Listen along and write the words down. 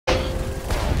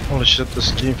Holy shit,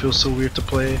 this game feels so weird to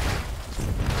play.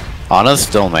 Ana's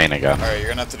still main again. Alright, you're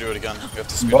gonna have to do it again. You have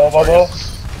to speed Ball.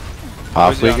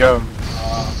 Off we go.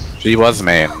 She was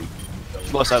main.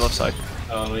 Left side.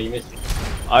 Oh, you missed.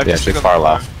 Yeah, she's far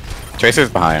left. Tracer's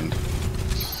behind.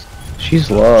 She's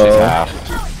low. She's half.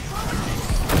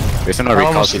 Tracer no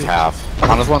recall, she's half.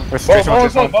 Ana's one. Tracer one.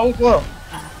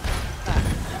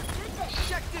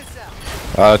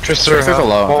 Tracer's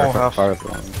alone. Ball half.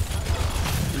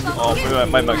 Oh,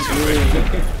 my max.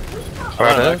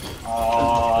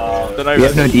 Then I We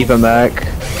have no diva mech.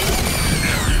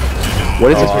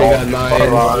 What is this?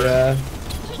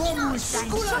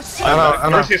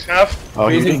 Mercy's half.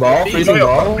 Freezing ball.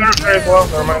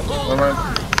 Never mind.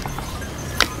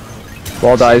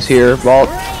 Ball dies here. Ball.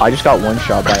 I just got one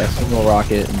shot by a single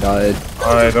rocket and died.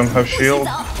 I don't have shield.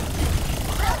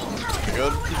 You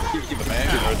good? The man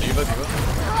or diva?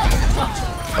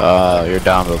 You're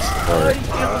down with support.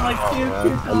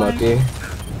 I'm lucky.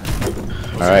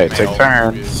 Alright, take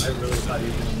turns.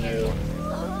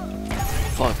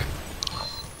 Fuck.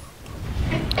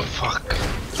 Fuck.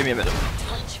 Give me a minute.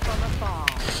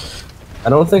 I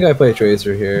don't think I play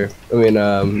Tracer here. I mean,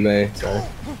 May. Sorry.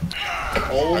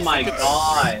 Oh my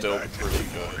god. Still pretty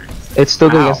good. It's still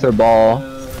good against their ball.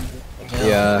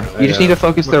 Yeah. You just need to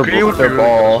focus their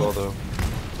ball.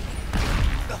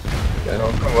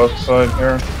 Left side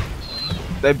here.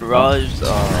 They barraged.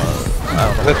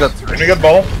 Pretty good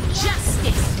ball.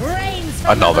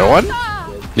 Another one?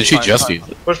 Did she just use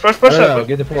it? Push No, it.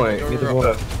 get the point.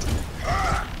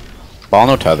 Ball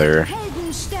no tether.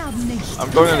 I'm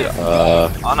going to the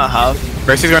on a half.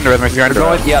 Mercy's going to res, Mercy's going to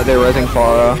res. Yeah, they're resing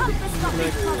Farah.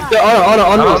 Get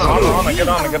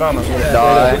on.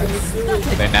 Die.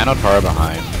 They nanoed Tara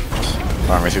behind.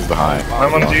 Mercy's behind.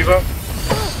 I'm on Diva.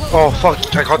 Oh fuck,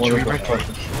 I got you.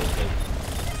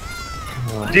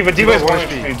 Diva is 1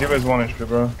 HP. Diva is 1 HP,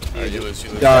 bro. Alright, you lose.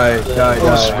 Die.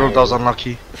 This bro, that was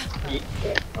unlucky.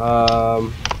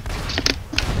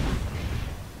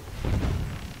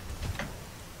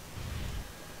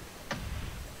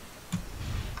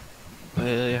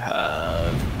 They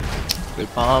have. They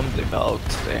bombed, they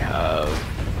milked, they have.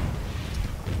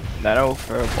 Nano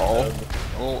for a ball.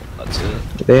 Oh, that's it.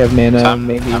 They have mana, Time-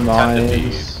 maybe I'm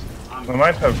mines. We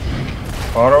might have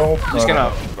auto. He's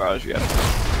gonna barrage again.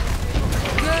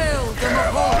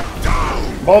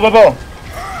 Ball.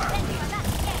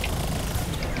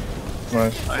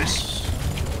 Nice. Nice.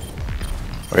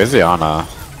 Where's the Ana?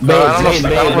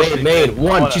 Main.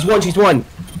 One. She's one.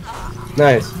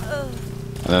 Nice.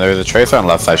 And then there's a Tracer on the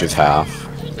left side, she's half.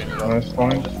 Nice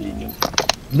point.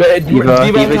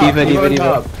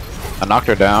 Diva. I knocked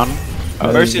her down.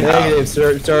 Mercy Negative,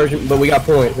 Sergeant, but we got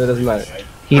point, that doesn't matter.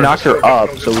 He knocked her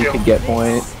up so we could get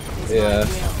point. Yeah.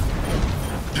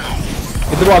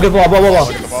 Get the ball. Get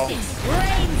the ball.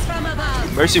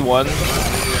 Mercy one.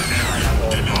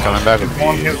 Coming back with me.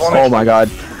 Oh my god.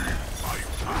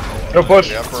 Go push.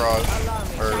 Yeah,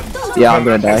 barrage. Yeah, I'm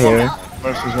gonna die here.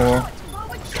 Mercy's wall.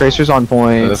 Tracer's on Is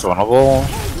point. this winnable?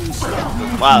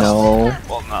 Last. No.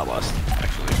 Well, not last.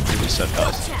 Actually, we said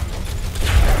last.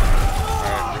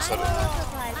 Alright, reset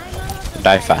it.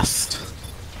 Die fast.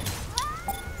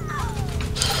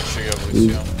 Should go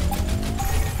Lucio.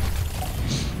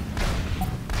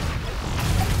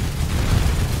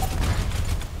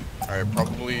 Alright,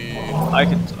 probably. I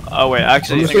could. Oh wait,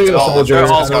 actually, I'm just gonna Ball, soldier.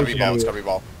 it's gotta be ball. It's gotta be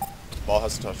ball. Ball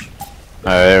has to touch.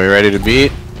 Alright, are we ready to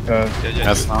beat? yeah.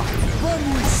 Yes, no.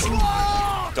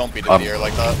 Don't beat it in the air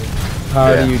like that.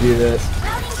 How do you do this?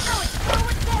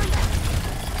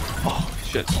 Oh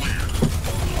shit.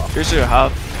 Here's your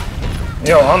half.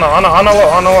 Yo, Ana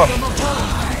low.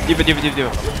 Diva.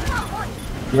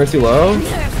 Mercy low?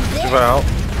 Diva out.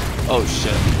 Oh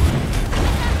shit.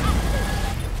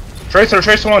 Tracer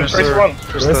 1.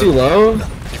 Mercy low?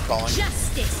 Keep calling.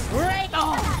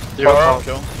 Diva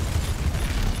Kill.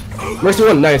 Mercy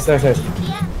one, nice. Oh my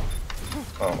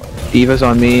god. Diva's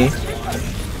on me.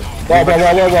 Wall.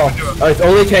 Alright,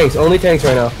 only tanks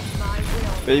right now.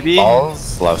 Baby.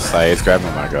 Balls left side, he's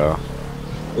grabbing my go.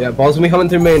 Yeah, ball's gonna be coming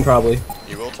through main probably.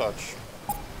 You will touch.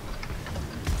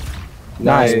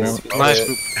 Nice. Nice.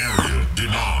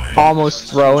 Almost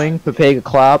throwing. Pepega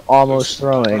clap. Almost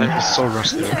throwing. I'm so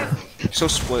rusty. So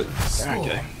split.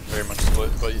 Okay. Very much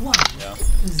split, but yeah.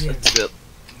 That's it.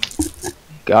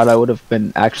 God, I would have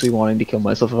been actually wanting to kill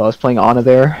myself if I was playing Ana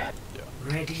there.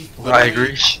 I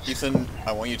agree. Ethan,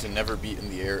 I want you to never beat in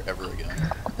the air ever again.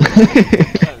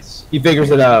 He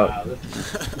figures it out.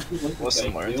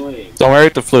 Listen, Mark. Don't worry,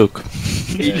 it's a fluke.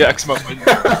 Ejects moment.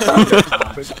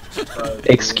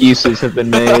 Excuses have been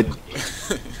made.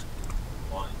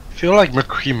 I feel like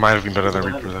McCree might have been better than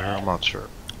Reaper there, I'm not sure.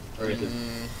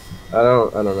 I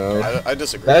don't know. I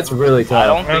disagree. That's really tough. I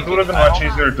don't Man, it think would have been much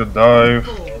easier to dive.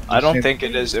 I don't think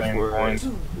it is if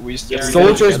we still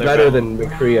Soldier's better than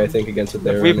McCree, I think, against what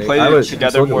they were we running. played I was-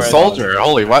 together Soldier more was- as- Soldier,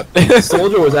 holy what?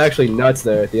 Soldier was actually nuts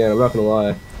there at the end. I'm not gonna lie.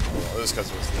 Well, it was because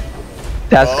it was the end.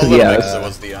 That's Well, a because little bit yeah. 'cause it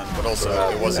was the end, but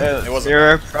also it wasn't. It wasn't.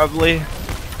 Here, probably.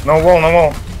 No wall, no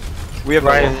wall. We have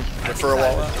Ryan. For a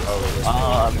while.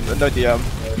 Oh, no DM.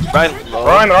 Ryan,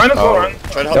 Ryan is low, Ryan.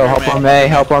 try to help Yo, your help our man. May,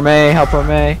 help our May, help our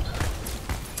May.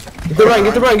 Get the Ryan,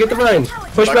 get the Ryan, get the Ryan.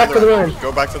 Push back for the Ryan.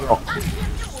 Go back to the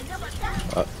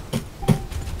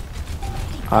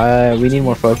Ryan. We need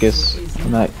more focus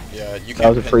on that. Yeah, you That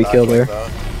was a can't free pin kill back there. like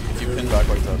that. If you pin back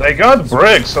like that. They got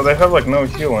bricks, so they have like no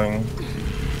healing.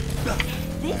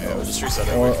 Yeah, we'll just reset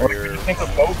it. Or, Wait for or your. you think to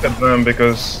poke at them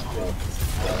because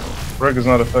brick is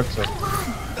not effective.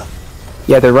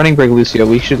 Yeah, they're running Brig Lucio.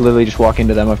 We should literally just walk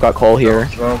into them. I've got Cole here.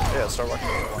 So, Yeah, start walking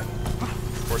the line.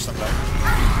 Force them back.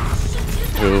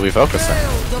 Who will we focus on?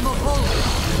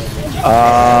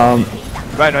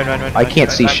 Ryan. I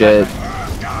can't see shit.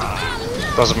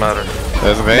 Doesn't matter.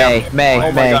 There's a May. May,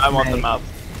 Oh my god, I'm on the map.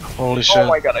 Holy shit. Oh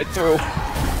my god, I threw.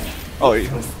 Oh,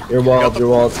 You're walled, you're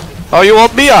walled. Oh, you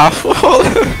walled me off!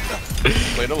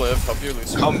 Play to live. Help you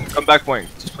lose. come back point.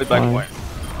 Just play back point.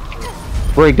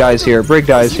 Brig dies here, Brig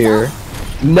dies here.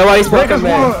 No ice block on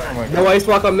May. Oh my No ice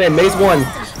block on May. May's one.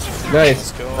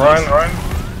 Nice. Ryan.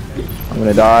 I'm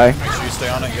gonna die. Make sure you stay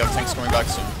on it. You have tanks coming back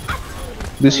soon.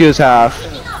 Lucio's half.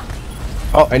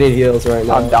 Oh, I need heals right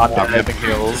now. I'm down. I'm having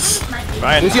heals.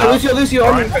 Ryan, Lucio,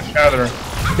 Ryan got shatter.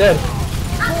 dead.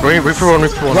 Reaper one,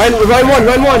 Reaper one. Ryan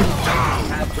one.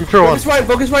 Reaper one.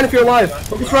 Focus Ryan if you're alive.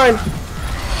 Focus Ryan.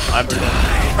 I'm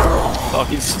Oh,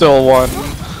 he's still one.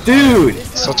 Dude,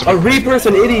 Such a Reaper's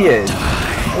an idiot.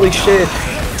 Holy shit.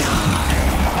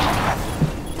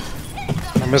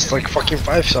 I missed like fucking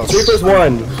 5 shots. Reaper's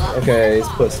one. Okay, he's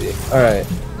pussy. Alright.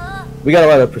 We got a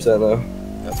lot of percent though.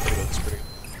 That's pretty good. That's pretty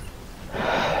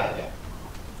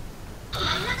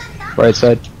good. Right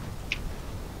side.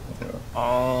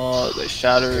 Oh, they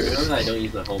shattered. I don't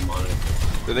use the whole monitor.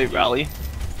 Do they rally?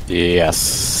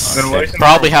 Yes. They're They wasting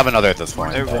probably have another at this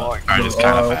point. They're rolling. Are just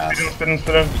kind of fast. Spin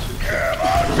him.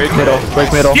 Break Middle,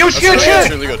 break middle. That's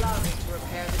really good.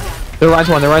 There runs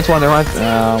one. Oh my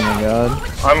god.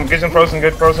 I'm getting frozen,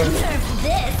 get frozen.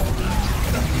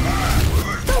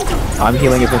 I'm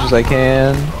healing as much as I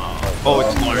can. Oh,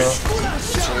 it's large.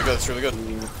 It's really good. It's really good.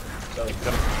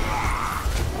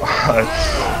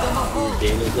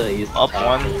 Up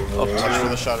one, up Watch for two.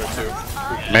 the shatter too.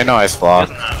 May no ice block.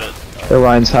 Doesn't have it. The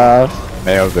Ryan's half.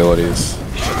 May abilities.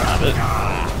 Shouldn't have it.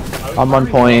 I'm on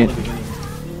point. Okay,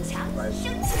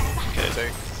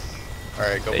 take.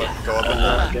 Alright, go up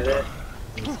and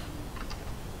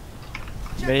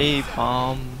May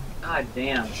bomb, God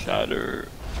damn. shatter,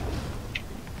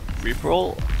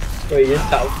 reroll. Wait, your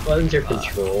top buttons your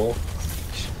control.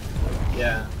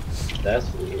 Yeah. That's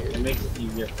weird. It makes it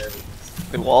easier for everyone.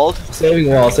 They walled. Saving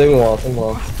wall. If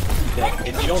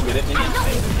you don't get it, maybe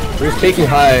We're taking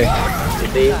high.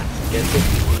 if they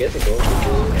get the goal.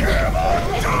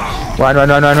 Run.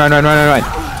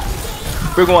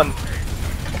 Big one.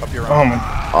 up your Oh my.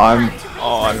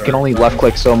 Oh, I can only left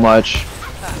click so much.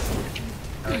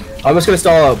 I'm just gonna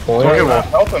stall out point. Matt,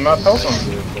 help him.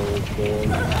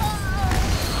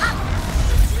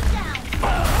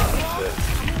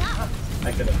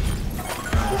 I could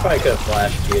have. We probably could have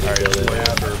flashed you to kill it.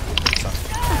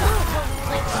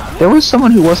 There was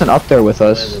someone who wasn't up there with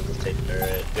us. Just take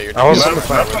turret. Yeah, you're I was taking on the it.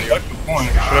 That's a good point.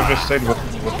 You should have just stayed with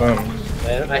them.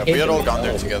 Man, I Yeah, hate we had them all gone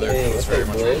there all. together. Dang, It was very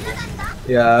much blade.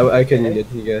 Yeah, I couldn't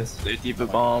get you guys. they diva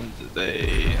bombed.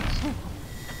 They.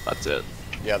 That's it.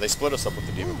 Yeah, they split us up with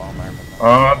the Diva Bomb, I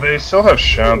remember. They still have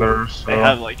shatters. So.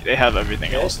 They have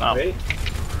everything else now. At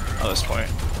this point.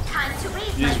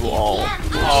 Use wall.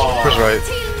 Reaper's right.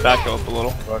 Back up a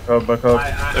little. Back up.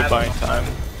 They're buying time.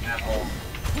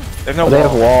 They have no Oh, they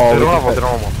have wall. wall. They don't have one, they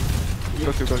don't have one.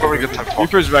 Go through. Probably good time.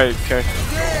 Reaper's right. Okay.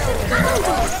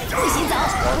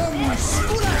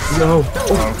 No.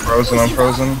 I'm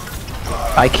frozen.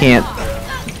 I can't.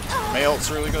 May ult's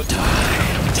really good.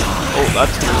 Oh,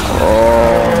 that's good.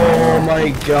 Oh my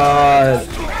god.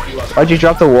 Why'd you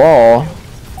drop the wall?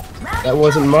 That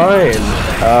wasn't mine.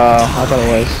 I thought it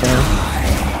was.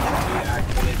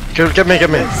 Get me.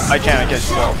 I can't.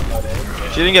 She's low.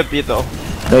 She didn't get beat though.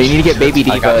 No, you need to get Baby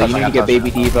I got Diva. touch, You I need to got get touch.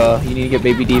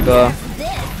 Baby Diva.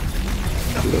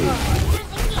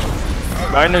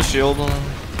 Ryan no shield.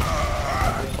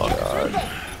 Oh god.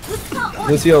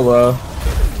 Lucio low.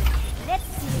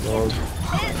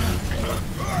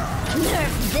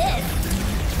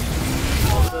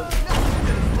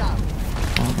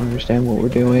 understand what we're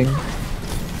doing.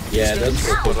 Yeah, that's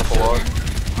Put up a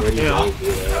lot.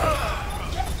 Yeah.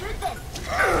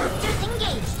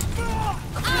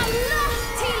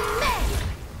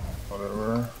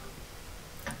 Whatever.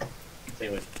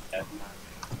 Same with that.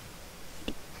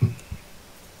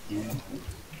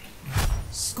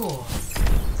 Score.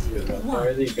 Where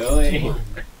are they going?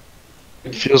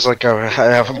 It feels like I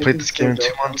haven't played this game in 2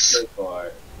 months. So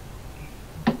far.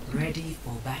 Ready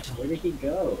for battle. Where did he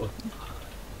go?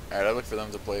 Alright, I look for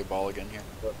them to play ball again here.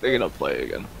 They're gonna play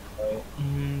again.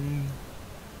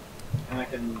 And I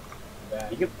can.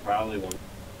 You could probably win.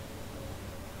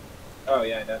 Oh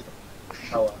yeah, definitely.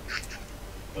 Hello.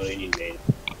 Oh, you need NATO.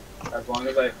 As long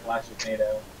as I flash with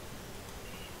NATO.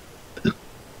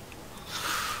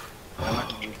 I'm not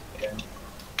gonna use it again.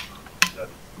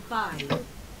 5,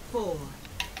 4,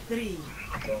 3,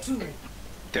 2,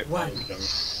 1.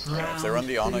 If they run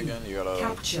the Ana again, you gotta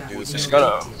Capture. do the Just same.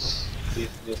 gotta. Just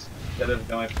instead of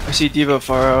going. I see Diva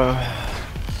far.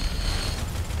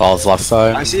 Ball's left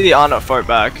side. I see the Ana far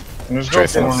back. There's no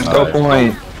Tracer point. side. No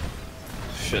point.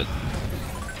 Shit.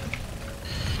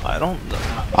 I don't know.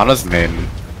 Ana's main.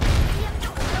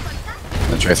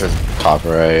 The Tracer's top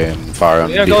right and far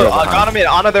Yeah, go. Ana main.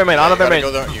 Ana their main. Ana their main.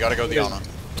 You gotta go the Ana.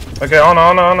 Okay, Ana.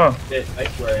 I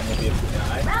swear, maybe if we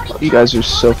die. You guys are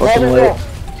so fucking late.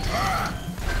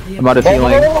 I'm out of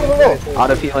healing.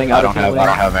 Out of healing. I Out of don't healing.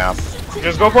 have amp.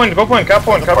 Just go point, cap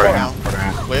point.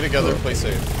 Play together, play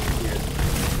safe.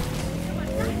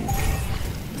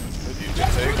 Did you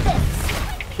just take?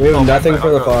 We have nothing for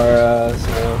the far,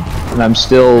 so. And I'm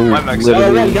still My max-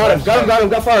 literally. Got him,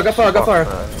 got far.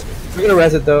 We're gonna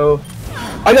res it though.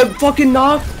 I got fucking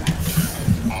knocked.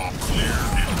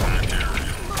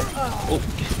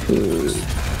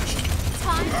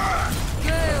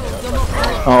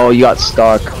 Oh, you got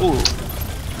stuck.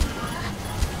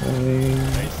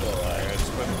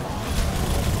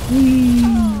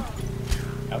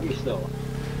 How are we still?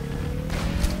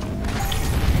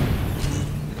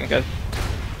 Okay.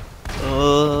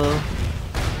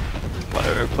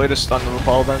 Whatever. Play the stun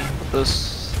recall then. With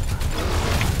this.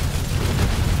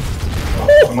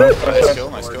 Nice kill.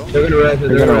 They're gonna res it.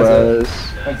 They're gonna res.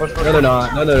 No, they're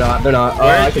not. No, they're not.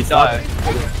 Where I did can you stop. die?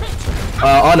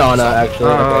 On Ana,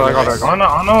 actually. I got it. Ana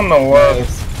on the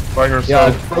left. By Yeah,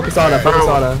 herself. focus on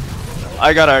her.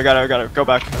 I got her. Go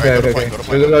back. Okay. Go to Go, point. go.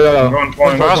 Going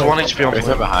point. Fara's 1 HP on Tracer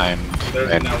point. behind.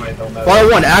 There's no way they'll know. Bar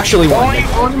 1, actually 1.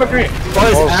 Bar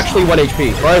is actually 1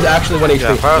 HP. Bar is actually 1 HP.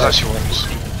 Yeah, Fara's actually wins.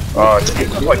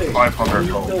 It's like 500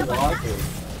 gold. Fuck,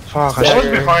 I Ball's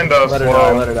should behind us. Let her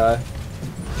Wow. die.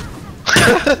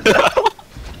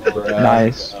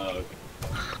 Nice.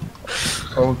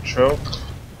 Oh, choke. So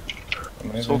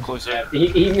Amazing. close. Yeah,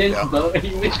 he missed Yeah. both. He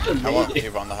missed the I want meeting.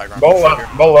 Eva on the high ground.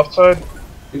 Ball left side.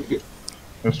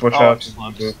 Just switch Oh, out.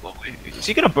 slowly. Is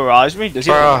he gonna barrage me? Does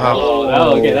he? Farah,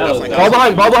 Oh, okay, that was. Ball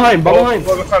behind. Ball behind. Get ball.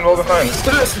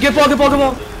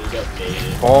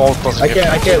 Ball doesn't I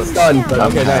get can't stun, but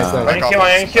okay, nice. I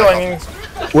need heal.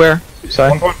 Where?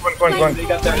 Sorry. One. They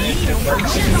got their engine working.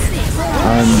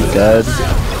 I'm dead.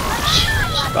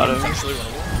 Got him.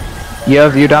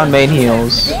 You're down main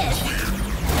heals.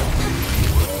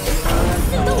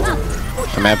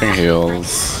 I'm mapping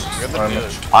heals. Good.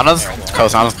 Ana's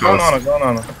close. Go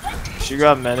on. She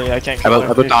grabbed many. I can't I kill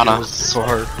her. put Ana. It's so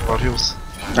hard. What heals?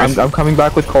 I'm coming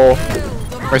back with Cole.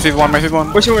 Mercy's one.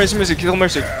 Mercy. Kill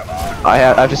Mercy. I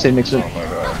have to say mix it.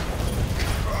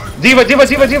 Diva.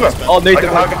 Oh, Nathan.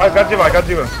 I got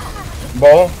Diva.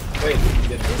 Ball.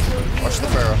 Watch the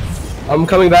Pharaoh. I'm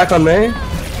coming back on May.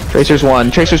 Tracer's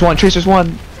one. She's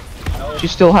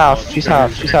still half. She's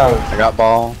half. I got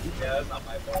ball.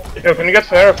 Yo, can you get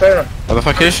Farah? Where the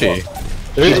fuck is she?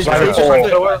 She's Ana's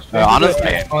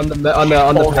main. on the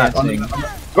path.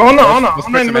 Go on, Ana. Let's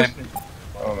Ana in the fix mid.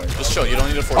 Just chill. You don't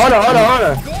need to force. Ana.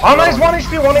 Ana is 1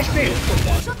 HP.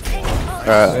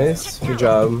 Nice. Good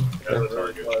job.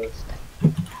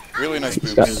 Really nice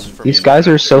boobs. for These me. guys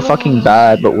are so fucking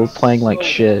bad, but we're playing like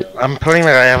shit. I'm playing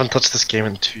like I haven't touched this game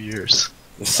in 2 years.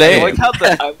 Same. I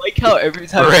like how every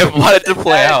time Rip wanted to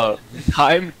play out.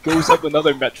 time goes up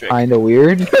another metric. Kinda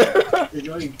weird.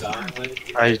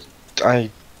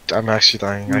 I'm actually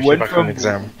dying. I We came went back from from an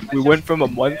exam. we went from a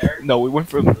month. No, we went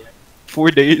from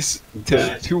 4 days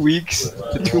to 2 weeks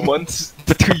to 2 months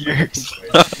to 2 years.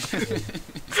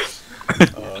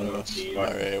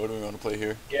 Alright, what do we want to play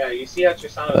here? Yeah, you see how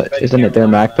Trisana Isn't it their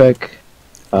Mac pick?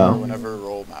 Oh. Whenever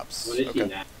roll maps. What is he Okay.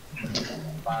 now?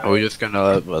 Are we just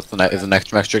gonna? Is the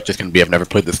next metric just gonna be? I've never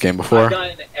played this game I've before.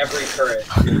 gotten every turret.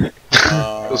 It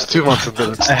was 2 months and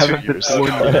then it's 2 years.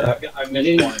 I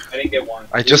missed one. I didn't get one.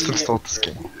 I just installed this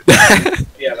game.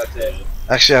 Yeah, that's it.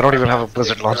 Actually, I don't even have a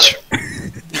Blizzard launcher.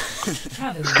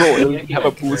 Traveling. Bro, you have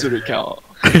a Blizzard account.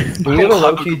 Do we have a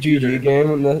low-key GG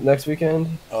game next weekend?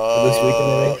 This weekend,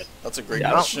 I think? That's a great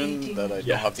Yeah. question that I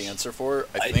don't have the answer for.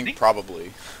 I think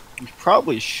probably. You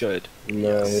probably should.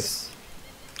 Nice.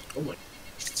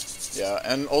 Yeah,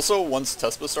 and also once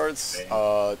TESPA starts,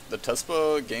 the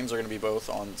TESPA games are going to be both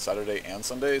on Saturday and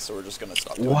Sunday, so we're just going to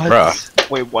stop doing What? Bruh.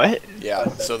 Wait, what? Yeah,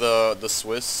 so the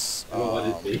Swiss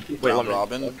round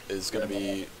robin is going to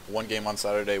be one game on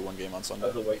Saturday, one game on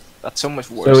Sunday. That's so much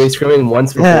worse. So he's scrimming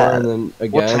once before and then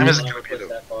again. What time is it gonna be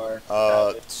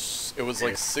though? It was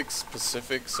like 6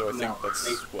 Pacific, so I think that's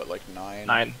what, like 9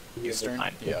 9. Eastern.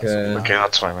 9. Yeah. Okay. So, Okay,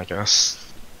 that's fine, I guess.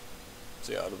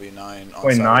 yeah, it'll be 9 on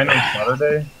Wait, Saturday. 9 on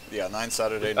Saturday? Yeah, 9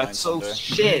 Saturday, 9 That's so Sunday.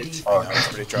 shit. I know, it's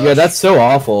pretty trash. Yeah, that's so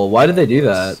awful. Why did they do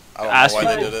that? I don't Ask know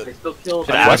why they people. did it.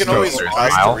 Should I ask can always people.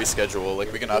 ask to Smile. reschedule.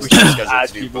 Like we can ask to reschedule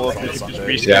Ask to do people both if on they can Sunday.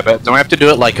 reschedule. Yeah, but don't we have to do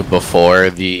it like before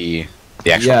the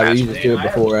actual Yeah, match? we just do it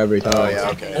before every time. Oh yeah,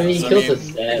 okay. I mean, he So, kills a we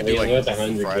set, could we do can do it the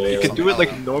 100 Friday goal. or You could do it something.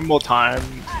 like normal time.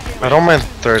 I don't mind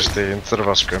Thursday instead of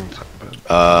a scrim.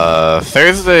 But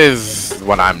Thursdays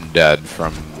when I'm dead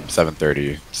from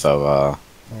 7:30. So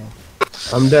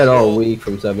I'm dead all week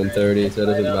from 7:30, so it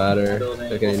doesn't matter.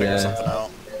 Okay, We'll figure nah. something out.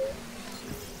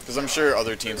 Because I'm sure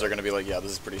other teams are going to be like, yeah,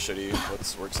 this is pretty shitty.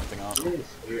 Let's work something out.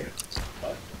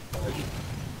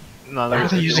 No, Why are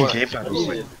they using doing- game patterns?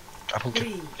 Like, I don't get.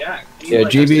 Yeah,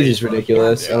 GB is just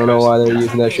ridiculous. I don't know why they're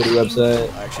using that shitty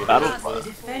website. I actually Battle- hate it.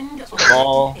 Defend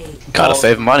Ball. gotta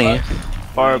save money.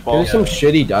 Fireball. There's some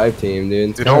shitty dive team,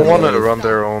 dude. They don't want to run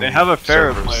their own. They have a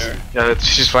Pharah servers. player. Yeah,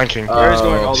 she's flanking. Pharah's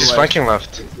going all the She's way. flanking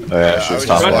left. Oh yeah, she's I would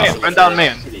top just Run left. man, run down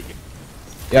man.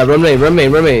 Yeah, run main, run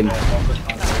main, run main.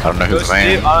 I don't know Go who's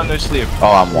sleep. playing. Oh, no sleep.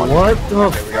 Oh, I'm one. What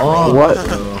the fuck? What?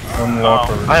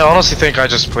 Unlocker. I honestly think I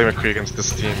just play McCree against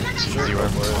this team. It's easy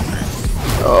win.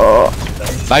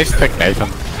 Nice pick, Nathan.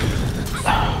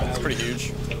 It's pretty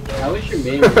huge. How is your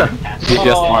main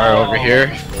DPS Mario over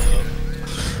here.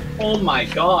 Oh my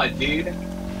god, dude.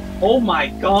 Oh my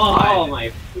god. Oh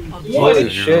my. Holy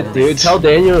shit, dude. Tell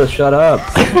Daniel to shut up.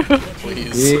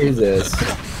 Please. Jesus.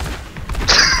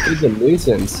 He's a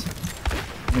nuisance.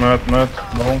 Not, no.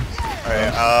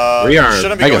 Alright, We you are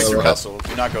shouldn't be mega going through super. castle.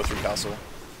 Do not go through castle.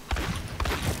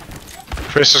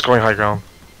 Chris is going high ground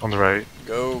on the right.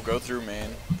 Go through main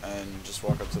and just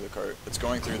walk up to the cart. It's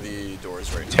going through the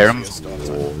doors right now. Taram's so you guys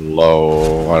don't have time.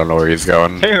 low. I don't know where he's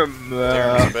going. Taram,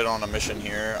 Taram's a bit on a mission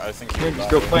here. I think he would Taram's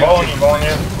die. go play. Ball on you, ball on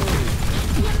you.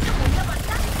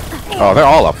 Oh, they're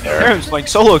all up there. Taram's like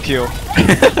solo queue.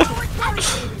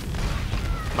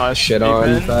 Nice Shit on,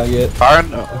 man. faggot.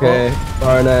 Baron? Okay,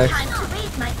 far next.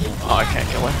 Oh, I can't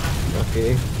kill him.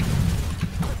 Okay.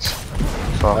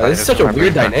 So This is such a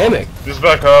weird dynamic. Just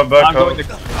back up, back I'm up. going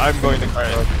to. I'm going to cart.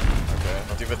 Okay,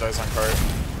 Diva dies on cart.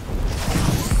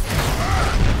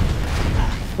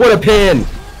 What a pin!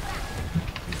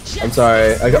 I'm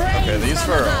sorry. I got. Okay, they use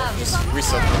Pharaoh. Just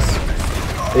reset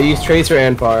this. They use Tracer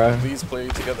and Pharah. Please play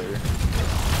together.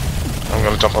 I'm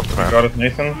gonna jump up the map. Got it,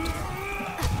 Nathan.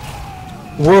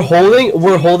 We're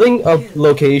holding a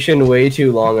location way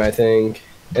too long, I think,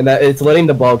 and that it's letting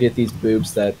the ball get these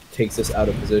boops that takes us out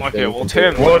of position. Okay, well,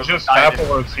 Taram. Well, just half of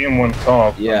our team went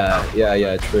top. Yeah,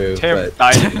 true. Taram But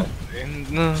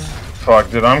died.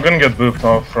 Fuck, dude, I'm gonna get booped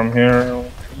off from here.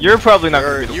 You're probably not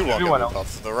going to be You the won't everyone get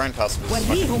else. off. The Rhine passive is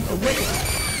fucking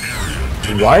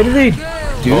why do they do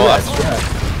that strat?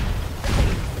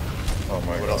 Oh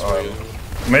my What else were you?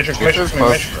 Matrix, Matrix,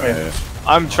 Matrix, Matrix.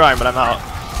 I'm trying, but I'm out.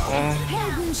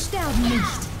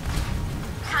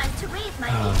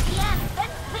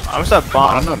 I'm just at I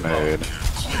bomb. don't know, dude.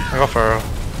 I go for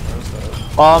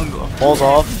Bomb falls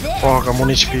off. fuck, I'm on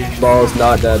HP. Ball's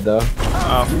not dead though.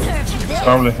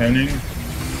 Probably hanging.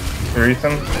 Here,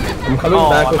 Ethan. I'm coming Oh,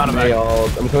 back I'm with out of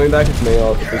Mayalt. I'm coming back with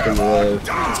Mayalt if we can live.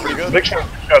 It's pretty good. Big shot,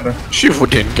 shot there. She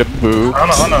wouldn't get moved.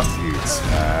 Anna.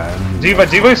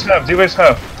 Diva's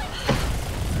half.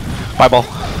 Fireball.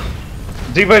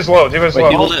 Diva's low, Diva's Wait, low.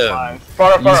 he Falls live. alive.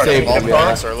 Far, You far. saved All him, the yeah.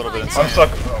 mechanics are a little bit I'm insane. stuck.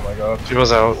 Oh my god. She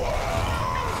was out.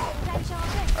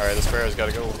 Alright, this Pharaoh's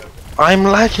gotta go. I'm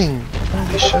lagging.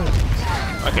 Holy shit.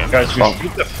 Okay. Guys, we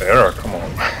shoot the Pharaoh, come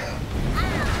on.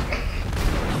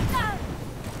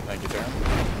 Thank you, Taram.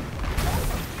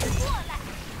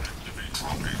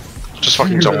 Just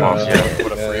fucking jump off.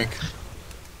 What a Yeah. freak.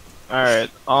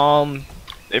 Alright,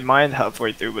 they might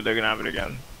halfway through, but they're gonna have it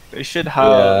again. They should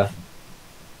have. Yeah.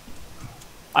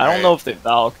 I don't know if they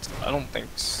valked. I don't think.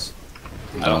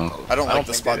 No. I don't like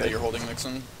the think spot they that did. you're holding,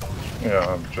 Nixon. Yeah,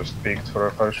 I'm just peeked for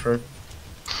a fire strike.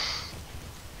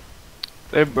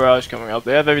 They have barrage coming up.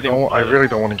 They have everything. No, I really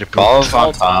don't want to get Ball's pulled.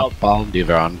 on top. Ball and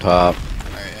Diva on top.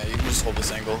 Alright, yeah, you can just hold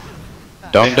this angle.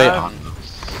 Don't they?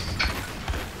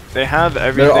 They have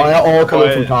everything. They're all coming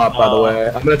but, from top, by the way.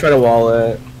 I'm gonna try to wall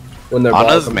it when they're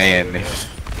Ana's bottom. main.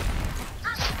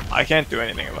 I can't do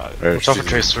anything about it. Watch out for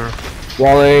Tracer.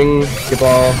 Walling, get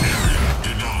ball.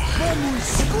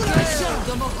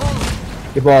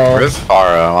 Get ball. Where's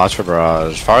Pharah? Watch for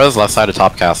barrage. Pharah's left side of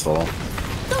top castle.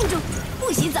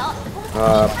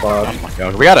 Fuck. Oh my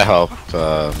god, we gotta help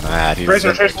Matt. He's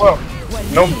Tracer, Tracer, low.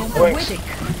 No, blinks.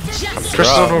 Tracer's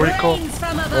on no recall.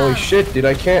 Holy shit, dude,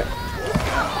 I can't.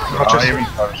 Ah, even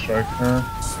Counter Strike her.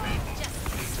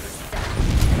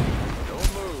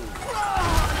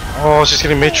 Oh, she's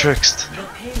getting matrixed.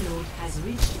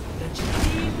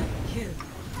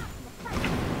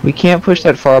 We can't push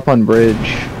that far up on bridge.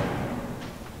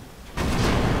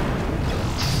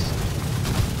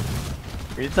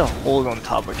 We need to hold on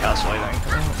top of castle, I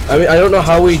think. I mean, I don't know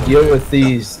how we deal with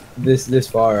these this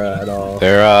far at all.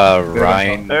 They're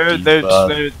Ryan. They're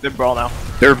brawl now.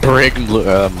 They're Brig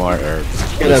more.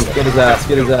 Get him, get his ass,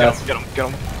 get his ass. Get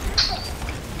him.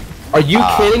 Are you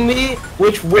kidding me?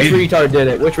 Which retard did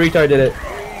it? Which retard did it?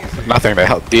 Nothing. They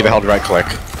held. Diva held right click.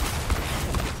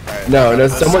 No,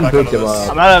 someone booped him up.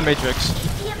 I'm out of Matrix.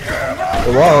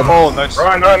 The wall. Oh, nice.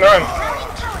 Run.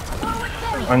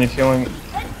 I need healing.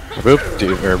 Boop.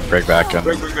 Diva Brig back in.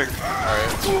 Big. Alright,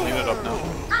 clean it up now.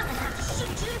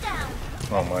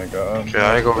 Oh my god. Okay,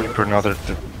 I go Reaper now. They're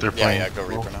Yeah, playing. yeah, go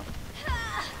Reaper now.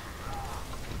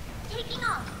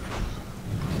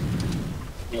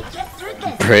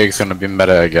 Brig's gonna be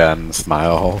meta again.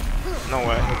 Smile. No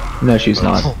way. No, she's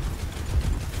not.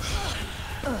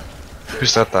 Who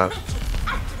said that?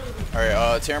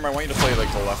 Alright, Taram, I want you to play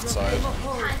like the left side.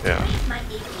 Yeah.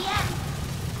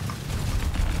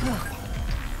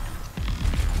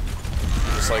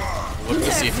 Just like look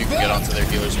to see if you can get onto their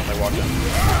healers when they walk in.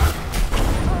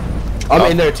 I'm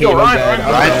in their team. I'm dead.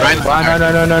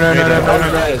 Ryan. No.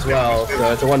 I'm dead as well.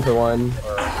 So it's a 1-for-1.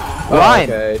 Ryan,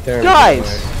 Okay, Terran.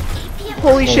 guys!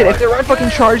 Holy shit! If they run fucking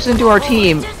charged into our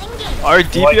team, Our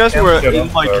DPS were Get in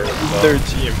up like there. their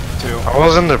team too. I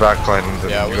was in the backline.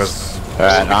 Yeah, it because was.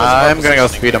 Alright, I'm gonna go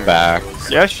speed him back.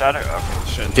 Yeah, Shadow. Okay,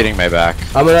 shit. Getting May back.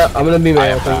 I'm gonna be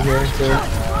male thing here soon.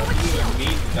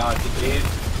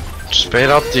 just bait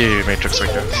out the matrix, I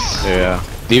guess. Yeah.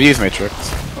 DV's Matrix.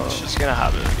 She's gonna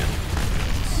have it again.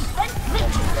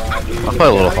 I'll play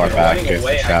a little far back if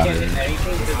it's shattered.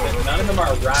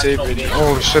 Save it.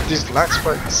 Oh shit, these lag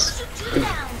spikes.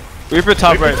 Reaper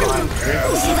top right.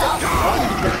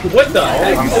 What the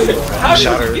heck? How did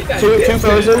Shattered. you get that? Two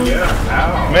frozen.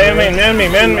 Man me.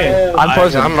 I'm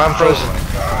frozen. I'm frozen.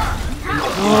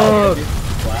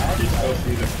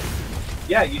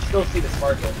 Yeah, you still see the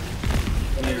sparkle.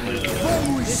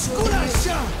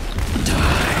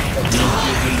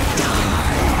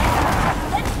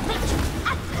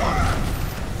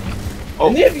 Oh,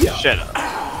 Olivia! shit.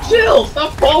 Chill!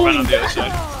 Stop Run falling! on the other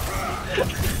side.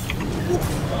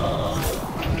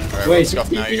 Alright, Wait,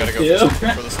 Scuff now, you gotta go you-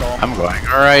 for the stall. I'm going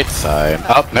right side.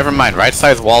 Oh, never mind. Right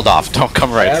side's walled off. Don't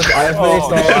come right I side.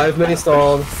 have many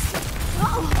stalled.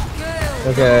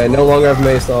 Okay, no longer have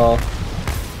many stall.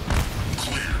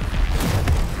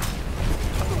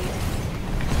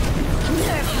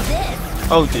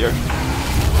 Oh dear.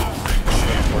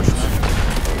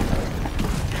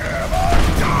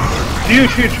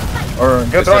 Huge. Or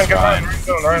get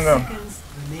Ryan down.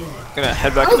 Gonna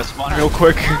head back in the spawn real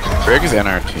quick. Brig's in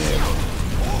our team.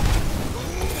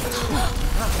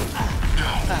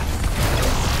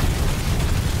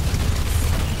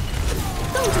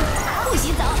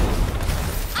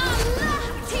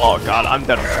 Oh god, I'm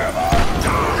dead on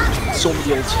trap. So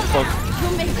many ults. Fuck.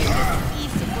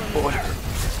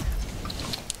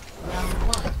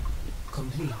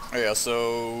 Oh yeah,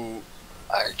 so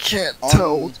I can't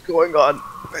tell what's going on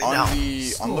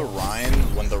on the Rhine,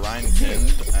 when the Rhine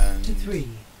pinned and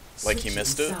like he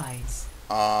missed it,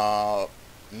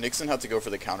 Nixon had to go for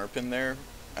the counter pin there,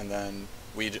 and then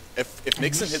if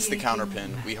Nixon hits the counter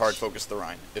pin, we hard focus the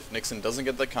Rhine. If Nixon doesn't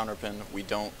get the counter pin, we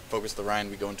don't focus the Rhine,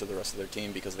 we go into the rest of their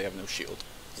team because they have no shield.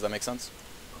 Does that make sense?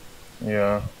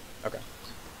 Yeah. Okay.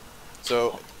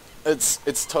 So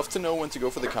it's tough to know when to go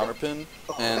for the counter pin,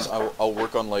 and I'll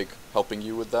work on like helping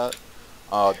you with that.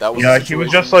 That was Yeah, he was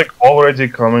just like already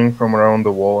coming from around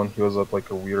the wall, and he was at like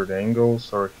a weird angle,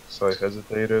 so I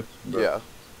hesitated. But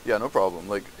Yeah, no problem.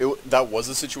 Like that was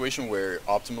a situation where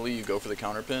optimally you go for the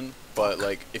counter pin, but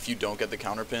like if you don't get the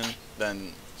counter pin,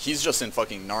 then he's just in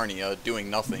fucking Narnia doing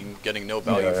nothing, getting no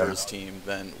value for his team.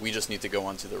 Then we just need to go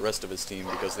on to the rest of his team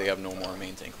because they have no more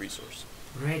main tank resource.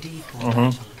 Ready for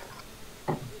battle.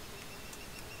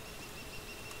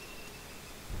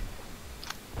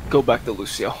 Go back to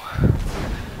Lucio.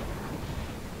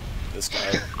 this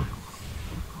guy.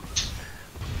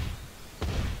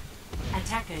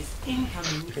 Attackers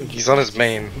incoming. He's on his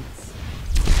main.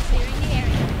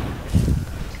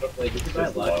 Wait, did you buy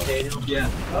a lot, Daniel? Yeah.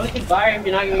 Oh, you can buy him,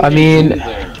 you're not gonna I mean,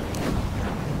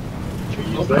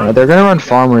 they're gonna run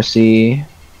Farmer C,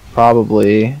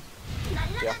 probably.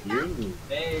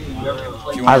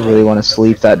 I really want to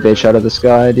sleep that bitch out of the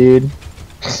sky, dude. I mean,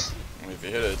 if you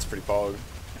hit it, it's pretty pog. I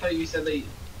thought you said they...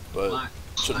 But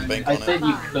shouldn't bank on I it. said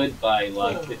you could buy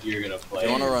luck if you're gonna play. If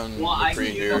you want to run McCree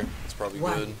here, it's probably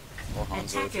One. good. Or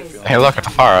Hanzo if you're feeling Hey, look at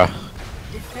the Pharah.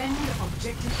 Defend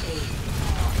objective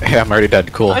Hey, I'm already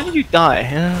dead. Cool. How did you die,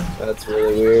 huh? That's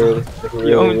really weird. Like, really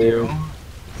You owned weird. you.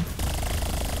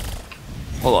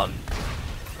 Hold on.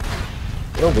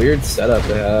 What a weird setup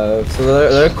they have. So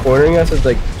they're cornering us with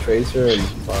like Tracer and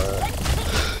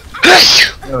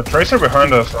Yeah, Tracer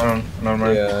behind us. Never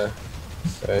mind. yeah.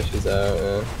 Sorry, she's out.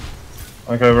 Yeah.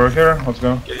 Okay, we're here. Let's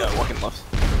go. Yeah, walking left.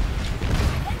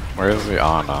 Where is he?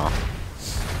 Oh no.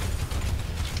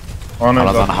 Ana's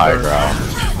Ana's on high ground.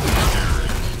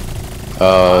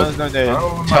 No day.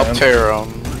 Oh, Help man. tear him.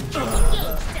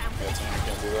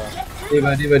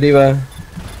 Diva, diva.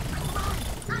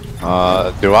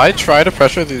 Do I try to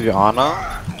pressure the Ana?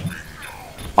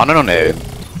 Ana no nade.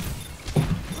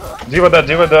 Diva dead.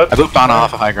 I looped Ana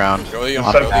off of high ground. Go the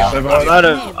Ana Save- down. save I'm it. not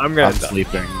a, I'm gonna I'm die.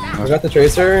 sleeping. I got the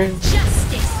Tracer.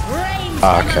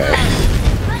 Okay.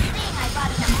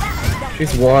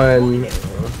 She's one.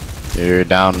 You're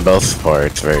down both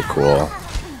supports. Very cool.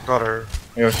 Got her.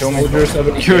 Yo, kill me. Soldier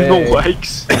 70K. You're no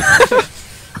likes.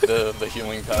 The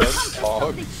healing pad.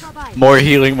 Pog. More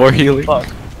healing, more healing. Fuck.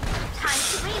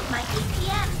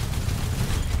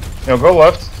 Yo, go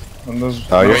left. And there's...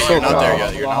 Oh, you're Wait, so you're not there down.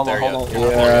 yet. You're not there yet.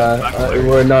 Yeah,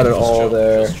 we're not at all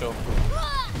there. Just chill.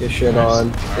 Get shit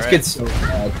on. This Alright. gets so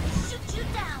bad.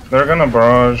 They're gonna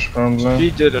barrage, probably.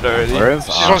 She did it already. Where is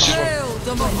She's Ana? one, she's one.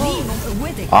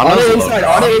 Ana Ana's inside, low.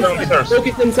 Ana inside.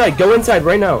 Focus inside. Go inside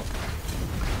right now.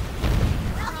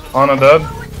 Ana dead.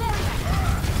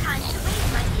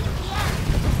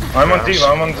 I'm on Diva,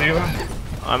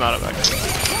 I'm out of it.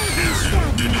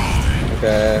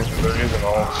 Okay. They're using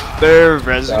ult. They're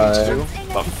residents Die. too.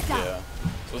 Fuck. Yeah. So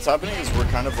what's happening is we're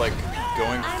kind of like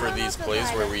going for these plays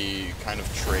where we kind of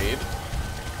trade,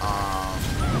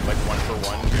 like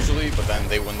 1-for-1 usually, but then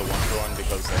they win the 1-for-1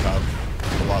 because they have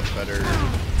a lot better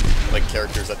like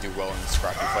characters that do well in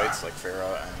scrappy fights, like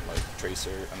Pharah and like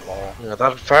Tracer and Law. Yeah,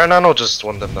 that Fire Nano just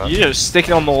won them that. You just stick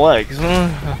it on the legs.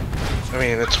 I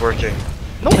mean, it's working.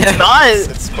 No, it's not.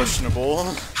 It's questionable.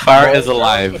 Fire is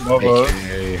alive. Lava.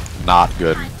 AKA not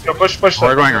good. Yo, push.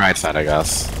 We're going right side, I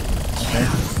guess.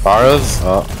 Farah's.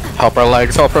 Help our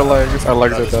legs. Help our legs. Our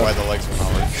legs That are is why dead. the legs were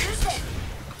not like.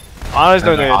 Honest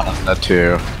no nade. Ana's dead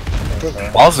too.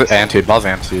 Ball's antied. Ball's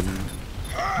antied.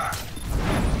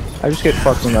 I just get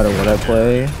fucked no matter what I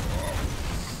play.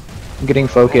 I'm getting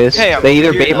focused. Okay, I'm They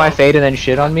either here bait now. my fate and then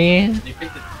shit on me.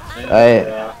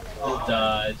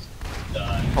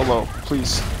 Hold on,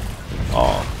 please.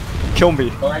 Oh, kill me.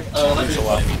 There's a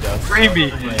lot of me death. Free me.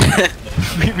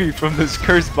 Free me from this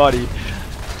cursed body.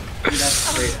 Alright,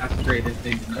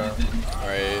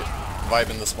 vibe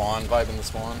in the spawn. Vibe in the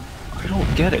spawn. I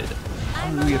don't get it. How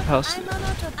do we get past it?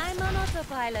 I'm on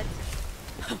autopilot.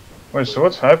 Wait, so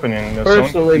what's happening? There's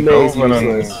Personally, someone May's going and-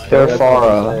 useless. They're That's far all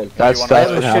I'm up. saying. That's You I that's have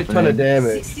what a shit ton of happened.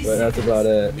 damage, but that's about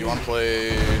it. You want to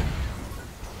play?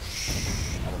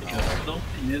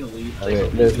 I mean,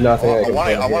 there's nothing I I can want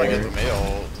play to. I want to here. get the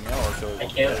mail. The mail will kill. I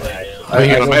can't play now. I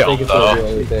you don't mail, think it's gonna do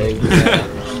anything.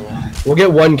 We'll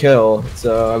get one kill,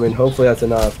 so I mean, hopefully that's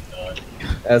enough.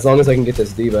 As long as I can get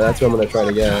this Diva, that's what I'm gonna try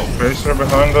to get. Tracer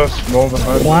behind us, Ball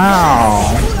behind us.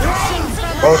 Wow.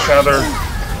 Ball shattered.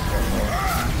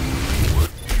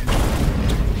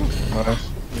 Nice.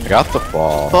 I got the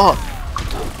ball.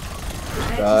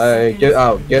 Die. Get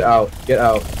out, get out, get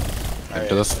out.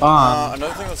 Into the spawn.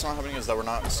 Another thing that's not happening is that we're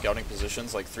not scouting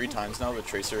positions. Like 3 times now, the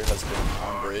Tracer has been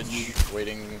on bridge,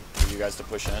 waiting for you guys to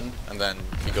push in, and then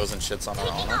he goes and shits on our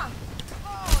honor.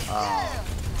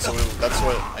 So that's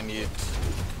what I need,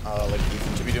 like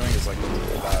Ethan to be doing is like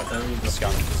that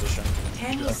scouting position.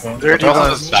 10 seconds. They're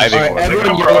Just just diving Alright, for it.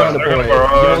 everyone They're yell on the gonna point.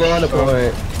 barrage. Yell on the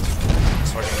point.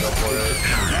 So I can go for it.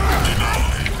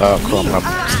 Oh, cool. I'm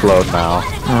gonna explode now.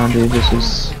 Oh, dude, this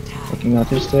is looking out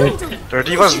this state. their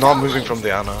Diva's not moving from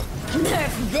the Ana.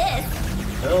 Nerf this.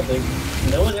 I don't think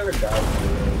no one ever died.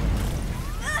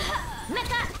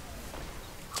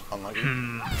 Unlucky.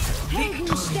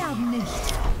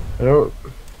 I don't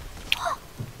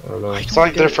know. It's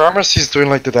like their pharmacy is doing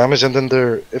like the damage, and then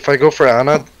their if I go for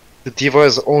Ana, the Diva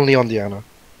is only on the Ana.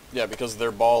 Yeah, because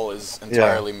their ball is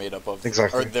entirely made up of...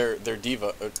 exactly. Or their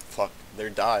diva... their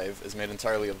dive is made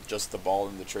entirely of just the ball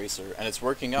and the tracer. And it's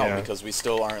working out because we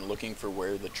still aren't looking for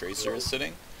where the tracer is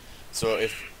sitting. So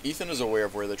if Ethan is aware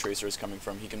of where the tracer is coming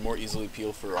from, he can more easily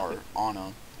peel for our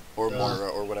Ana or Moira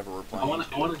or whatever we're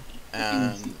playing.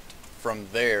 And from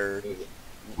there,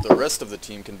 the rest of the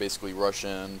team can basically rush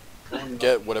in,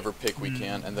 get whatever pick we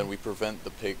can, and then we prevent the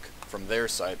pick from their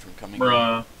side from coming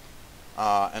in.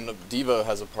 And the Diva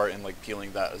has a part in like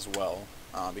peeling that as well,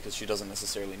 because she doesn't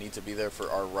necessarily need to be there for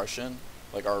our Russian,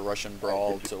 like our Russian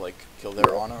brawl to like kill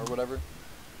their Ana or whatever.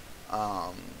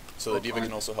 So the Diva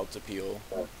can also help to peel,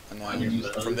 and then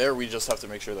from there we just have to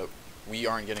make sure that we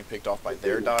aren't getting picked off by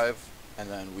their dive, and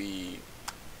then we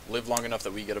live long enough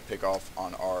that we get a pick off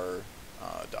on our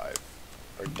dive,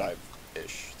 or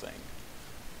dive-ish thing.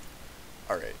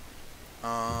 Alright.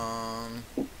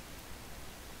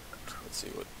 Let's see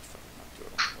what if I can not do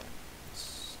it all the way.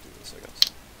 Let's do this, I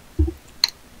guess.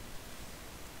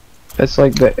 It's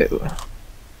like the.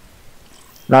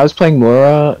 When I was playing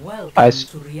Moira,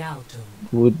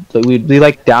 we'd be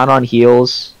like down on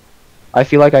heals. I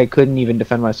feel like I couldn't even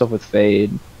defend myself with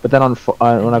Fade. But then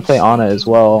when I play Ana as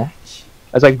well,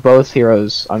 as like both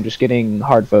heroes, I'm just getting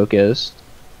hard focused.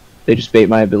 They just bait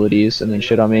my abilities and then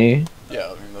shit on me. Yeah,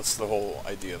 I mean that's the whole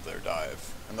idea of their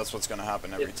dive, and that's what's gonna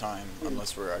happen every time,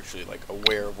 unless we're actually like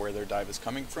aware of where their dive is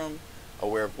coming from,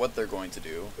 aware of what they're going to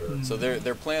do. So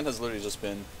their plan has literally just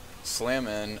been slam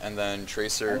in, and then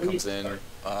Tracer comes in,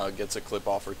 gets a clip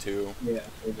off or two,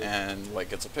 and like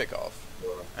gets a pick off.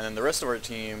 And then the rest of our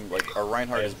team, like our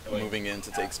Reinhardt is moving in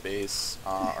to take space,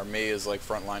 our Mei is like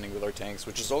frontlining with our tanks,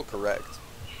 which is all correct.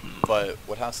 But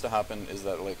what has to happen is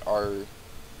that like our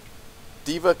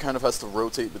Diva kind of has to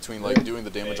rotate between like doing the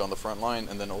damage on the front line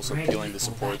and then also peeling the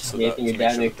support so that to make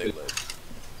sure that they live.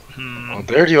 Oh,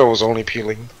 their Diva was only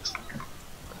peeling.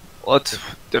 Well, it's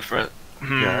different.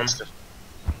 Yeah, it's different.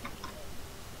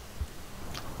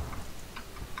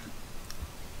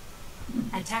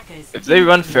 If they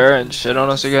run fair and shit on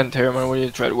us again, Terramon, we need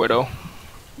to try to Widow.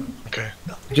 Okay.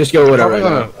 Just go whatever. Right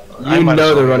now. You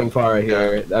know they're running Pharah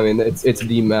here. Yeah. I mean, it's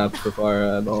the map for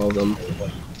Pharah, all of them.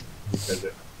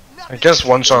 I guess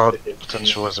one shot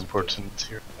potential is important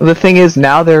here. The thing is,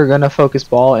 now they're gonna focus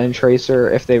ball and Tracer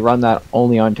if they run that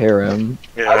only on Tarim.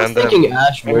 Yeah, I was thinking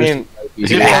Ashe. I mean,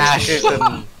 Ashe.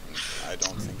 I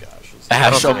don't think Ashe is.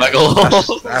 Ashe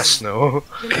Omega. Ashe, no.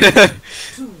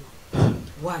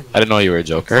 I didn't know you were a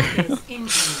Joker.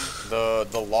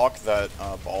 The lock that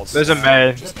balls. There's a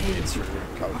Mei.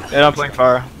 They're not playing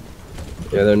Pharah.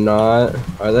 Yeah, they're not.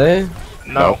 Are they?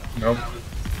 No. Nope.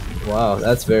 Wow,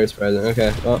 that's very surprising.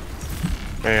 Okay, well.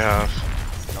 They have.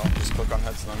 No, just click on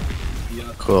heads then.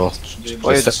 Cool.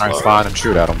 Play Just sit in our spawn and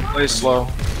shoot at them. Play slow.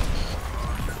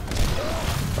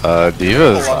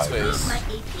 Diva's Hold on space.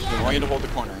 I want you to hold the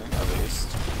corner at least.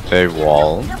 they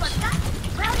wall.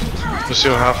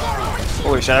 Lucio have.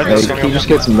 Holy shit, I Like, he just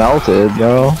gets melted,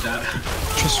 bro.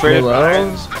 just straight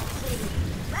Hello?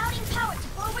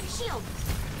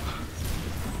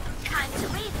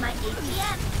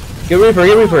 Get Reaper,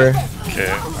 get Reaper.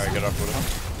 Okay. Alright, get up with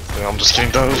him. Yeah, I'm just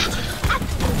getting dove.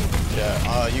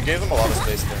 Yeah, you gave them a lot of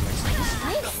space there next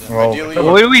time. Well,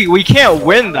 Ideally, We can't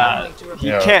win that. He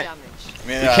Yeah. can't. I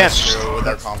mean, you yeah, can't- that's true. With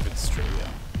our comp, it's true, yeah.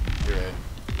 You're right.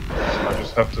 I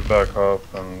just have to back up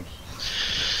and...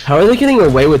 How are they getting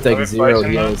away with like Are we 0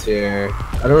 fighting now? heals here?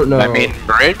 I don't know. I mean,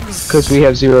 Briggs. Because we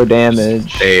have 0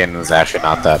 damage. Bane is actually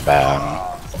not that bad.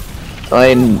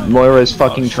 And Moira's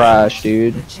fucking trash,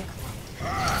 dude.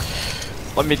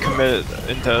 Let me commit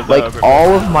into the Like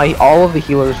all of the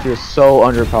healers feel so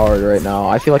underpowered right now.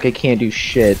 I feel like I can't do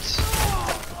shit. Just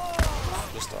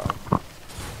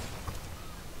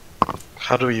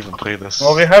How do we even play this?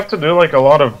 Well, we have to do like a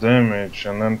lot of damage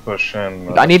and then push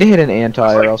in. I need to hit an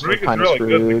anti or Like, else we're Brig is kind of really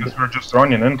good screwed. because we're just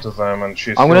running into them and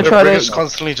she's... I'm gonna The try Brig to- is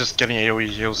constantly just getting AoE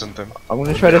heals in them. I'm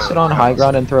gonna try to sit on high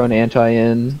ground and throw an anti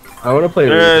in. I want to play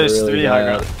There's Reaper really 3 high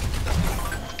bad. ground.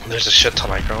 There's a shit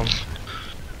ton of ground.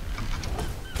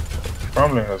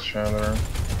 Probably has Shatter.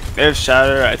 They have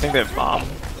Shatter, I think they have Bomb.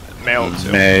 Mail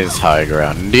too. May's high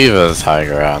ground. Diva's high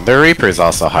ground. Their Reaper's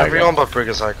also high Everyone ground. but Brig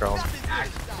is high ground.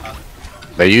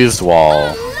 They used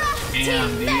wall.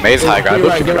 May's high ground.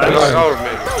 Get right,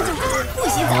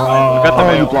 Oh, Got the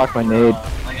Oh, you mail. blocked my nade.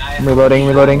 I'm reloading.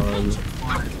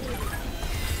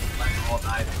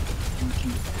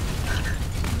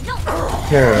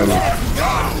 Here, I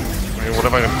mean, what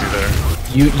am I gonna do there?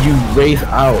 you wraith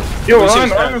out. Yo,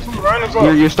 Ryan is up!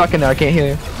 You're stuck in there. I can't hear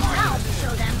you.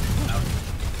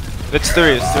 It's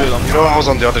 3 of them. You know, I was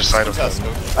on the other side of them.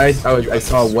 I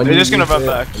saw one. They're just gonna use run it,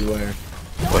 back. and where?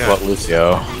 With what,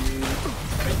 Lucio?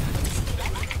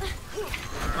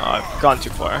 I've gone too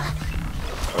far.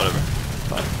 Whatever.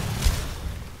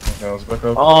 Okay, let's back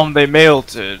up. They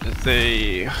mailed it.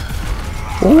 They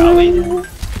rallied.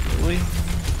 Really?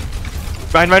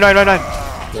 Ryan.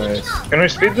 Nice. Can we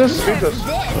speed this? Speed this.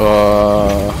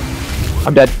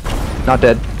 I'm dead. Not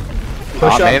dead.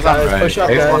 Push up, May's on guys. right. Push up,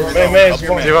 May's guys. one. May's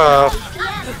one. Give up.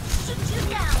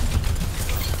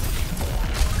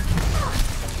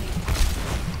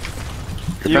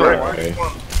 Okay.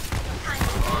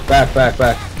 Back.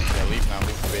 Yeah, leave now,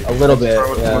 leave the baby. A little bit.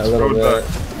 Let's Yeah, a little throw it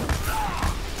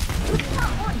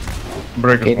bit.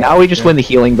 Break Okay, it. now we just win the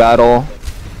healing battle.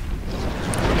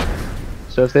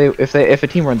 So if a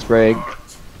team runs Brig,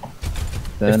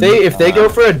 then If they go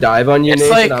for a dive on you, It's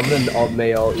Nathan, like- I'm gonna alt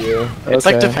May ult you. It's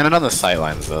like Okay. dependent on the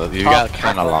sightlines though. You got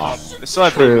kind of long. They still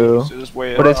have True. babies, so just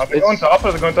wait. But Are they going top?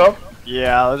 Are they going top?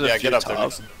 Yeah, there's a Yeah, few get up there, top.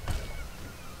 Nixon.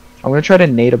 I'm gonna try to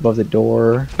nade above the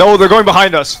door. No, they're going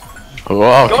behind us.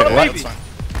 Whoa, Go to okay. baby. That's fine.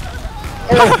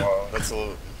 That's a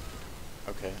little...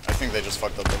 Okay, I think they just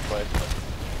fucked up the play.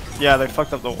 Yeah, they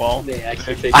fucked up the wall. They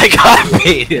actually I got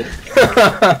baited.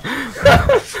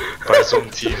 By some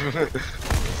team.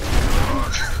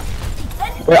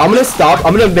 Wait, I'm gonna stop.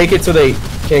 I'm gonna make it so they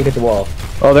can't get the wall.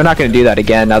 Oh, they're not gonna do that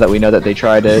again now that we know that they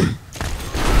tried it.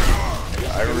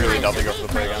 I really doubt they go for the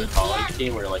play again. college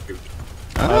team where like you're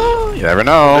You never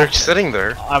know. They're sitting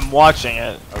there. I'm watching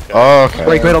it. Okay. Oh, okay.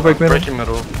 Break middle. Breaking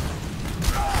middle.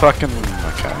 Fucking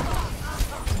okay.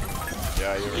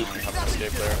 Yeah, you really have an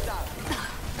escape there.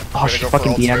 Oh, she go for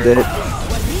fucking ult DM'd here. it.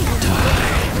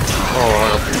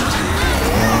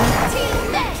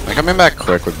 I'm coming back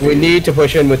quick with We B. need to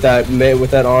push in with that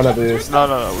Ana boost.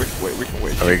 No, we can wait. We can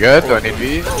wait. Are we good? Do I need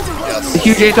B? Yes.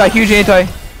 Huge anti.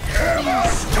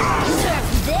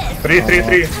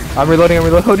 3. I'm reloading.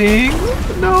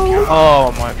 No.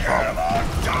 Oh my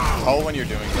god. Call when you're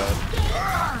doing that.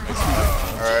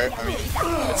 Alright, I mean,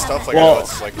 it's tough, like, Well, I know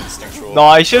it's like instinctual. No,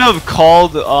 I should have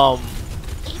called.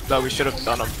 That we should have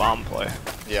done a bomb play.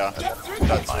 Yeah,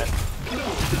 that's fine.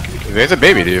 There's a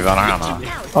baby dude on Arana.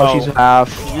 Oh, she's half.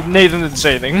 Nathan didn't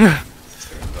say anything.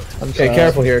 Okay,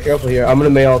 careful here. I'm gonna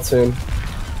May ult soon.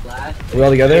 Are we all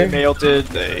They together? mailed it.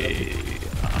 They.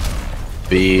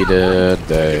 B did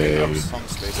they? Some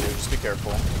space here, just be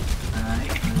careful.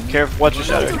 Careful. Watch your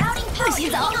shadow.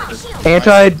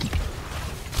 Anti.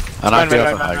 I knocked you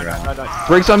off the high ground.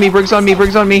 Briggs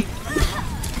on me.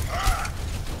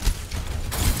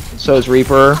 So is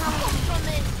Reaper.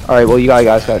 Alright, well you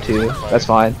guys got two. That's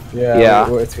fine. Yeah.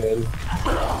 It's good.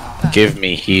 Give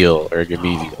me heal or give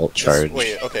me the ult charge.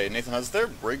 Wait, okay, Nathan, has their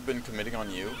Brig been committing on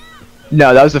you?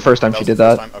 No, that was the first time she was did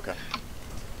the that. first time? Okay.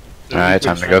 Alright,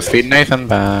 time to go feed Nathan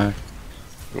back.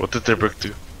 What did their brick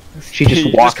do? She just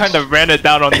He walked. just kind of ran it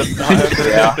down on the.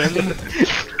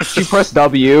 She pressed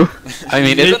W. I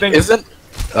mean, Nathan- isn't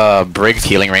Briggs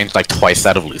healing range like twice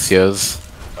that of Lucio's?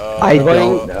 I Uh,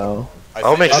 don't know.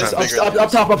 I'll make sense. it's bigger than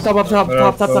Up top.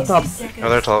 No,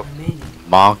 they're top.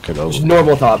 Monk it Just over.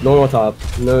 normal top. No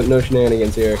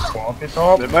shenanigans here. Swampy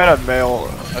top. They might have mail.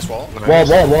 Nice wall.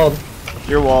 Walled.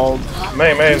 You're walled.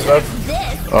 May is that.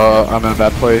 I'm in a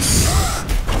bad place.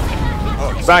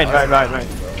 Right.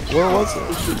 Where was it?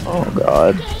 Oh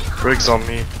god. Briggs on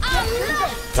me.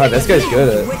 God, this guy's good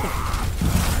at it.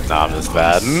 Nah, I'm just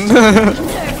bad.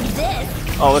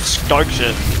 Oh, it's dark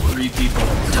shit. 3 people.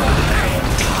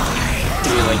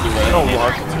 No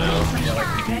luck.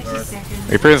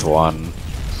 Reaper's one.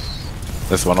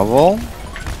 This one of all?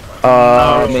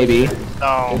 Maybe.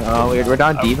 No. No, we're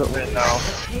down deep. No.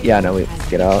 Yeah, no, we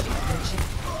get out.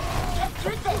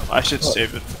 I should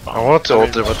save it. I wanted to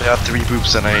ult it, but they had 3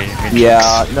 boops and I made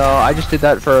Yeah, no, I just did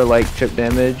that for like chip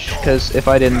damage, because if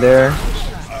I didn't there,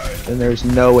 then there's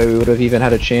no way we would have even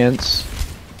had a chance.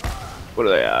 What do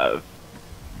they have?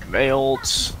 Mailed.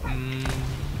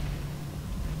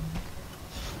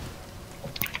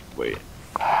 Wait.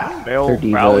 Mail,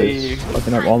 Their rally, divas,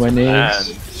 looking up all my and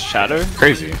names. shatter.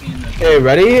 Crazy. Okay,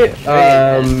 ready?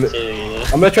 I'm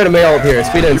gonna try to May ult here.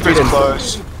 Speed in.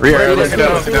 Close. Reaper, Look it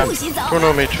down.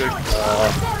 Chrono Matrix.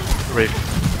 Rape.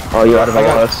 Oh, you out of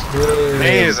us.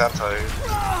 May is anti.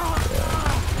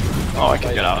 Oh, I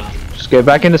can get out. Just get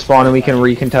back into spawn and we can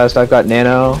recontest. I've got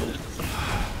Nano.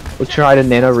 We'll try to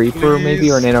Nano Reaper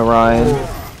maybe, or Nano Ryan.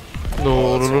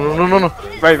 No.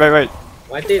 Right.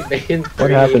 why did they ban What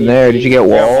happened there? Did you get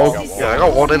walled? Yeah, I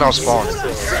got walled in on spawn.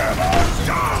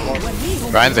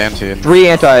 Ryan's anti. 3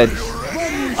 anti.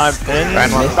 I'm pinned.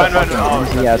 Ryan, Run.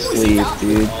 Easy ass sleep,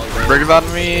 dude. Briggs on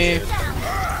me.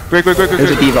 Quick.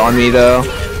 There's a diva on me though.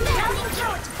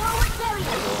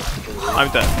 I'm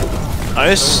dead.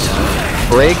 Nice.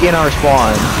 Break in our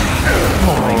spawn.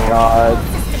 Oh my god.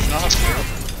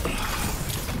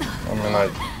 I mean,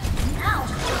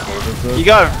 You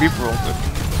got Reaper ult.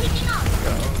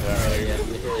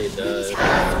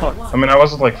 I mean, I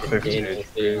was at like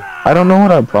 50. I don't know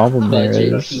what our problem there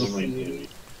is.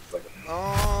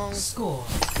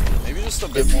 Maybe just a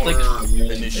bit more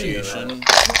initiation.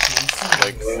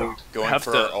 Like going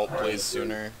for our alt plays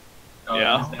sooner.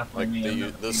 Yeah. Like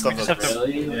the stuff that's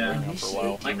been going on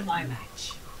for a while.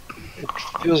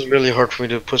 It was really hard for me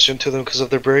to push into them because of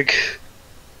their break.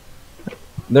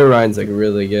 Their Ryan's like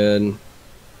really good.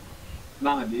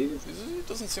 Nah, dude. It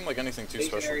doesn't seem like anything too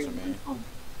special to me.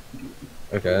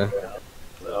 Okay.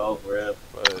 But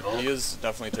he is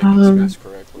definitely taking his space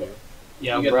correctly.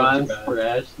 Yeah, Brian's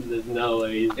fresh. There's no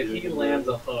way. If he lands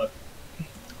a hook.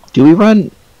 Do we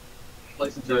run?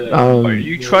 Are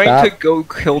you trying to go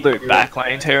kill their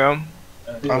backline, Tarum?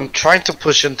 I'm trying to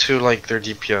push into like their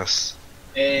DPS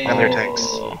and their tanks.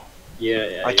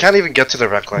 Yeah. I can't even get to their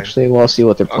backline. Actually, we'll see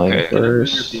what they're playing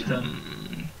first.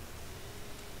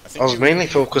 I was mainly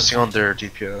focusing on their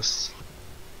DPS.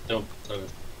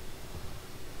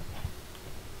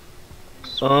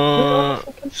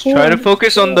 Try to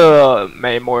focus on the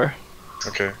Mei more.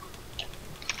 Okay.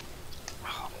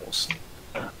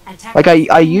 Like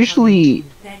I usually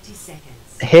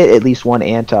hit at least one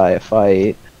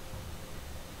anti-fight.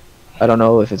 I don't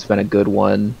know if it's been a good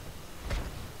one.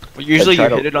 Well, usually you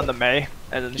to- hit it on the Mei,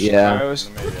 and then she Yeah. cryos.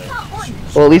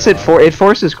 Well, at least it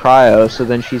forces cryo, so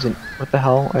then she's in. What the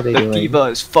hell are they The doing? diva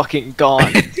is fucking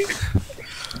gone.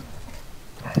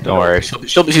 Don't worry,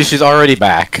 she's already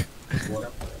back.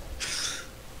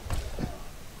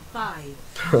 5,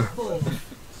 4,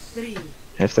 3.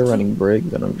 If they're running Brig,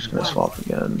 then I'm just gonna swap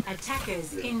again.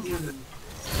 Attackers incoming.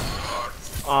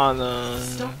 On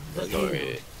the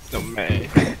Mei.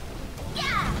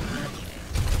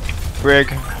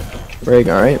 Brig. Brig,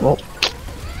 alright, well.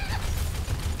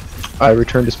 I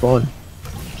return to spawn.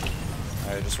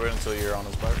 Alright, just wait until you're on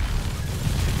his back.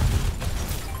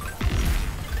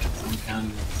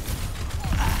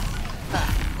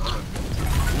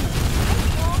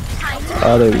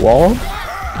 They wall?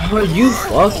 Are you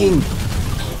fucking?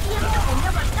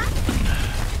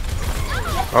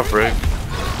 I'll break.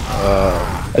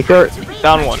 Like they're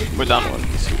Down one. We're down one.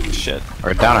 Shit.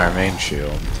 We're down our main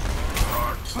shield.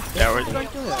 Yeah,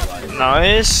 we're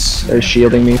nice. they're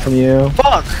shielding me from you.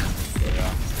 Fuck.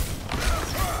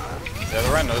 Yeah, the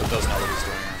Ryan does know what he's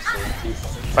doing.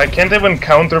 Actually. I can't even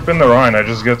counterpin the Ryan, I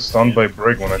just get stunned by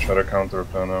Brig when I try to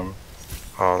counterpin him.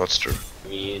 Oh, that's true.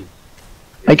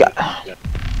 Like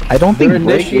I don't think They're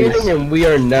Brig initiating is. and we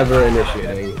are never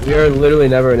initiating. We are literally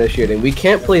never initiating. We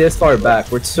can't play this far back.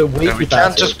 We're so way Yeah, too we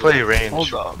can't passive. just play range.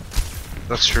 Hold on.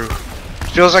 That's true.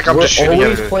 Feels like I'm We're just shooting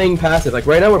always at it. playing passive. Like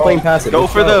right now, we're playing passive. Go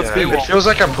It's for not- the Yeah, it feels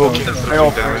like I'm poking at the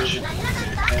damage.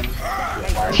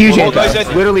 Huge Hold on,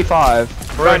 impact. Literally 5.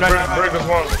 Brig is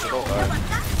one.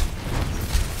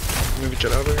 Maybe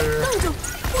get out of here.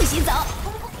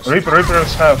 Reaper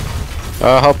is half.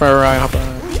 Help me, Ryan, help me.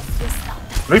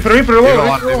 Reaper Diva's low,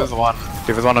 one, Reaper low. Diva's one.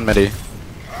 Diva's one on midi.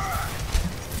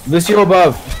 Lucio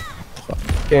above.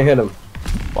 Can't hit him.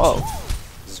 Whoa.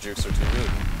 His jukes are too good.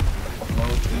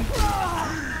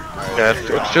 Yeah,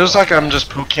 it feels like I'm just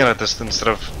poking at a distance instead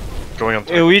of going on.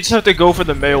 Yeah, we just have to go for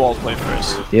the Mei wall play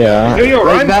first. Yeah. Yo,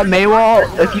 Like Ryan. that Mei wall,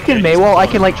 if you can Mei wall, I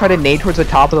can like try to nade towards the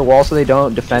top of the wall so they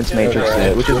don't defense matrix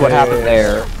it, which is what happened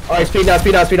there. Alright, speed down,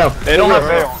 speed down, speed down. They don't have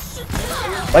Mei.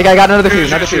 Like I got another fuse,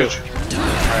 another fuse.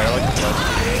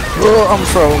 Oh, I'm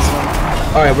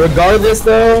frozen. Alright, regardless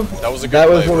though, That was a good that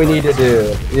was play, what we bro. need to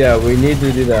do. Yeah, we need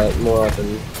to do that more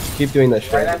often. Keep doing that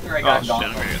shit. Oh shit,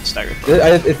 I'm gonna get staggered.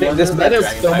 I think this meta is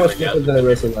so much different than the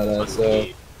rest of meta, so...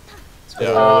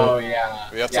 Oh yeah.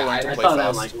 We have to learn to I play thought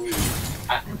I'm fast.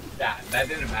 like, that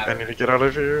didn't I matter. need to get out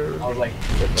of here. I was like,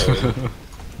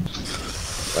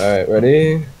 Alright,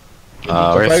 ready? We're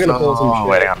probably gonna pull some still shit.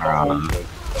 waiting on Rana.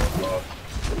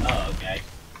 oh okay.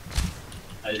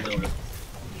 I didn't know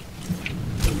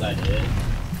what I did.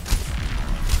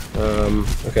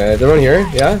 Okay, is everyone here?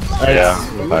 Yeah? Alright,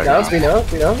 Yeah. speed down,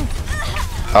 speed down.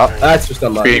 Oh. That's just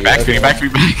unlucky. Feeding back, feeding back,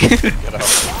 feeding back. Get out.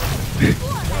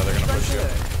 No, they're gonna push you.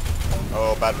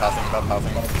 Oh, bad pathing, bad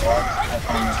pathing.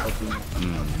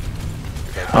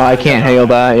 Oh, I can't hail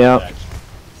that. Yeah.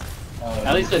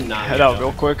 At least a 9. Head out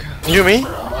real quick. You me?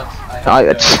 Sorry,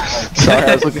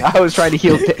 I was looking. I was trying to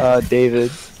heal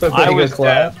David. I was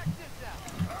dead.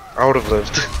 I would have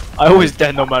lived. I was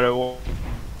dead no matter what.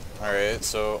 Alright,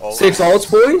 so all 6 ults,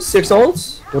 boys? 6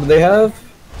 ults? What do they have?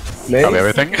 May? Probably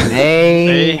everything. They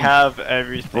Hey, have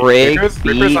everything. Brig, Reaper's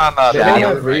beat, on They don't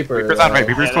Shadow. have Reaper. Reaper's on right,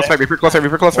 Reaper's close right, Reaper close right,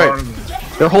 Reaper close right.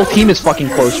 Their whole team is fucking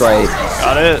close, right?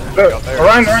 Got it.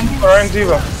 Ryan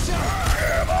Diva.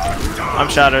 I'm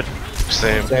shattered.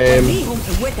 Same. Same.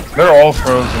 They're all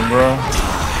frozen, bro.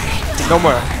 No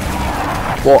more.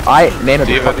 Well, Nano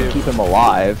to Diva, fucking Diva. keep him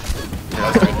alive.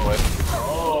 That's a good play.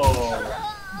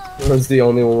 Was the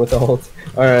only one with ult.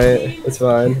 Alright, it's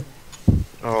fine.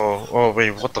 Oh,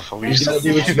 wait, what the fuck? We You used gotta to,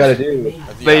 do what you gotta do. Yeah, They I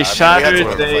mean, we had to shattered, win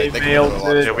the they fight. They mailed could've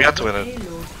won it. yeah, we had to win it.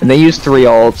 And they used 3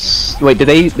 ults. Wait, did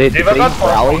they Diva got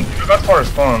rally? far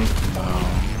spawn.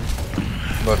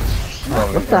 But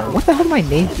What the hell did my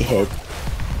name hit?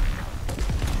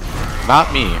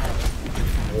 Not me.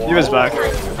 He was back.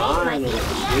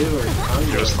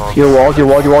 Your wall,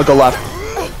 go left.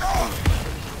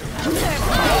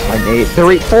 I'm 8.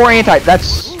 3, 4 anti.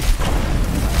 That's.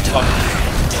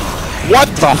 What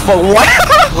the fuck? What?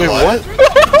 Wait, what?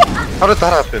 How did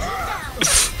that happen?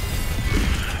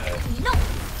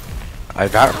 I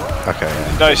got. Okay.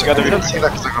 Nice, you got I the didn't see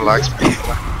that because I got lag speed.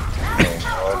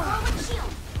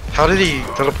 How did he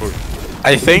teleport?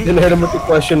 I think. Didn't hit him with the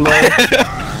question mark.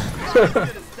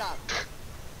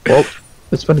 Well,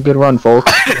 it's been a good run,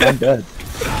 folks. I'm dead.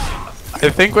 I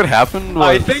think what happened was.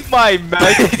 I think my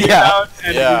mag came Yeah. out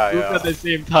and Yeah, we moved yeah. at the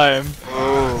same time.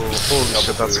 Oh, holy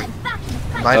shit, that's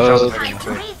 9,000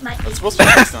 XP. That's supposed to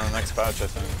be fixed on the next patch, I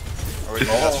think. Or is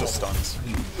that's just stuns?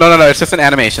 No, it's just an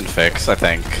animation fix, I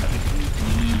think.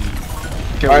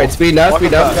 Alright, speed now,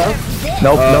 speed now, speed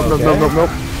now. Nope.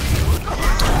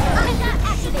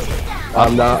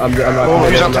 I'm not Oh,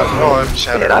 he's on top. Oh, I'm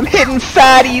shattered. I'm hitting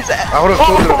fatties. I would have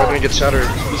told him if I didn't get shattered.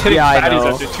 He's hitting Yeah, I fatties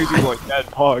know. after 2 people like that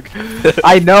pog.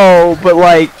 I know, but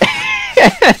like.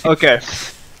 Okay.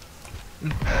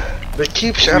 They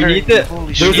keep We shattering. need to,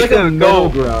 Holy There's shit. like a go. middle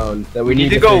ground that We need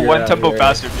to go figure one out tempo here.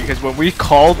 faster because when we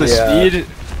call the Yeah. speed,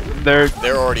 they're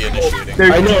They're already initiating.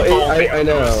 they're I know, defaulting. I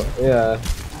know, yeah.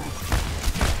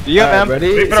 Yeah, Alright, man.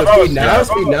 ready? So speed now,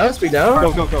 speed now, speed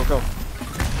now. Go.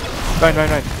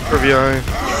 9. For behind.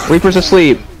 Reaper's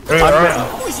asleep.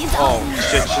 Oh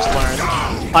shit, she's learned.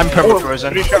 I'm perma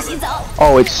frozen.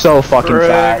 Oh, it's so fucking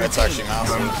fast. It's actually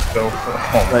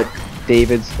massive. But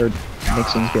David's or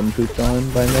Nixon's getting pooped on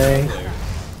by May.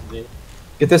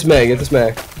 Get this mag.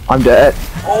 I'm dead.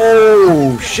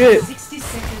 Oh shit! 60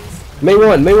 seconds. May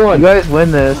one. You guys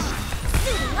win this.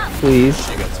 Please.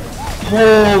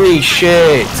 Holy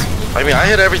shit! I mean, I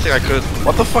hit everything I could.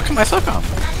 What the fuck am I stuck on?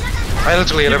 I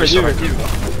literally hit every shot I could.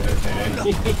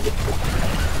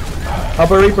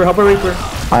 Help a Reaper.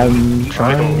 I'm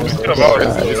trying.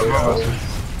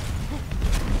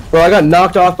 Bro, I got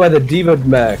knocked off by the Diva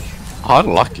mech.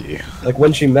 Unlucky. Like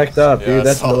when she mech'd up, Yeah, dude. I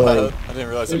That's saw annoying. that. I didn't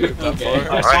realize it moved that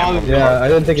far. I saw them. Yeah, I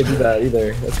didn't think it did that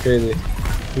either. That's crazy.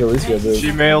 You at least get this.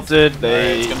 She mailed it. Alright,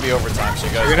 They. it's gonna be overtime, so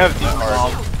you guys We're gonna have work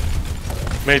hard.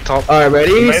 deep May top. Alright,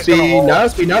 ready? May's gonna Speed hold. now,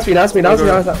 speed now.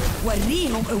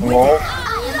 وريهم قوتك. Wall.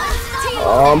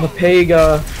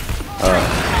 Papega.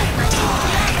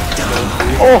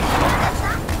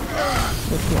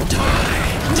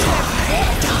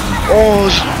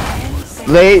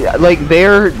 They like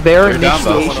their down,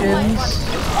 though. initiations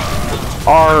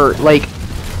are like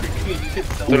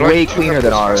way cleaner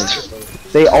than ours.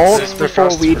 They ult They're before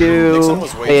faster. we do. Nixon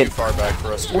was way They, too far back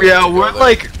for us to Yeah, to go we're there.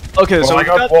 like okay. Well, So I we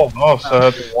got got walled off, so I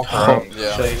had to walk around.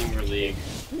 Yeah.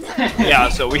 yeah.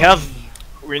 So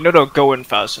we know to go in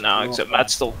fast now. Except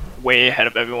Matt's still way ahead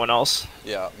of everyone else.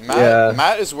 Yeah. Yeah.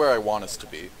 Matt is where I want us to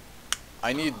be.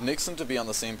 I need Nixon to be on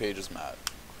the same page as Matt.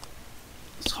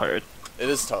 It's hard. It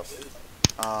is tough.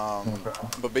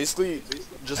 But basically,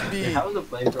 just be How does the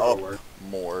flamethrower up work?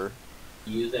 more.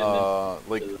 Use it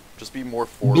Like, just be more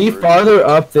forward. Be farther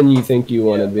up than you think you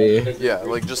want to be. Yeah,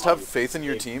 like just have faith in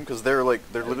your team because they're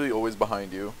literally always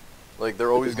behind you. Like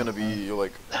they're always gonna be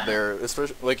like there,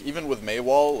 especially like even with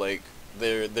Maywall, like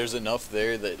there's enough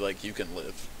there that like you can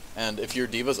live. And if your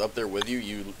Diva's up there with you,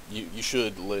 you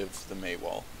should live the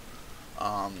Maywall.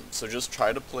 So just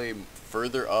try to play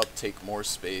further up, take more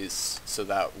space, so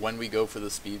that when we go for the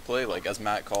speed play, like as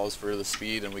Matt calls for the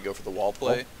speed and we go for the wall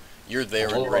play, you're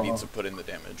there and ready to put in the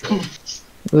damage, right?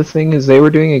 the thing is, they were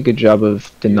doing a good job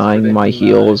of denying my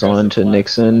heals onto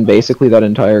Nixon basically that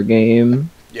entire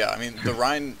game. Yeah, I mean the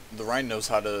Rhine knows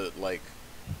how to like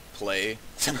play.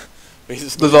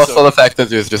 Basically, There's also so- the fact that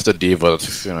there's just a diva that's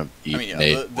just gonna eat I mean, yeah,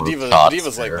 Nate the with Diva, shots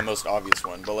Diva's like there. the most obvious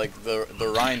one, but like the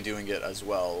Rhine doing it as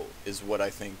well is what I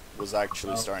think was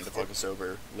actually starting to fuck us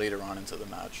over later on into the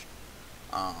match,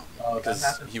 because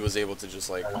he was able to just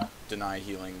like deny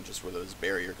healing just with his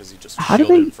barrier because he just How do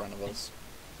shielded they- in front of us.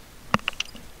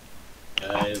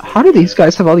 How do these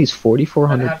guys have all these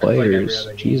 4,400 players?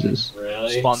 Jesus.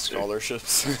 Really? Sponsored.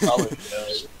 Scholarships.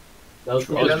 Those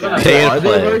Pay Are to they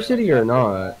play. varsity or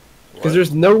not? Because What?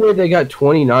 there's no way they got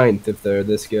 29th if they're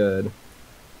this good.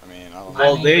 I mean, I don't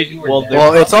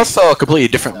Well, it's also a completely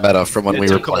different meta from when we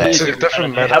were playing. It's a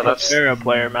different They have a meta. fairer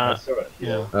player, man.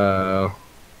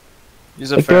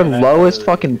 He's a Like fair their lowest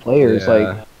fucking players, Yeah.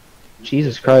 like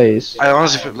Jesus Christ. I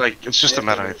honestly feel like it's just a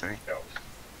meta, I think.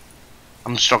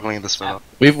 I'm struggling in this meta.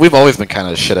 We've always been kind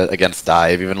of shit against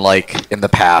dive, even like in the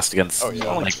past against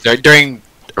like during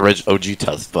OG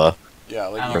Tespa. Yeah,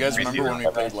 like you guys remember when we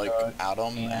played like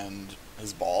Adam and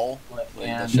his ball? Like,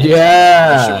 that shit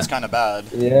Yeah. shit was kind of bad.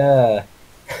 Yeah.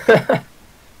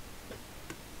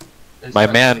 My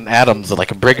man Adam's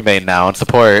like a brig main now in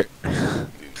support. Dude,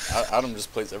 Adam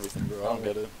just plays everything, bro. I don't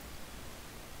get it.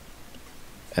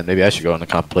 And maybe I should go into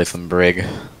comp play some brig.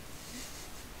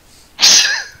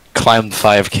 Climb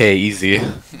 5k easy.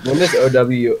 When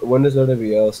does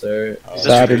OWL start?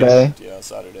 Saturday. Yeah,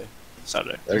 Saturday.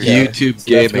 Okay. YouTube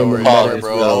So that's gaming. when Oh, the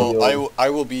bro, meta I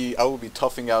will be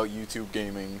toughing out YouTube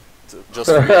gaming just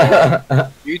for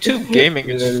you. YouTube gaming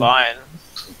is fine.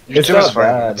 It's YouTube not is fine.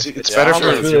 bad. It's Yeah, better it's for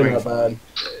It's really viewing. not bad.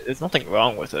 There's nothing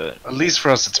wrong with it. At least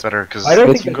for us, it's better because I don't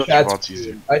you think can the go through chat's. bots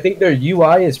easier. I think their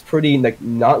UI is pretty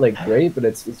not like great, but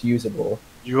it's usable.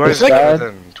 UI is It's better bad.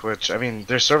 than Twitch. I mean,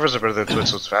 their servers are better than Twitch,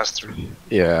 so it's faster.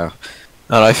 Yeah.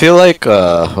 And I feel like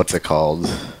what's it called?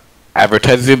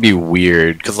 Advertising would be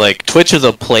weird because like Twitch is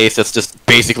a place that's just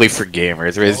basically for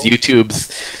gamers, whereas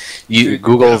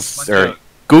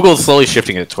Google's slowly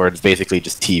shifting it towards basically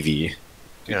just TV.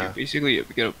 Yeah. Basically, you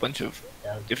get a bunch of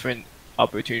different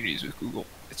opportunities with Google.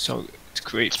 It's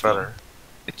great. It's better.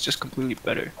 It's just completely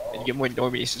better, and you get more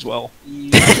normies as well.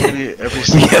 Every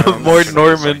single more one is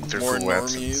Norman. like they're More full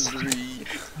normies.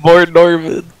 AdSense. More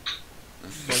Norman.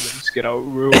 Normies get out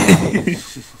rule.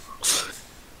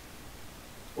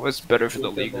 What's better for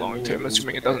the league long term,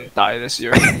 assuming it doesn't die this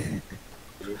year?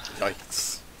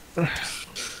 Yikes.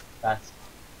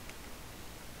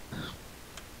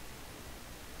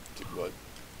 Dude, what?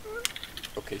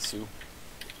 Okay, Sue.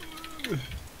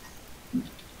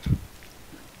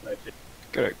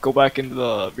 Gotta go back into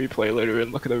the replay later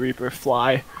and look at the Reaper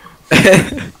fly.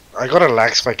 I got a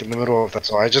lag spike in the middle of that,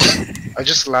 so I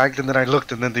just lagged and then I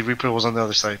looked and then the Reaper was on the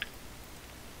other side.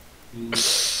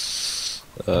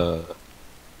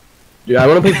 Dude, I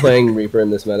want to be playing Reaper in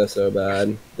this meta so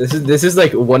bad. This is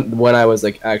like when I was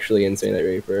like actually insane at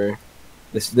Reaper.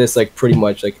 This like pretty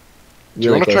much like. Do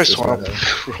you Really want to try close to this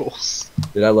swap meta. roles?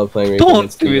 Dude, I love playing Reaper. Don't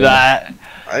against do team. that!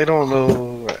 I don't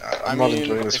know. I'm not mean,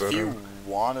 enjoying this if right you now.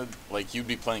 wanted, like, you'd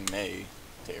be playing May,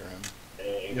 Tarim.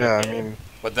 Yeah, I mean,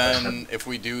 But then, if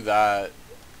we do that...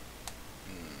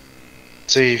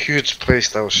 it's a huge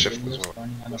playstyle shift as well.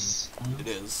 It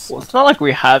is. Well, it's not like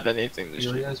we have anything this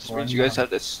year. This means you guys have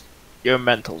this. Your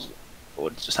mentals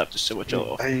would just have to switch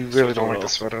off. I really don't like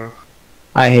this meta.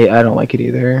 I don't like it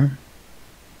either.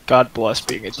 God bless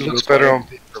being a It team looks player. better on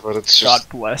paper, but it's God just...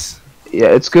 bless. Yeah,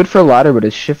 it's good for ladder, but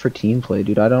it's shit for team play,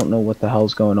 dude. I don't know what the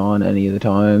hell's going on any of the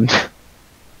time.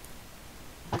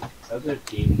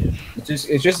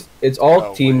 It's all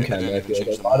Oh, team wait, I chem. didn't I even feel like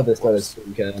change a the lot of map, this meta is whoops.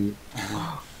 team chem.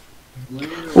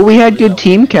 Well, we had good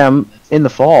team chem in the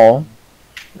fall.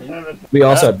 We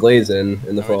also had Blazin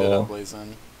in the No, we did fall, have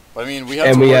Blazin. But I mean, we had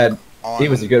and to we work had on... he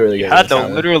was a good, really You good. had to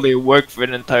meta. literally work for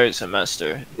an entire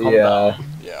semester. Calm Yeah. down.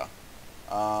 Yeah.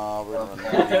 We're gonna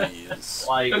run these.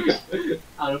 Like,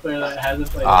 on a player that hasn't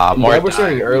played. I'm More glad we're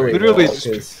starting early. Literally though, just-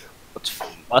 'cause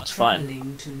That's fine.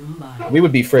 Traveling to Mumbai. we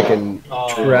would be freaking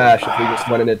trash if we just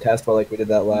went into test ball like we did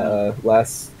that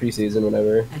last preseason,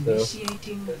 whenever. So.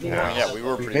 Initiating the Yeah, we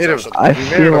were pretty made trash it- at the I We made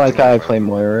it feel up like to I Mumbai. play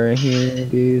Moira here,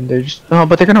 dude. They're just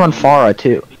but they're gonna run Pharah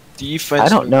too. Defense. I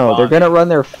don't know. They're gonna run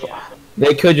their.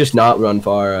 They could just not run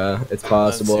Pharah. It's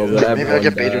possible, see. but Maybe I everyone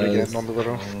get baited does. again on the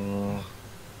Widow.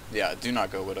 Yeah, do not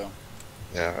go Widow.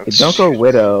 Yeah, Hey, don't go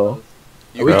Widow.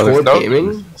 You Are we go- Torb no-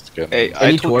 gaming? That's good. Hey,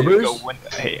 Any I told you to Torbers? go win.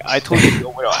 Hey, I told you to go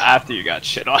win after you got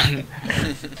shit on.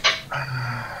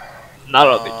 Not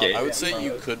on the game. I would say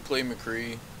you could play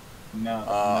McCree.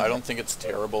 I don't think it's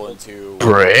terrible into...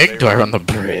 Brig? Do I run the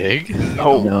brig?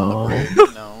 Oh. No.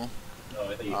 No.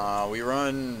 We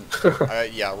run...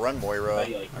 yeah, run Moira.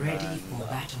 Ready And, for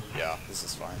battle. yeah, this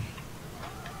is fine.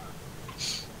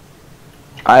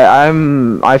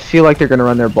 I feel like they're gonna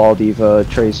run their ball diva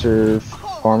tracer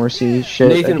pharmacy shit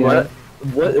Nathan, again.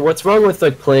 what's wrong with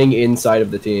like playing inside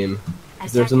of the team?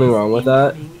 Is there something wrong with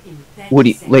that? What do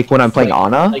you, like when I'm playing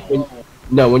Ana? Like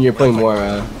when you're playing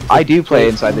Moira. I do play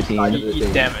inside the team.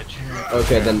 Eat damage.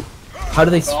 Okay, then how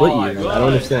do they split you? I don't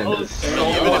understand. Even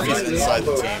if he's inside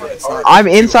the team, it's not I'm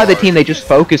too inside the hard. team. They just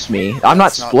focus me. I'm not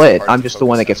It's not too split. hard I'm to just the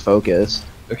one that focus gets focused.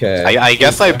 Okay. I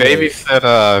guess I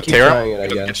babysat Keep Tara. trying it, I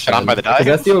Get guess. shit on by the Because dive.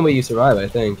 that's the only way you survive, I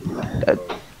think.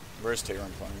 Where's Taron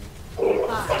playing?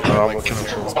 I'm Like, looking at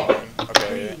Taron's playing.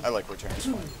 Okay, like where Terran's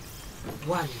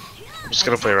playing. I'm just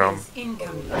gonna play around.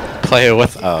 Play it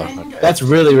with. That's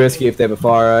really risky if they have a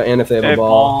Pharah and if they have Hey, a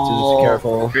ball. So just be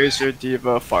careful. Tracer,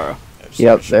 Diva, Pharah.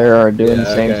 Yep, they are doing the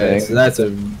Yeah, same okay, thing. so that's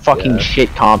a Fucking yeah.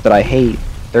 shit comp that I hate.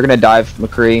 They're gonna dive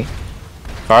McCree.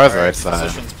 Farah's right side.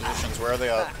 Positions, where are they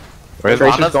at? Where's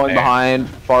Tracer's Ana's going main? behind.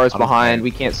 Farah's Ana's behind. main.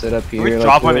 We can't sit up here. Can we like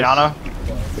drop on this. Ana?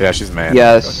 Yeah, she's main.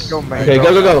 Yes. Go, man. Okay,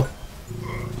 go.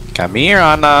 Come here,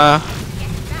 Ana.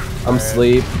 I'm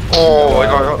asleep. Oh, I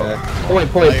got Okay. Now you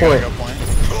gotta Point. go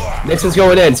point. Nixon's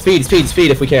going in. Speed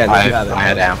if we can. If you have it.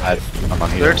 I'm on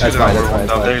They're here. two fine, down. that's fine,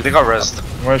 No, that's they got rest.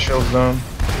 My shield's down.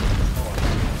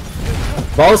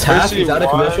 Ball's half. Mercy He's out of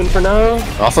one. commission for now.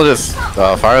 Also, just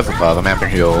Farah's above. I'm amping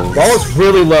heals. Ball's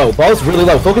really low.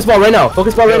 Focus ball right now.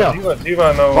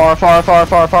 Diva, no.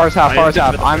 Farah's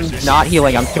half. I'm not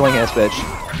healing. I'm killing this bitch.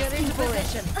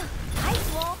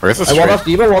 Where's the I walled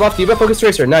streak? off Diva. Focus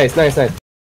Tracer. Nice.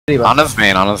 Diva. Ana's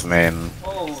main.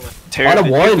 Terran, Ana did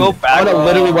you 1. go back? Ana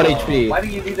literally 1 HP. Why do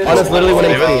you do this? Ana's literally 1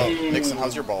 HP. Nixon,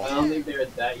 how's your ball? I don't think they're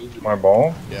that easy. My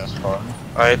ball? Yeah. It's fine.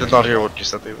 I did not hear what you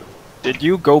said, David. Did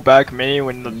you go back main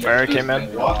when the Pharah came in?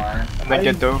 And then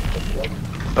get dove?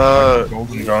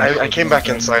 Golden gun. I came back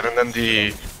inside and then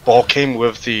the ball came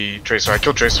with the Tracer. I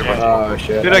killed Tracer, but Oh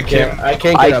shit. Did I kill? I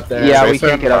can't get up there. Yeah, we Tracer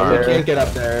can't get up and We there. can't get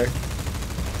up there.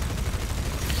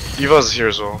 Diva's here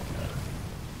as well.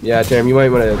 Yeah, Tam, you might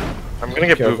want to. I'm gonna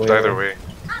get Careful, booped yeah. either way.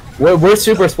 We're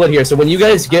super split here, so when you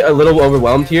guys get a little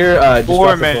overwhelmed here, just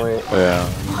Four drop the main. point.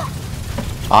 Yeah.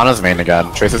 Ana's main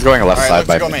again. Tracer's going left Alright, side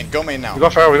by let's me. go main now. We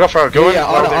got Farah. Go in. Yeah,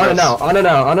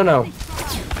 Ana now.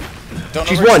 Don't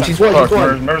She's overextend. one.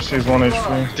 Fuck, Mercy's 1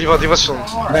 HP. Diva's still.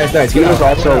 Nice. Get He was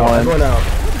out, also one. Going out.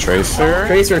 Tracer.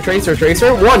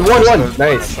 Tracer. One.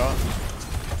 Nice.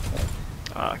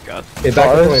 Oh god. Okay,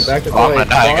 back to point. Oh, I'm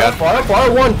dying again.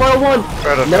 Far one.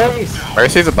 Farah. Nice.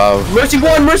 Mercy's above.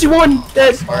 Mercy one.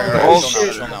 Dead. Alright, Oh,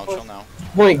 chill now.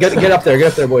 Point. Get up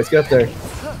there, boys. Get up there.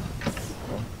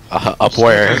 Up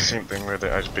where? The same thing where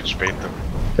I just bitch bait them.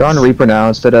 They're on Reaper now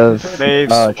instead of They've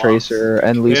swapped. Tracer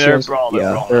and Yeah, Lucius. they're brawling,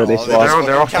 Yeah, they're they brawling. swapped.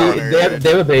 They're off. They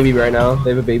have a baby right now.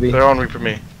 They're on Reaper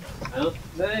me. That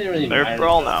didn't really They're matter.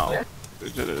 brawl now.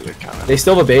 They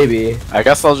still have a baby. I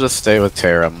guess I'll just stay with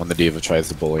Terram when the Diva tries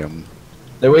to bully him.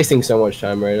 They're wasting so much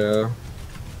time right now.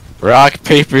 Rock,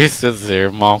 paper,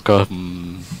 scissors, Monka.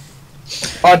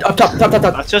 Up top.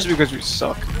 That's just because we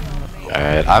suck.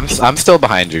 Alright, I'm still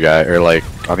behind you guys, or like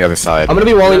on the other side. I'm gonna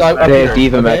be walling up They here. have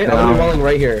Diva Okay? mech I'm gonna be now. walling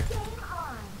right here.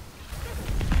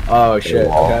 Oh shit.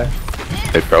 wall. Okay.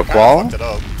 They broke wall. Fucked it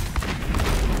up.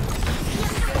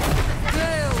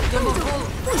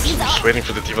 Just waiting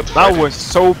for the Diva to That fight. was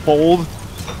so bold.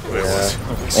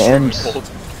 And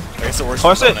I guess the worst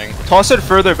Toss it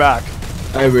further back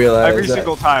I realize. every that.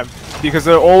 single time because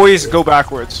they always go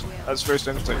backwards as first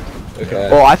instinct. Okay.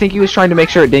 well, I think he was trying to make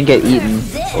sure it didn't get eaten.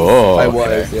 Oh, I okay.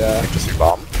 was. Yeah. Interesting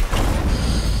bomb.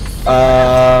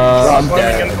 I'm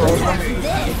dead.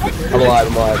 I'm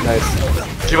alive.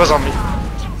 Nice. Diva's on me.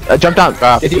 Jump down.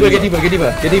 Get Diva.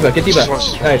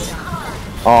 Nice.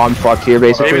 Oh, I'm fucked here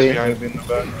Baby's basically. behind. In the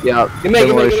back. Yeah, Give me,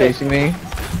 Similar is give me. chasing me.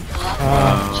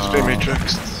 Just play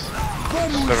Matrix.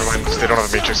 Never mind. They don't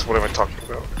have a Matrix. What am I talking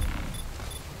about?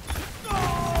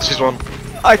 She's one.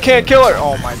 I can't kill her.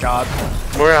 Oh my god.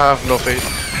 Moira have no faith.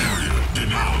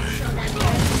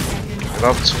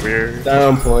 That's weird.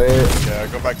 Down point. Yeah,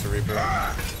 go back to Reaper.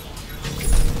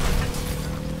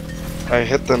 I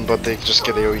hit them, but they just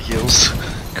get AoE heals.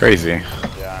 Crazy.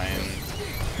 Yeah,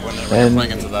 when And- we're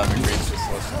playing into that, McCree's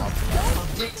just less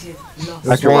optimal.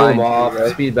 Just roll them off.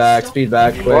 Speed back. Not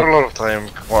a Quick. lot of time.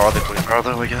 Well, are they playing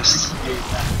farther, I guess?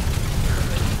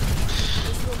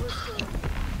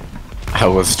 I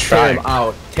was Tear trying.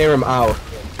 him out.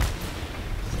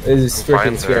 This is I'm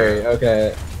fine freaking scary.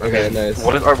 Okay. Nice.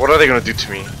 What are they gonna do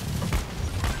to me?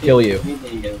 Kill you.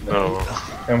 No.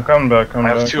 I'm coming back. I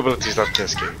have two abilities that can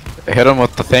escape. Hit him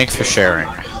with the thanks for sharing.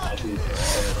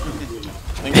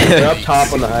 They're up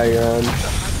top on the high ground.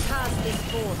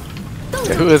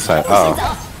 Okay, who is that? Oh,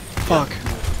 Fuck.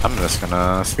 I'm just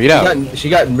gonna speed out. She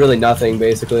got really nothing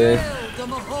basically.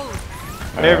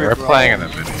 We're playing in the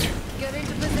mid.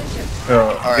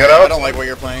 Alright, Get I out. don't like what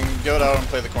you're playing. Go out and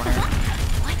play the corner.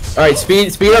 All right,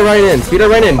 speed her right in.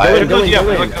 Go in. No DM.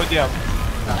 No DM.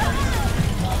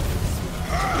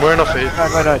 We're enough faith.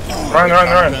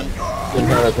 Run. Good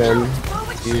counter pin.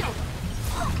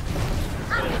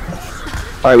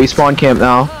 Alright, we spawn camp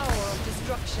now.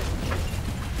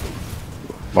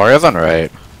 Mario's on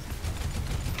right.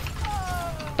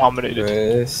 Dominated.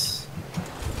 Nice.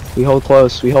 We hold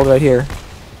close. We hold right here.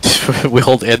 We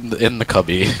hold in the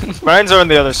cubby. Mines are on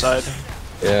the other side.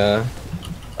 Yeah.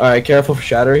 Alright, careful for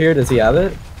Shatter here. Does he have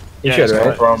it? He Yeah, should, he's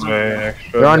right? Probably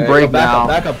extra. They're on Okay, break back now. Up,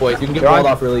 back up, boys. You can get They're walled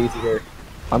on- off really easy here.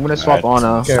 I'm gonna swap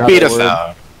Ana. Okay. Speed us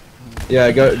out.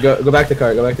 Yeah, go back to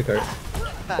cart. Go back to cart.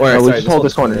 Or No, we sorry, just hold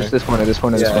this corner. Just this corner. This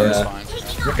corner. This Yeah, corner. yeah.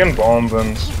 It's fine. We can bomb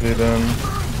and speed in.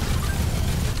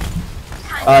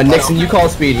 Nixon, you call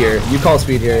speed here. You call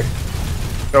speed here.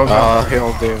 He'll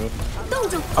do.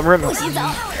 I'm running. Oh,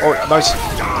 nice.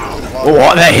 Oh,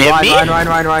 what? That hit me? Run.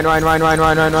 I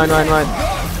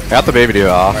got the baby dude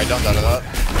off. Alright, don't die to that.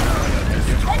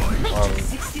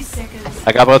 60 seconds.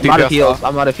 I got both I'm out of these heals.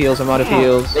 I'm out of heals. I'm out of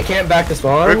heals. They can't back to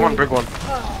spawn. Brig one.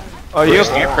 Oh, you.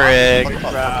 Frig.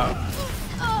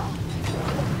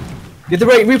 Get the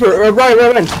right Reaper.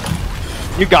 Run.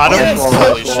 You got him. Yes.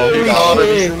 Holy shit, you got Holy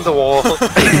him. shit. in the wall.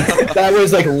 That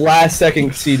was like last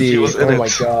second CD. He was in Oh my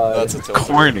it. god. That's a tilt.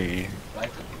 Corny.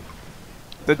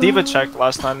 The diva checked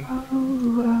last time.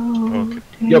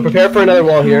 Yo, prepare for another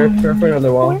wall here. Prepare for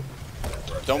another wall.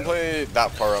 Don't play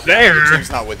that far up. There. The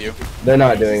team's not with you. They're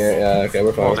not doing it. Yeah, okay,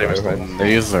 we're fine. We're fine.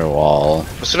 They use their wall.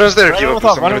 As soon as they're Run give him up,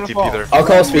 with I'm run gonna him TP with there. I'll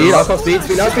call speed.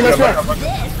 Speed now. Speed now.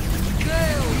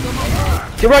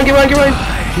 Get run.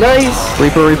 Nice.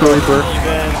 Reaper. Even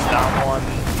down one.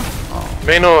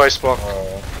 Maino ice block.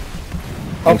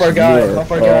 Help our guy.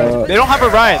 They don't have a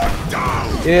Ryan.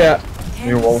 Yeah.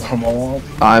 You walled them all up.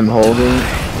 I'm holding.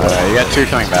 You got two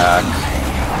coming back.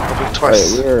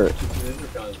 Twice. Wait, we're.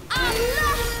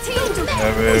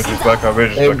 Yeah, we just back up.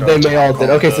 They may all did.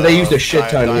 Okay, so they used a shit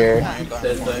ton here.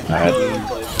 Alright.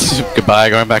 Goodbye,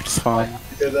 going back to spawn.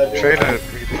 Traded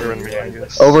Reaper and me, I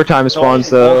guess. Overtime spawns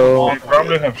though. We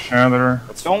probably have Shatter.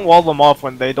 Don't wall them off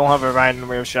when they don't have a Ryan and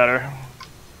we have Shatter.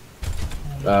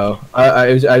 Oh,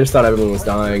 I just thought everyone was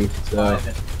dying. So.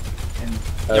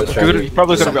 You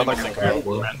probably could have got like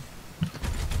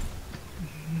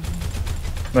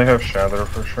They have Shatter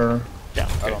for sure.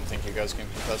 I don't think you guys can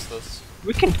contest this.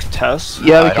 We can test.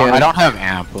 Yeah, we I can. don't have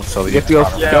amp, so You have to go.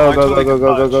 Yeah, Go.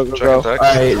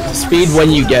 Alright, speed when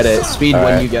you get it. Speed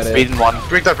when you get it. Speed in one.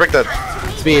 Break that.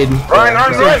 Speed.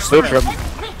 Ryan! Loop room.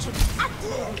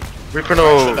 Reaper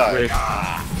no. Die.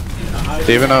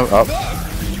 Steven up.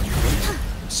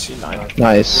 C9.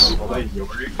 Nice.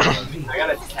 I got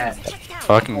a 10.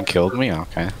 Fucking killed me?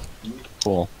 Okay.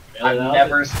 Cool. I've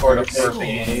never scored a perfect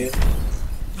game.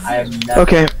 I have never.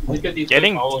 Okay.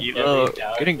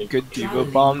 Getting good diva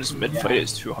bombs mid fight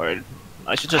is too hard.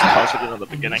 I should just toss it in at the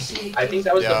beginning. I think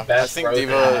that was Yeah, the best. I think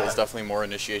Diva is definitely more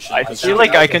initiation. I because feel you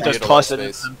like I can create just a lot toss of it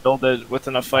in space. and build it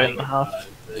within a fight and a half.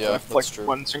 Yeah, With, that's like true.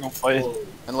 one single fight.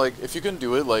 And like, if you can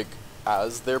do it like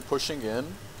as they're pushing in,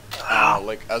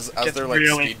 like as Gets they're like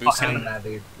really speed boosting.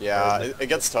 fucking- Yeah, it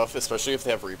gets tough, especially if they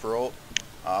have Reaper ult.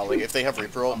 Like if they have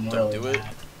Reaper ult, don't do it.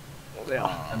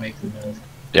 Yeah.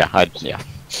 Yeah.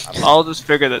 I'll just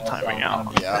figure the timing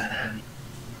out. Yeah.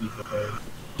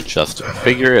 Just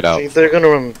figure it I out. think they're gonna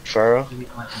run Pharah.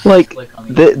 Like,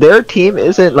 their team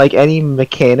isn't like any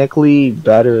mechanically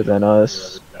better than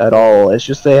us at all. It's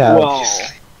just they have. Well,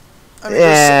 I mean,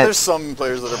 Yeah. there's some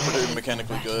players that are pretty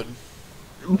mechanically good.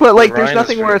 But like, there's Ryan is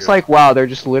nothing where pretty it's good. like, wow, they're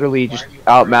just literally just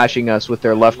outmatching us with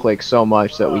their left click so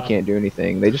much that we can't do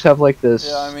anything. They just have like this.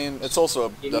 Yeah, I mean, it's also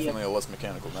definitely a less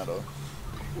mechanical meta.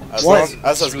 As, One.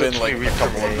 as has been like a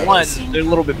couple of one, metas. they're a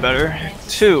little bit better.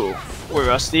 Two, we're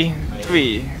rusty.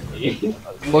 Three,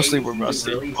 mostly we're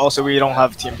rusty. Also, we don't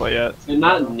have team play yet.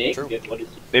 Not Nick. True. What is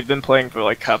They've been playing for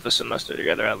like half a semester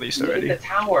together at least in already. the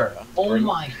tower? Oh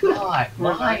my god!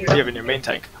 Why? You have in your main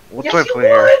tank. What do I play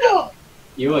here?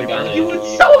 You would got You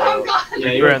would so have gotten Yeah,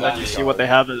 and then you see what they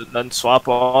have and then swap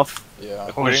off. Yeah.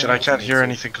 Holy shit, I can't hear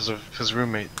anything because of his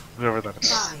roommate, whoever that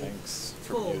is. Thanks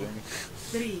for muting.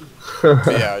 3. But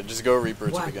yeah, just go Reaper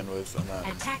to One. begin with, and then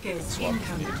Attackers swap if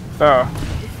you need. incoming.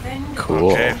 Oh, Defend.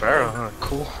 Cool. Okay, Pharah, huh?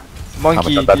 Cool. How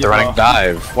monkey much I bet they're running diva.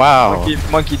 dive. Wow.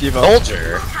 Monkey diva.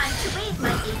 Soldier.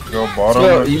 Go bottom.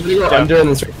 So, you go under in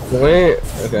this point?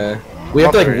 Okay. We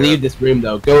have to like Upper, yeah. leave this room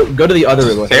though. Go to the other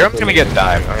room. Theron's gonna get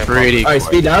dive pretty Alright, quick.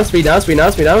 speed down. I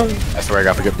swear I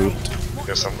got to get booped.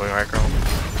 Guess I'm going aggro.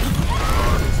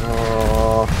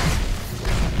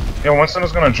 Yeah, Winston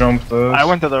is gonna jump this. I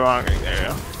went to the wrong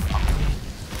area.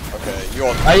 Okay, you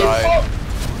all I- die.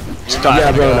 Just You're die. Yeah,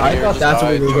 not bro. gonna I get out thought here, that's just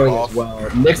where we were die, going jump as off.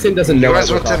 well. Nixon doesn't know. You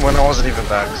guys what went we're in when I wasn't even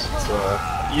back,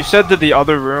 so... You said to the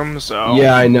other room, so.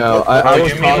 Yeah, I know. I Oh, was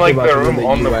you mean, talking like, about the room room that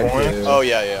on you the went point? to. Oh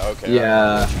yeah, okay.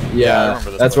 Yeah, I yeah. remember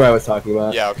this That's part. what I was talking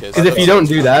about. Yeah, okay. Because if you don't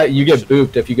do that, you get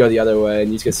booped if you go the other way,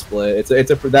 and you just get split.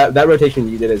 That rotation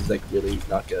you did is like really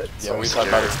not good. Yeah, we've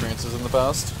had bad experiences in the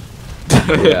past.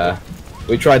 Yeah,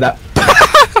 we tried that.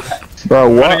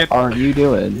 Bro, Running what it- are you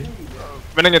doing?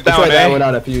 Running it We down, tried that eh? one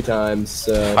out a few times,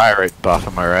 so... Fire rate buff,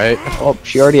 am I right? Oh,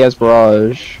 she already has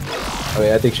barrage. I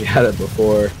mean, I think she had it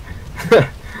before.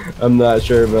 I'm not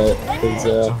sure, but...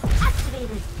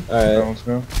 Alright. Let's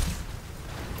go.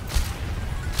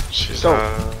 She's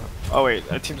So- Oh wait,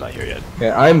 that team's not here yet. Okay,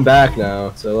 I'm back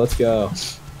now, so let's go.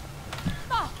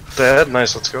 dead.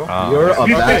 Nice, let's go. You're a bad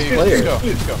Let's player. go.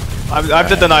 Let's go. I'm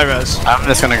the deny res. I'm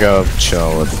just gonna go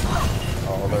chill with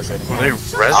Oh, they're getting They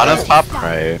res Ana's top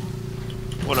right.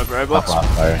 Whatever, I Top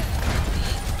blitz. fire.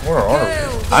 Where are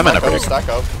we? I'm in a Stack up, predicament. stack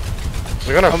up.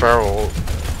 They're gonna feral.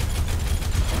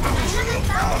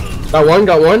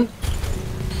 Got one.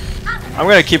 I'm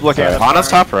gonna keep looking at it. Ana's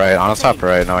top right. Ana's top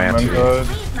right. No I'm answer. good.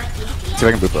 See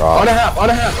if I can boop her On a off.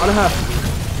 half.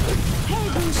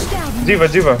 Diva. I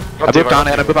booped on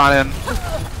in. I booped on in.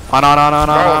 On.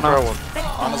 Feral one.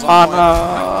 Ana's on point.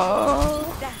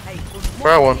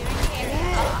 Feral one.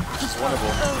 She's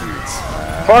winnable.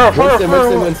 Fire!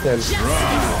 Winston.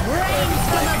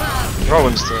 Feral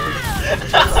Winston.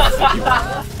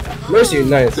 Mercy,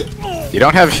 nice. You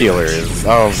don't have healers.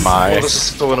 Oh Oh, my. this is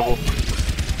still winnable.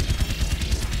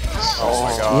 Oh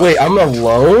my god. Wait, I'm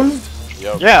alone?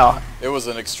 Yep. Yeah. It was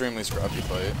an extremely scrappy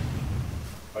fight.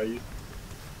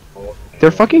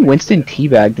 Their fucking Winston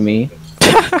teabagged me.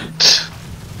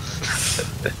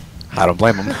 I don't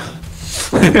blame him.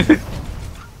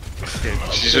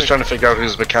 She's just trying to figure out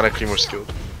who's mechanically more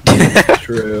skilled.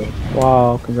 True.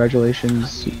 Wow,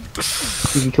 congratulations.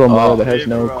 You can kill a Moro that has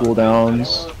no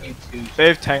cooldowns.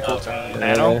 They've tank ultimate.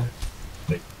 Nano.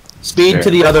 Speed to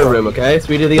the other room, okay?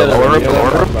 Speed to the other lower room.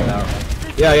 room, the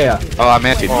lower Yeah. Oh, I'm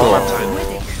anti-cool.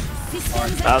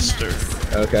 Faster.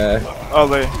 Okay. Oh,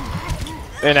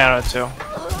 they nano too.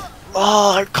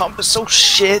 Oh, her comp is so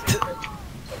shit.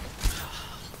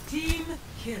 Team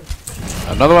kill.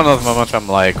 Another one of those moments I'm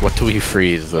like, what do we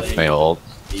freeze with my ult?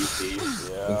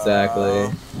 Exactly.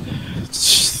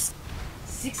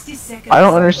 60 seconds. I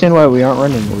don't understand why we aren't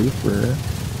running Reaper.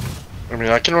 I mean,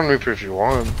 I can run Reaper if you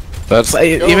want. That's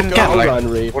even go. get I'll like run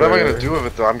Reaper. What am I gonna do with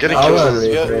it though? I'm getting I'll kills. run with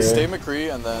this. Reaper. Yeah, stay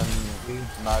McCree and then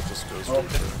Matt just goes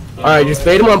Reaper. Alright, just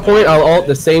bait him on point. I'll ult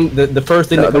the first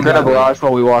thing that They're comes gonna out. barrage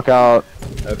while we walk out.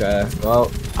 Okay,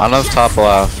 well. Ana's top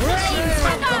left.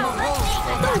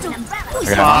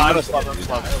 Okay,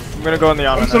 I'm gonna go in the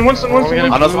Ana. Winston.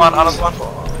 Ana's one. I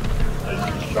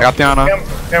got the Ana.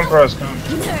 Cam press.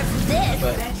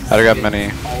 I got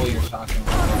many.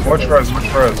 Watch res.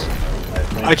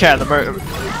 I can't.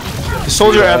 The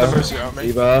soldier and the mercy are me.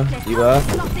 Diva.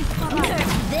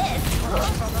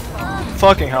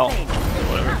 Fucking hell.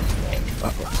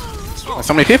 There's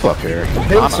so many people up here.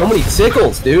 Hitting so many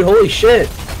sickles, dude. Holy shit.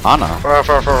 Ana. Feral.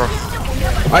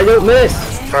 I don't miss.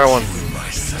 Feral one.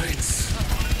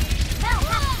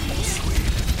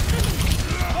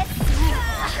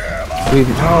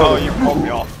 Oh, you pulled me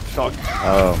off. Fuck.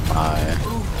 Oh my.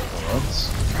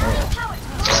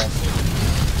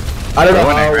 I don't know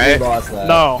We're winning, how right? we lost that.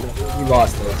 No. We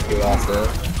lost it.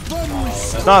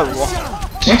 It's not.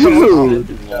 Dude!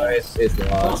 It's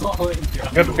lost.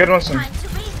 Get Winston.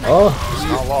 Oh. It's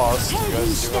not lost. You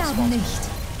guys do what's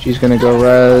possible. She's gonna go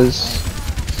res.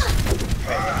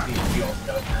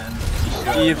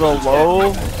 Eva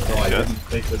low.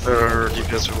 Their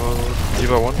DPS are low.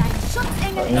 Diva one.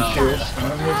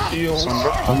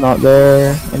 I'm not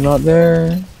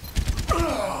there.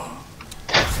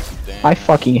 Damn. I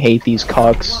fucking hate these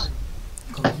cucks.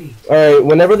 Alright,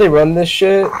 whenever they run this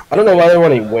shit, I don't know why they're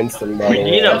running Winston, by the way.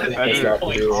 need a That's not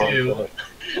true, but-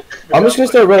 I'm just gonna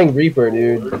start running Reaper,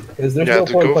 dude. Because there's Yeah, no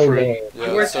dude, point go playing for it.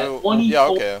 game. Yeah, so yeah,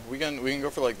 okay. We can go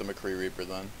for like the McCree Reaper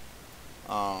then.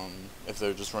 If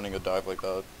they're just running a dive like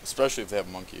that, especially if they have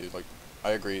monkey. Like,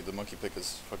 I agree, the monkey pick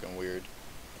is fucking weird.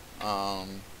 Yeah,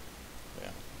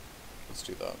 let's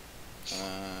do that.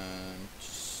 And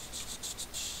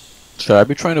Should I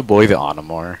be trying to bully the Ana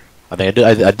more? I think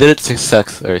I did it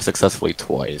successfully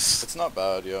twice. it's not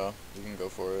bad, yeah. You can go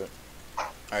for it.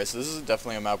 Alright, so this is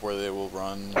definitely a map where they will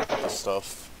run this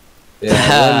stuff.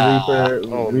 Yeah, run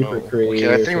Reaper, Oh Reaper no. Cree.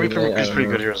 Okay, I think or Reaper something, McCree's I pretty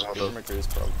don't good know. here as well though. McCree is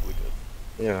probably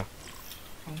good. Yeah.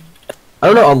 I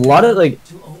don't know, a lot of, like,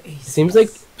 seems like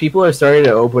people are starting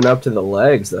to open up to the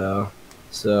legs, though.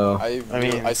 So, I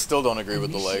mean- I still don't agree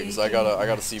with the legs. I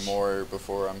gotta see more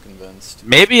before I'm convinced.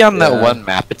 Maybe on that Yeah. one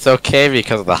map it's okay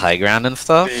because of the high ground and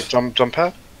stuff. The jump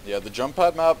pad? Yeah, the jump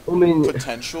pad map I mean,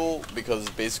 potential because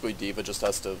basically Diva just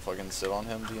has to fucking sit on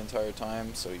him the entire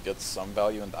time, so he gets some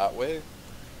value in that way.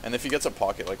 And if he gets a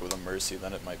pocket like with a Mercy,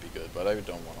 then it might be good. But I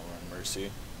don't want to run Mercy.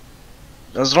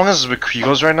 As long as McCree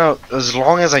goes right now, as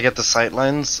long as I get the sight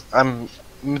lines, I'm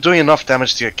doing enough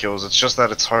damage to get kills. It's just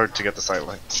that it's hard to get the sight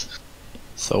lines.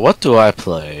 So what do I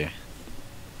play?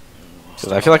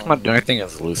 'Cause I feel like I'm not doing anything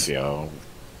as Lucio.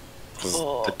 'Cause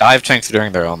the dive tanks are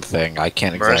doing their own thing. I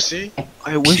can't exactly. Mercy?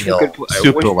 I wish we could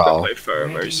Super well. play Fair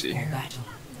Mercy.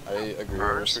 I agree.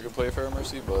 I wish we could play Fair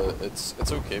Mercy, but it's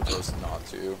okay for us not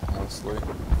to, honestly.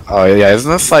 Oh yeah,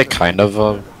 isn't this like kind of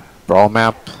a brawl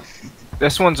map?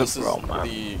 This one's This a is brawl map.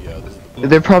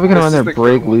 They're probably gonna run This is their the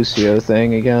break cool one. Lucio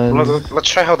thing again. Let's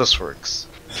try how this works.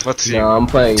 Let's see. No, I'm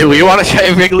playing. Do we want to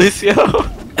try Big Lucio?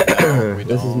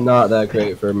 This is not that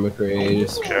great for McCree.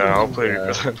 Just Yeah, I'll play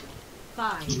Reaper then.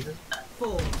 5,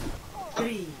 4,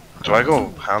 3. Do I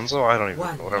go Hanzo? I don't even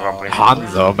know. Whatever I'm playing.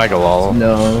 Hanzo, Mega Lol.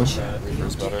 No.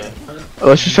 Reaper's better.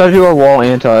 Let's just try to do our wall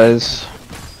antis.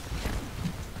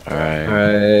 Alright.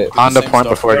 alright. On the Same point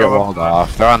stuff. before I get walled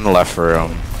off. They're on the left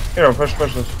room. Here, push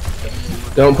this.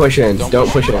 Don't push in. Don't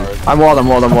push in. hard. I'm walled, I'm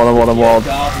walled, I'm walled, I'm walled, I'm walled.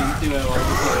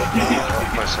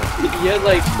 He had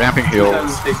like Ramping heals.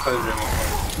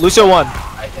 2,600. Lucio won.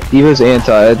 Diva's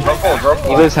anti. Drop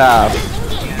wall. Diva's half.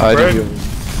 I did you.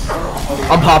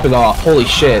 I'm popping off. Holy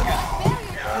shit.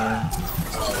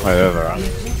 Wait, they're on.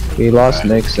 We lost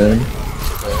Nixon.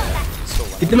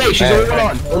 Get the mate. She's only one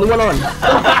on. Only one on.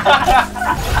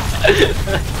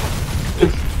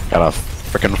 Got a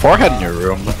freaking forehead in your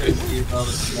room.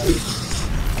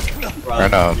 Or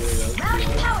no.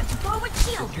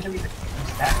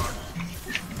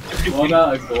 What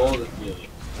about a goal to feel?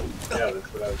 Yeah, that's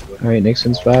what I was looking. Alright,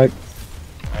 Nixon's back.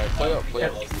 Alright, play up, play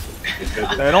up.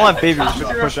 They don't have babies we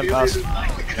can push them past.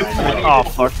 Oh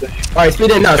fuck. Alright,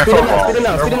 speed in now. Speed in now. Speed in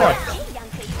now. Speed in now.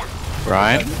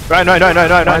 Ryan? Right,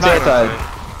 Mine's anti.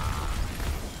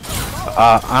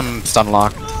 I'm stun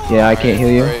locked. Yeah, I can't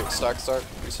heal you. Alright, stack start,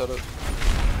 reset it.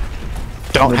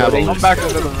 Don't have Come a back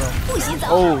into the room.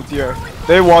 Oh dear.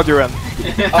 They walled you in.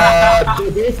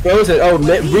 Reaper's frozen. Oh,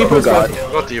 Reaper's frozen.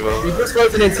 Got Diva. Reaper's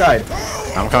frozen inside.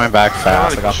 I'm coming back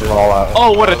fast. I got the wall out.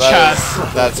 Oh, what a chat.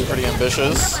 That's pretty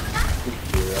ambitious.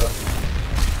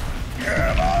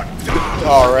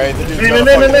 Alright, the dude's got a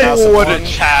fucking massive What a one.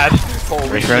 chat. Holy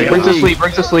Bring shit. Bring to sleep,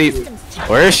 bring to sleep.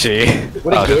 Where is she?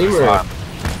 What a Oh, gamer. fine.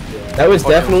 That was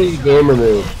definitely a gamer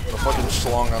move. The fucking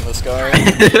schlong on this guy.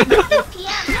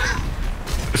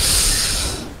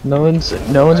 No one's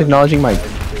acknowledging my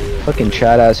fucking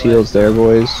chat ass heals there,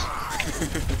 boys.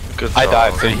 Good I job.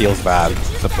 died, so he heals bad.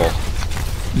 Simple.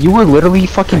 You were literally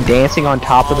fucking dancing on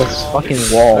top of this fucking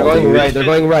wall. They're going dude. right. They're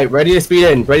going right. Ready to speed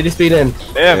in. Ready to speed in.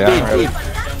 Damn. Yeah. Speed, speed.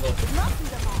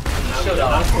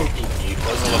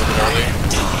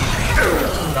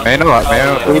 May know.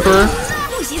 Reaper?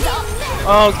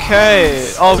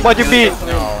 Okay. Oh, why'd you beat?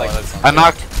 No, that's not. I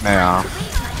knocked. Yeah.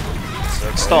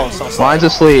 Stall. Mine's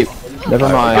asleep. Never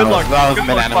mind. Good luck. That was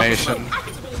mid animation.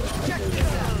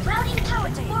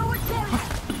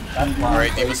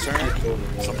 Alright, Diva's turn.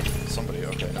 Somebody,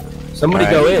 okay, never mind. Somebody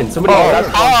go in. Somebody go in.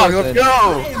 Let's go!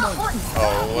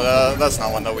 Oh, that's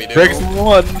not one that we do. Briggs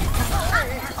won.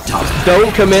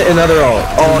 Don't commit another ult.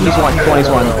 Oh, he's won.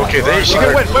 21. Okay, they You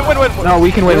can win. No,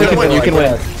 we can win. We can win. You can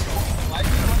win.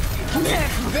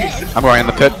 I'm going in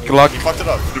the pit. Good luck. He fucked it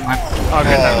up. Okay. Oh, he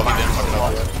didn't fuck it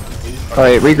up yet. All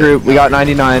right, regroup. We got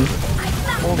 99.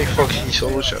 Holy fuck, he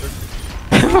solo shattered.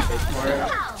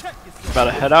 About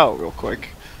to head out real quick.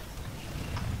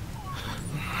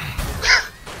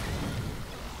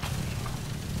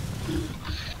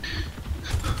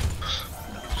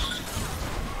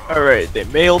 Alright, they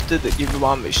May ulted, they Diva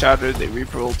Bomb, they Shattered, they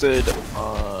Reaper ulted.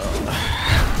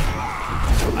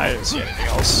 I didn't see anything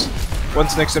else.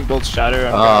 Once Nixon builds Shatter,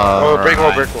 I'm Oh, break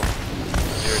wall, break wall.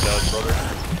 You're dead, brother.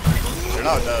 You're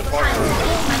not dead, fuck.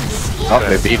 Oh,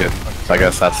 they beat it. So I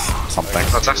guess that's something.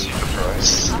 That's actually a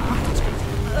surprise.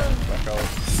 Back out.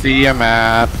 See ya,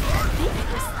 Matt.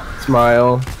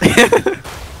 Smile.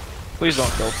 Please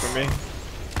don't kill for me.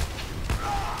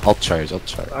 I'll charge.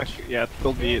 Actually, yeah,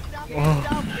 build me.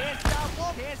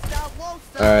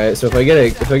 Alright, so if I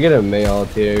get a May ult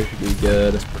here, it should be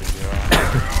good.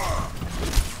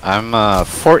 I'm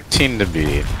 14 to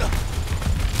beat.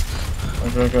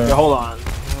 Okay. Yeah, hold on.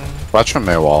 Watch from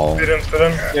my wall. Speed in.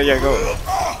 Yeah, go.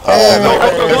 Yo, go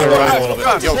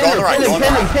on the right, go on the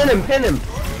right. Pin him.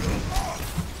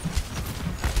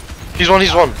 He's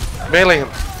one. Melee him.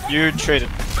 You traded.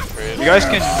 You guys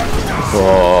can.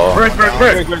 Whoa. Break.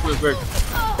 Quick.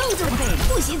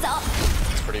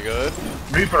 It's pretty good.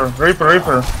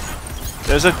 Reaper.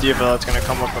 There's a Diva that's gonna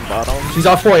come up in bottom. She's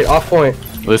off point.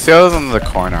 Lucio's in the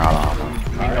corner.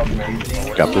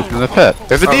 Got Lucio in the pit.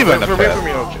 There's a Diva in the pit.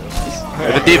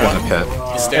 There's a Diva in the pit.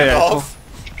 You stand off.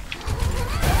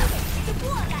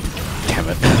 Damn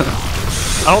it.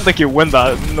 I don't think you win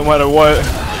that, no matter what.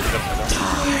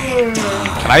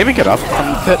 Can I even get up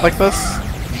from the pit like this?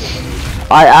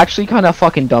 I actually kind of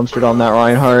fucking dumpstered on that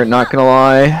Reinhardt, not gonna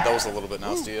lie. That was a little bit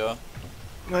nasty, yeah.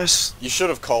 Nice. You should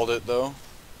have called it though.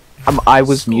 I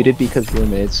was muted because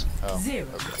roommates. Oh. Zero.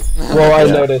 Okay. Well, I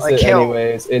noticed I it can't-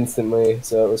 anyways, instantly,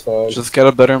 so it was fine. Just get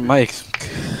a better mic.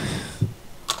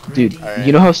 Dude, Alright.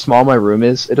 you know how small my room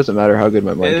is? It doesn't matter how good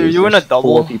my mic Are is. you in a There's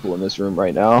double? 4 people in this room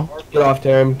right now. Get off,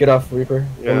 Tarim. Get off, Reaper.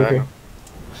 Yeah, Come I here. know.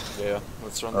 Yeah,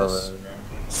 let's run this.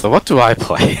 So what do I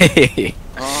play?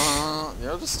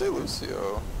 Yeah, just stay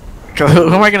Lucio.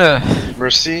 Who am I gonna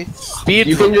Mercy. speed?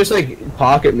 You can just like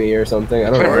pocket me or something. I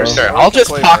don't know. Mercer. I'll just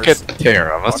Play pocket Mercy.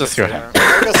 Tarum. Let's just go ahead.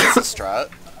 I guess it's a strat.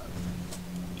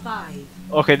 5.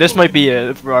 Okay, this might be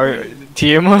it for our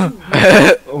team.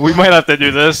 We might have to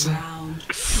do this. Round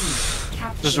 2.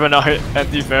 Just run out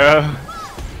anti-Pharah.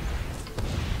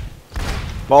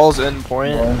 Ball's in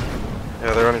point.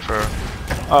 Yeah, they're running for.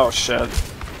 Oh shit.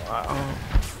 Wow.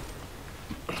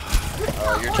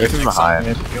 Your This is team behind.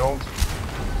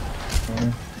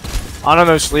 I don't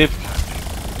know sleep.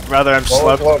 Rather I'm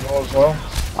slept.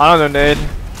 I don't know nade.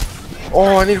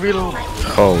 Oh, I need reload.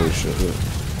 Holy shit.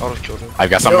 I would have killed him. I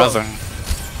guess I'm missing.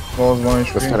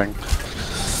 Just kidding.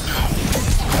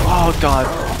 Oh god.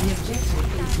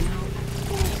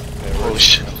 Holy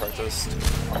shit. practiced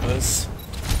on this.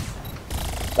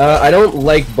 I don't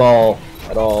like ball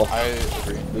at all. I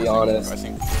agree. Be honest. I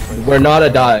think We're not a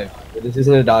dive. This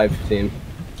isn't a dive team.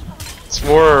 It's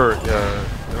more. Yeah,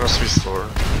 it must be slower.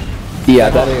 Yeah,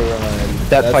 That that, ain't right.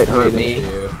 that That's fight the hurt main me.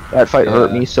 issue. That fight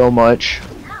hurt Yeah. me so much.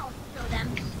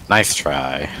 Nice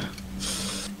try.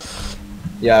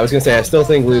 Yeah, I was gonna say I still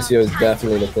think Lucio is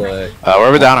definitely the play. Where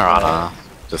are we down or on?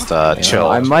 Just chill.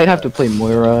 I might have to play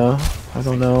Moira. I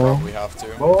don't know. probably have to.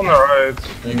 Well, on the right.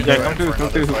 You can Yeah, try come for through, come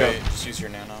another through, fight, just use your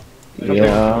nano.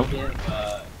 Yeah.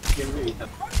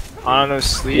 I don't know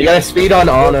sleep. You gotta speed on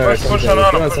Ana or Push something. on Ana,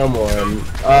 Speed on push.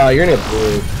 someone. You're gonna get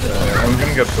blue. I'm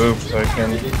gonna get booped, so I can.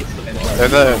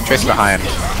 There's a trace behind.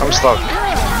 I'm stuck.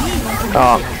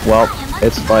 Oh, well,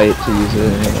 it's fight to use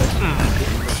it.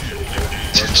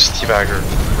 Just teabag her.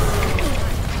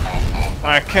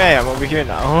 Okay, I'm over here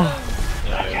now.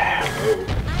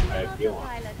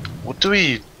 What do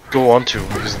we go on to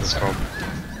using this comp?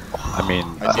 I mean,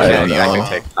 I I know. can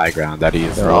take high ground that They're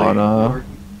easily. on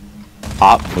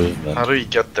Top movement. How do we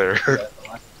get there?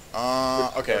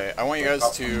 Okay, I want you guys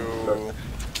to...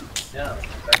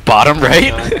 Bottom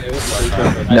right?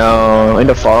 No,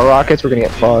 into far rockets, we're gonna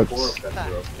get fucked.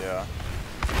 Yeah.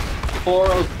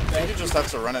 You just have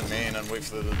to run at main and wait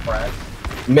for the...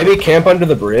 Maybe camp under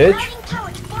the bridge.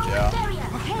 Yeah.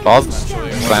 Ball's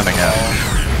Eventually. slamming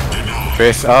out.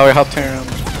 Trace, oh, we helped him.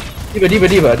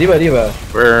 Diva.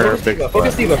 We're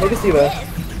Focus big. Diva. Focus Diva.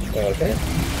 Okay.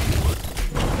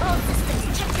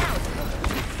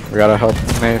 We gotta help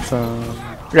Nathan.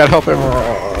 We gotta help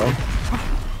everyone.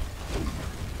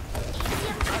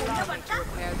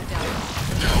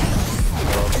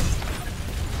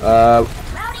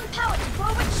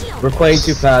 We're playing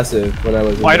too passive when I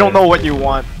was. in I don't there. know what you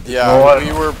want. Yeah, Well, what?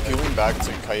 we were peeling back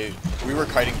to kite. We were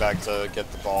kiting back to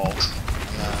get the ball. And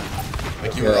then,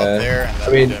 like, you were Yeah. up there, and then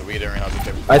I mean, we didn't realize we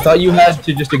kept... I thought you had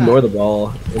to just ignore the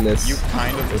ball in this. You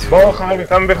kind of do. Ball,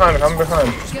 come behind.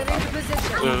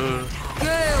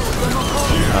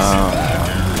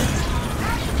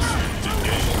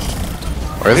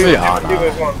 Where's the Ana?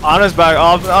 Ana's back.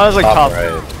 Ana's like top.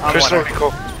 Right. I'm Crystal winning.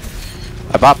 recall.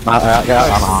 I bought my. I got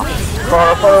Ana.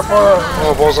 Fire.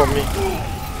 Oh, balls on me.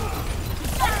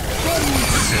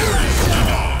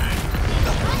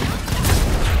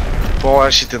 Ball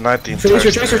actually denied the entire.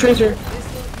 Tracer.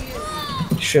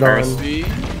 Shit on. Mercy.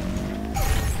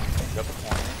 Got the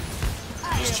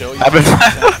point. Just chill. I've been.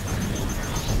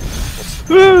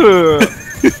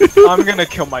 I'm gonna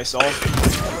kill myself.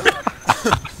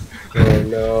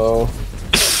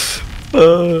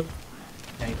 Oh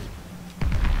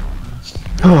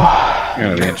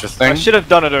Gonna be I interesting. should have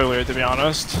done it earlier, to be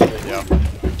honest. Yeah. no.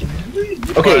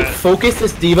 Okay, focus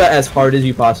this diva as hard as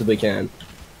you possibly can.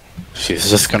 She's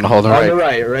just gonna hold her On the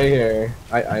right. right here.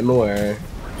 I'm aware.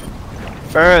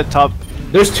 Pharah top.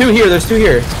 There's two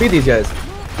here. Speed these guys.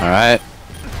 Alright.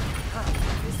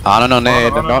 Ana no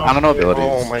nade. Ana no abilities.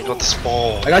 Oh my god, this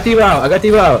ball. I got diva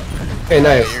out. Okay,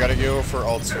 nice. You gotta go for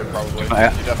ult too, probably. I-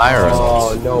 You definitely Myra. have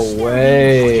Oh, ults. no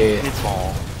way. A I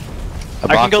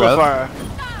can box kill the res? Pharah.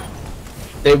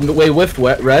 They whiffed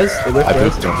wet res. They whiffed I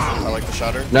res. booped him. I like the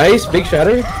shatter. Nice, big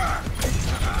shatter.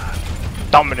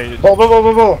 Dominated.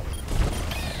 Ball.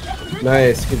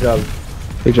 Nice, good job.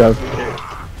 Good job.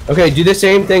 Okay, do the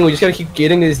same thing. We just gotta keep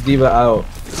getting this diva out.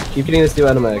 Keep getting this diva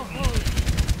out of mech.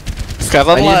 This guy's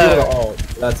I on need to do it left. all.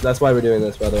 That's why we're doing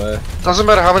this, by the way. Doesn't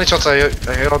matter how many shots I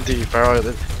hit on the barrel.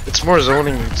 It's more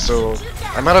zoning, so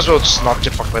I might as well just not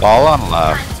get fucked by Ball on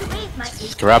left.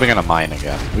 He's grabbing in a mine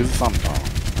again. Who's on? Oh,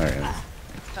 there he is.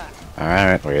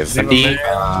 Alright, where's the D?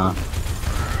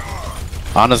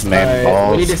 On his main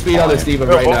balls. We need to speed on this D.Va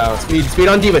right now. Speed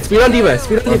on D.Va. Speed on D.Va.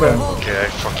 Speed on D.Va. Okay, I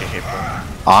fucking hate that.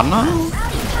 Ana?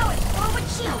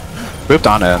 Booped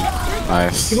on in.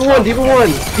 Nice. D.Va 1, D.Va 1,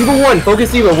 D.Va 1.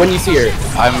 Focus D.Va when you see her.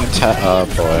 I'm boy.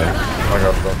 I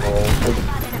got the whole.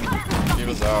 He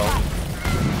was out.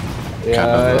 Yeah,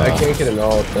 Kind of, I can't get an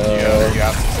ult though. Yeah, you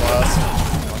got the class.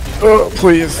 Oh,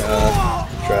 please.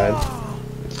 Tried.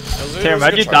 Tim,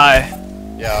 how'd you die?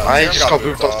 Yeah, I Tarim just got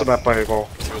booped booped off the map by a ball.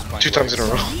 He was playing 2 times in a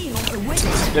row.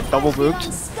 Get double booped?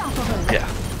 Yeah.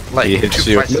 Like, He hits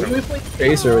 2 you. fights in a Maybe row. we play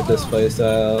Tracer with this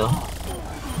playstyle.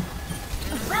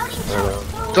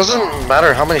 Doesn't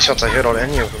matter how many shots I hit on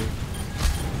any of them.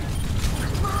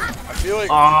 I feel like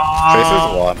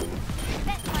Tracer's one.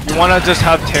 You wanna just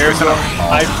have Tarim go?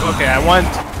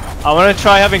 I wanna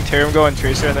try having Tarim go on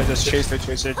Tracer and then just chase the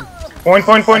Tracer. Point. Then like,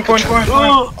 I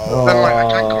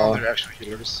can't call their actual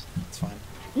healers. it's fine.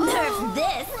 Nerf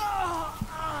this.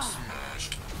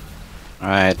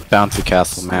 Alright, bouncy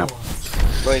castle map.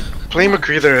 Like, playing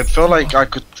McCree there, it felt like I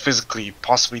could physically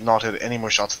possibly not hit any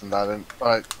more shots than that, and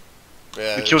Yeah,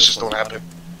 the it kills just don't doesn't happen.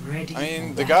 Ready. I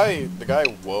mean, the guy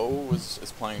Woe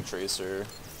is playing Tracer,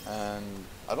 and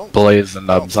I don't. Blaze and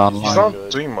I don't nubs think online. He's that not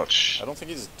good. doing much. I don't think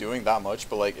he's doing that much,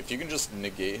 but like, if you can just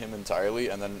negate him entirely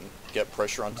and then get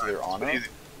pressure onto their Ana,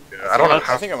 I don't know I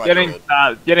how. think I might do it.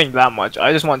 Getting that much.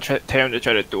 I just want Tarim to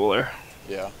try to duel her.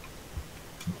 Yeah.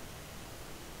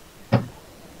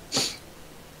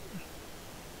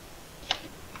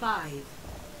 Five,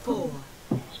 4,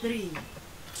 3,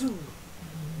 2,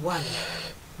 1.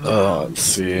 Let's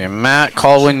see. Matt,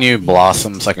 call when you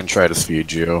blossom so I can try to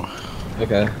speed you.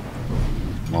 Okay.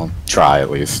 Well, try at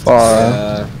least.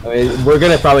 I mean, we're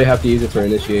gonna probably have to use it for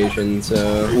initiation,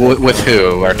 so. With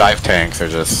who? Our dive tanks are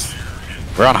just.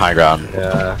 We're on high ground.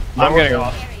 Yeah. I'm getting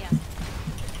off.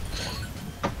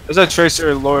 There's a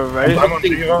Tracer lower right.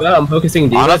 I'm focusing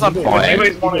D.Va. Ana's on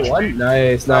point.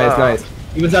 Nice.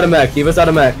 D.Va's out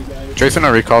of mech. Tracing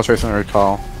a recall,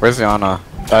 Where's the Ana?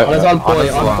 Ana's on point,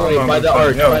 by the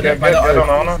arc. By the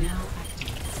arc.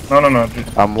 No.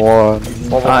 I'm one.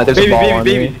 There's a ball on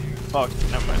baby. me. Fuck,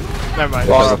 never mind.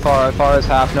 Far is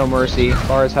half, no mercy.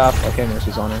 Far is half. Okay,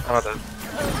 mercy's on her.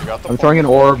 You got the I'm throwing an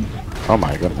orb. Oh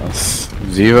my goodness.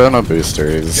 Ziva and a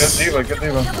boosters. Get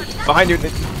D.Va. Behind you,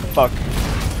 Nick. Fuck.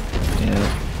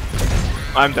 Yeah.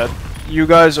 I'm dead. You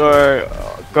guys are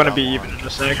gonna be even in a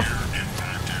sec. You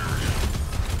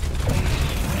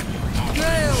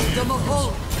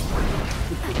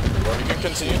can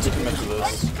continue to commit to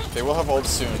this. They will have ult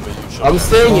soon, but you should. I'm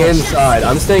staying inside.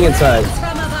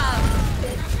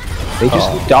 They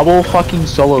just double fucking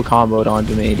solo comboed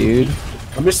onto me, dude.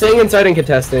 I'm just staying inside and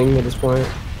contesting at this point.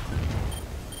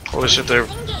 Holy shit, they're.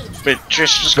 Wait,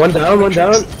 just. One down.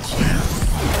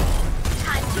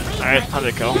 Alright,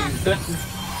 100 kill.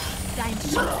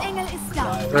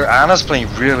 Their Ana's playing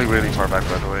really, really far back,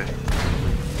 by the way.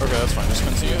 Okay, that's fine. Just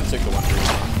continue to take the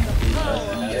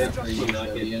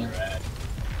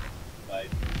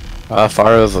 1-3.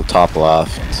 Far is the top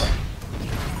left.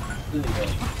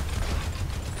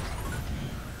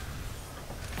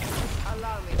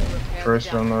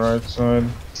 Tracer on the right side.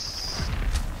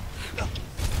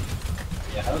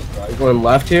 We're going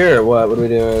left here or what? What are we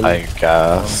doing? I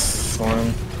guess.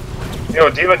 Fine. Yo,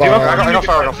 D.Va, I got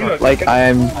fire. Like,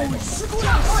 I'm.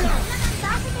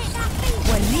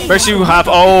 Mercy, you have.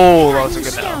 Oh, that was a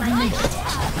good down.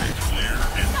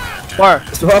 Far.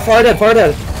 Far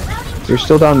dead. You're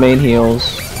still down main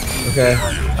heals. Okay.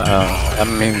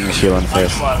 I'm making the healing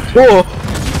first. Whoa!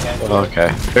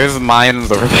 Okay. There's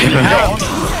mines over there.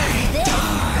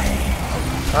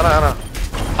 Ana.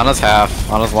 Ana's half.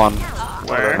 Ana's one.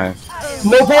 Where? Nice.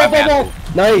 No ball.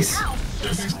 Nice.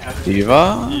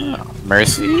 D.Va?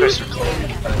 Mercy? Holy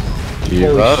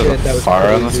D.Va? shit, that was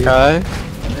Pharah in the crazy. sky?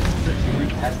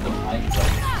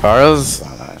 Pharah's... Oh,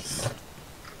 nice.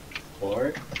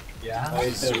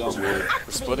 This is super weird.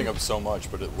 We're splitting up so much,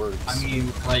 but it works. I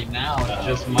mean, right now, it's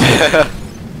just my.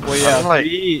 Well, yeah. I'm like-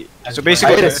 So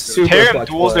basically, I get a super Tarim flex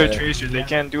duels their play. Tracer. They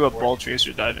can't do a ball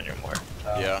Tracer dive anymore.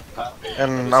 Yeah.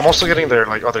 And I'm also getting their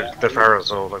Pharaoh,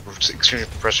 so like we're extremely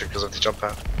pressure because of the jump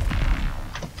pad.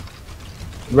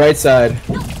 Right side.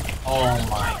 Oh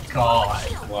my god.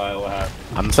 What happened?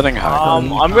 I'm sitting high.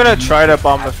 I'm gonna try to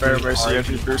bomb the Fair Mercy if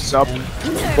he boosts up.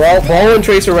 Ball and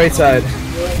Tracer right side.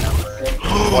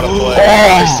 What a play.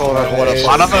 I saw that. What a play.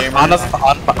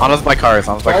 Honest my cars.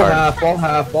 Honest my Ball cars.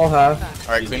 half, ball half.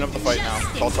 Alright, clean up the fight now.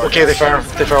 Call target. Okay, they Pharaoh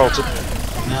too.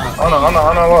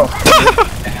 Ana low.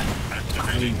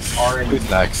 Who's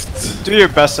next? Do your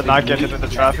best to not get hit in the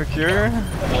traffic here.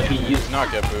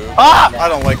 Not get booed. Ah! I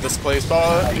don't like this play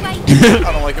spot.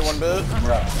 I don't like it one bit.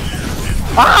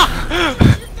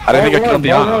 I didn't think I killed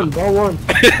the Ana. Ball one.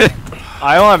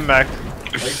 I don't have mech.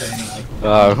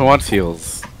 Who wants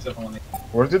heals?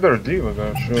 Where did our diva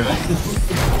go?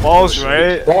 Shoot. Ball's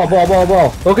right. Ball.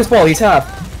 Focus ball, he's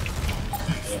half.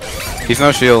 He's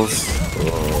no shields.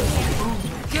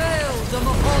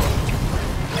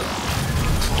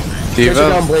 Tracer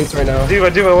down Diva? blinks right now. Diva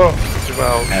low. Diva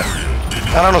out.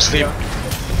 I don't know sleep.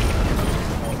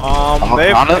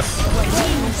 They Honest?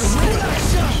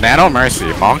 Nano Mercy,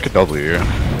 Monk W.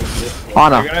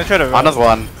 Ana. gonna try to. Ana's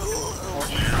one.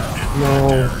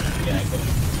 No.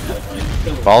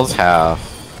 Ball's half.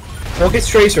 Focus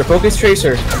Tracer.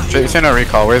 Tracer no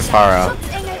recall, where's Hara?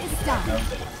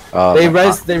 They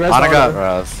res Ana Ana. got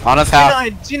res. Ana's half.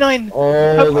 G9.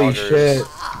 Holy shit.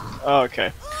 Oh,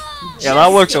 okay. Yeah, that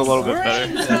looks a little bit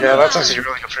better. Yeah, that's actually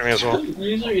really good for me as well.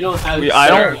 Usually you don't have.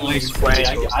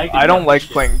 I don't like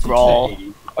playing Brawl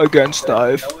against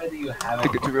dive. I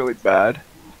think it's really bad.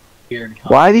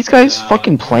 Why are these guys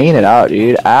fucking playing it out,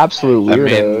 dude? Absolute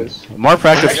weirdos. I mean, more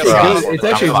practice for us. It's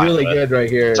actually really good right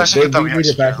here. It's actually good that we need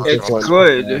to practice this It's one.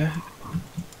 good.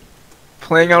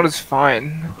 Playing out is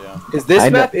fine. Is this I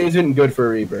know- map isn't good for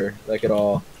Reaper, like at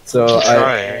all. So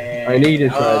Try. I need to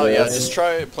try Yeah, this. just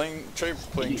try playing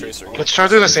Tracer. Let's try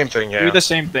to do the same thing, yeah. Do the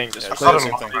same thing, just Yeah, play do the the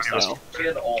same same thing.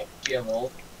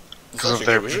 style. It's Because of actually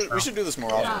their good. We should do this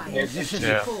more often.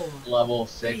 Yeah. Level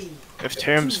 6. If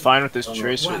Tarim's fine with this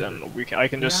Tracer, then I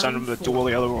can just send him to duel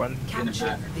the other one.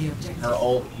 Her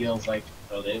ult heals like,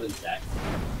 so they was at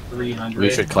 300. We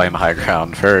should claim high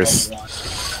ground first.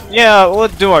 Yeah, we'll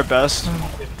do our best.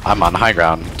 I'm on high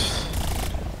ground.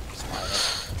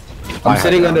 I'm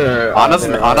sitting under.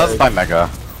 Ana's by Mega.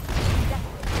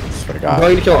 Swear to I'm God.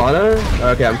 going to kill Ana?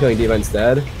 Okay, I'm killing Diva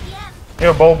instead.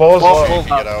 Yeah, ball is low.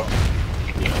 Get out.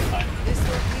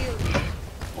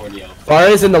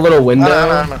 Pharah's in the little window.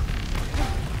 No.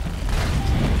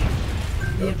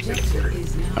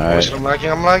 Alright. I'm lagging.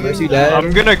 Mercy dead.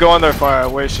 I'm gonna go on their fire.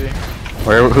 Where is she?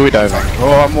 Who are we diving?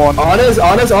 Oh, I'm one. Ana's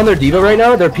on their Diva right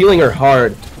now. They're peeling her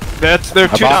hard. They're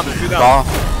two down. They're two down.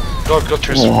 Go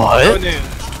Tracer. Go What? noon.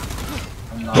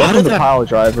 How did the pile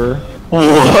driver?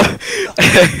 What?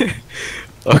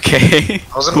 Okay.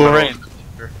 I was in Cool the range.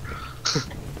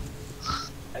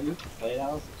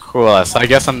 Cool. So I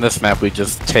guess on this map we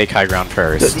just take high ground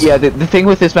first. Yeah, the thing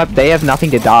with this map, they have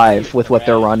nothing to dive with what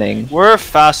they're running. We're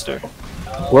faster.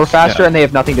 We're faster Yeah. and they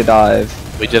have nothing to dive.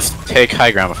 We just take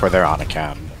high ground before they're on a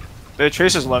cam. The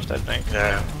Tracer's left, I think.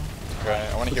 Yeah. Right,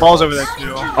 I want to The hear ball's what- over there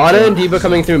too. Ana and Diva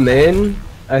coming through main.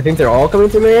 I think they're all coming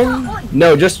through main.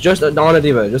 No, just Ana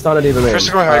Diva. Just Ana Diva main.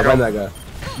 Tracer going high Behind ground. that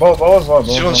guy. Ball is low.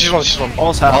 She's one.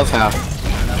 Ball's half. Ball's half.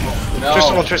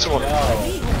 Tracer one.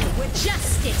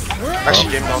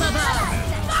 Actually, game down.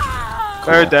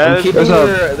 They're I'm dead. keeping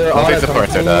There's their Both Ana your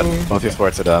supports are coming. done. Both your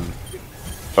supports are done.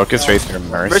 Focus Tracer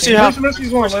Mercy Mercy. half.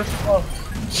 Mercy's one. Ana.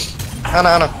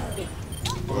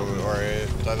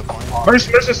 Alright, die the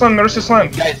point. Mercy slam.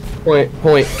 Point.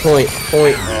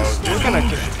 We're gonna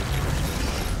get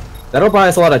That'll buy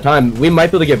us a lot of time. We might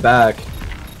be able to get back.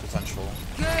 Potential.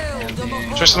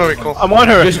 Tracer no recall. I'm on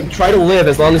her. Just try to live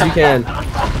as long as you can.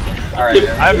 I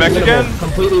have mech again.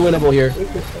 Completely winnable here.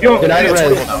 Yo, Deny the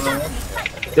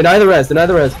res. Deny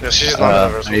the res. Yeah, she's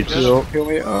not I need to kill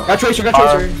me. Got Tracer.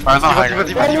 Fire's on high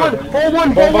ground.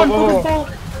 Ball one.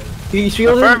 He Fire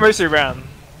shielded. Mercy ran.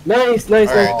 Nice. Alright,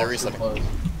 they're resetting. That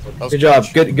was Good job.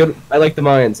 clutch. Good. I like the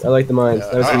mines. Yeah, That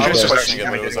was I was good. questioning it,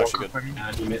 but it was actually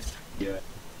good.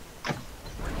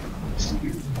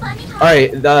 All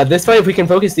right. This fight, if we can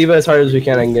focus Diva as hard as we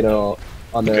can, I can get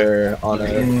on their.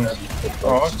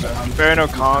 Fair no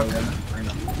conk.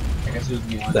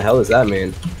 What the hell is that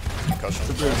mean?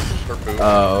 Concussion. Or boot.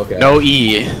 Oh, okay. No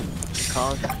E.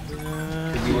 Conk.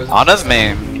 Ana's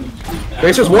main.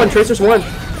 Tracer's one.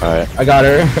 Alright. I got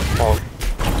her. On.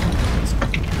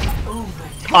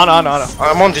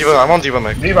 I'm on Diva,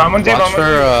 mate. I'm on Diva. Watch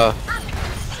for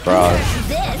Barrage.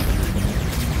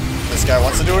 This guy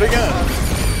wants to do it again.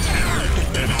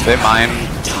 They mine.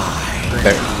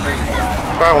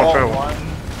 Fire one.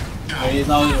 He's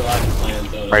not even allowed to play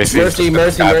it though. Mercy.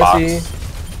 Mercy.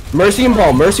 Skybox. Mercy and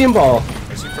ball. Mercy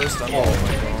first, then ball.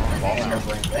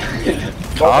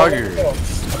 Cogger.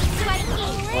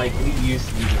 Like, we used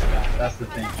to be this guy. That's the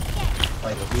thing.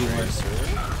 Like, we were.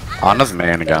 Ana's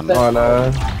main again. On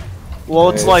Well,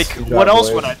 it's Nice. like, Good what job, else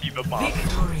boys. would I Diva bomb?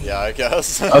 Yeah, I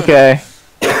guess. Okay.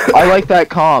 I like that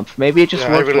comp. Maybe it just Yeah,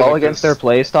 I worked really well like against this. their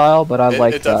playstyle, but I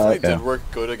like It definitely that. did work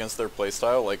good against their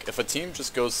playstyle. Like, if a team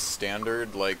just goes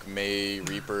standard, like Mei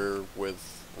Reaper with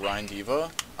Ryan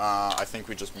Diva, I think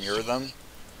we just mirror them.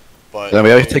 But Then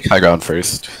we always take high ground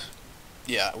first.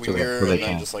 yeah, we So mirror they and then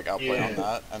can. just like outplay on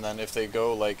that. And then if they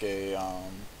go like a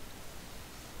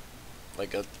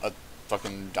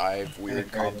fucking dive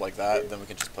weird comp like that, then we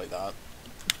can just play that.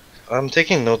 I'm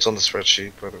taking notes on the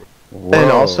spreadsheet, by the way.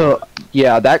 And also,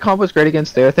 yeah, that comp was great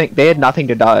against their thing. They had nothing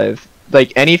to dive.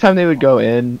 Like, anytime they would go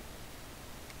in,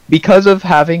 because of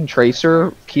having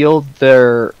Tracer peeled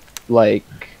their,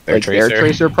 their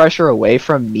Tracer pressure away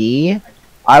from me,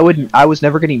 I was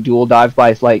never getting dual dived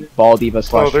by, like, Ball Diva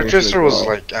slash Oh, their Tracer Tracer as was,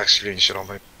 well. like, actually getting shit on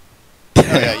me. Oh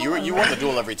yeah, you won the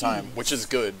duel every time, which is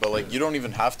good. But like, you don't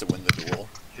even have to win the duel.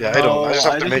 Yeah, I don't. I just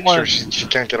have I to just make want- sure she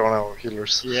can't get on our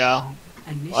healers. Yeah.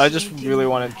 I just really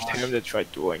wanted him to try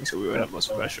dueling so we would have less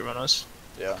pressure on us.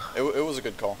 Yeah, it was a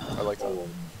good call. I like that.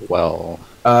 Well,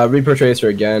 Reaper Tracer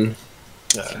again.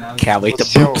 can't wait to Let's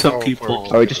see how- boop some how it people.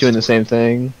 works. Are we just doing the same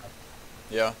thing?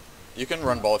 Yeah, you can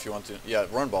run ball if you want to. Yeah,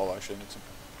 run ball actually.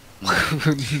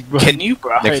 Can you,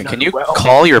 Right, Nixon, can you well.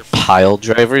 call your pile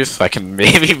drivers so I can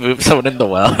maybe move someone in the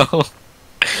well?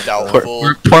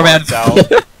 Doubtful. Poor man.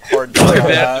 Doubt. Hard doubt Poor on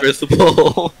man that.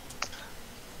 Principal.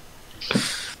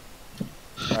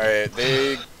 Alright,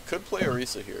 they could play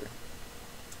Orisa here.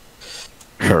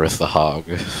 Harissa Hog.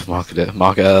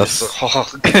 Mock ass.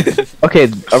 Okay,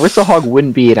 Arista Hog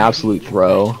wouldn't be an absolute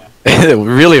throw. It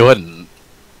really wouldn't.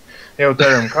 Yo,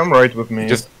 Darren, come right with me.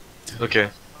 Just- Okay.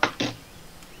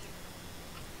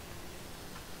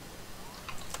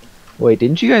 Wait,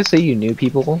 didn't you guys say you knew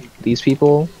people? These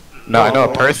people? No, I know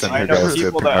a person I who know goes to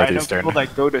people that I know Northeastern. people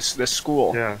that go to this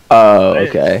school. Yeah. Oh,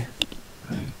 okay.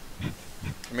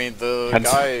 I mean, the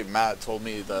Hence- guy, Matt, told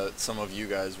me that some of you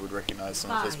guys would recognize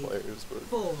some of his 5, players, but...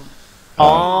 4,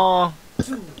 Oh,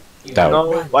 2, That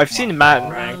no, I've seen Matt in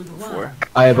rank before.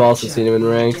 I have also seen him in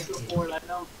ranked.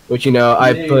 Which, you know,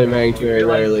 I play ranked very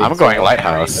rarely. I'm going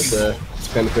Lighthouse. It's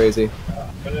kind of crazy.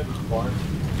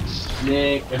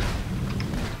 Nick.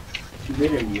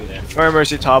 Fire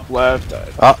Mercy top left.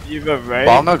 Oh, Eva right.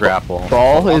 ball no grapple.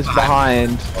 Ball is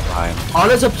behind. Behind.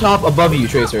 Anna's up top above you,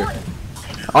 Tracer.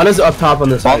 Anna's up top on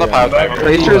this Ball side. no pile driver.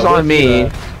 Tracer's on me.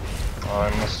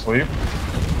 I'm asleep.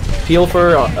 Peel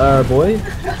for boy.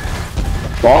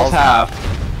 Ball's half.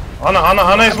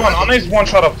 Anna is one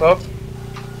shot up top.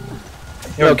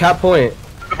 Yo, cap point.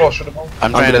 Shoot the ball, shoot the ball.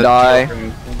 I'm I'm trying gonna to die.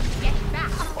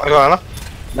 I got Anna.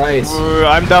 Nice.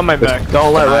 I'm down my back.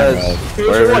 Don't let Rez.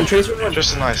 Tracer one, Tracer one.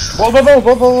 Just nice. Ball is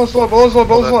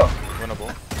low.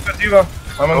 Winnable. Got Diva.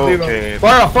 I'm on Diva. Okay.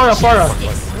 Fara.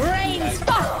 Rains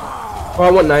fall.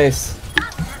 Oh, what nice.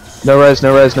 No res,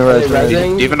 no res, no res. No res.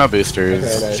 Rezzing. Even no boosters.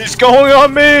 Okay, nice. She's going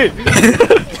on me!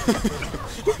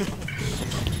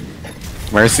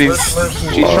 Mercy's.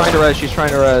 She's trying to res, she's trying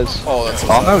to res. Oh, that's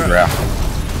Ball no grapple.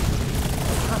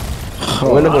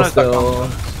 Winnable Anna's still.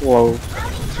 Whoa.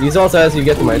 Use alt as you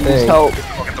get to my thing. Help.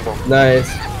 Nice.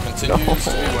 continues to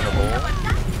be winnable.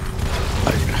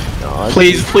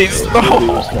 Please, please, no.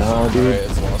 No, Alright, dude.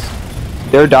 it's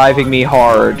lost. They're diving me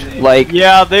hard. Like,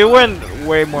 Yeah, they went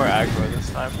way more aggro this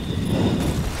time.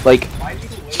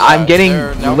 I'm getting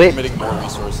They're now lit. committing more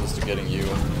resources to getting you.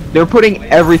 They're putting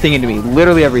everything into me.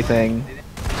 Literally everything.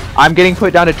 I'm getting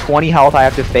put down to 20 health. I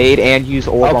have to fade and use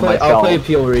ult on I'll myself. play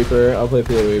Peel Reaper.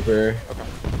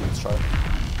 Let's try.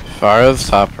 Farah's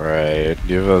top right.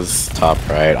 Yuva's top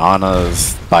right.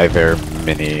 Anna's by their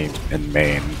mini in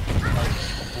main.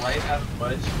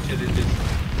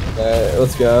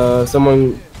 Let's go.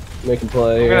 Someone make a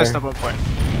play. I'm here. gonna step on point.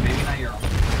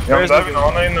 Yeah, I'm diving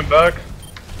Anna in the back.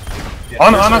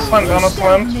 Anna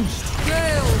slammed.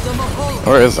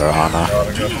 Where is our Anna?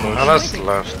 Anna's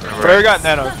left. Where got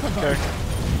nano? Okay.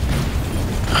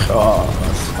 Oh,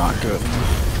 that's not good.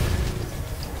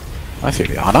 I see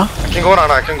the Anna. I can go on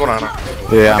Anna. I can go on Anna.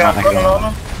 Yeah, I'm not gonna.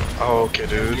 Anna. Oh, okay,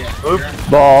 dude.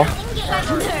 Ball.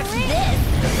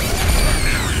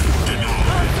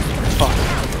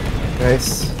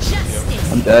 Nice.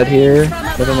 I'm dead here.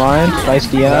 Never mind. Nice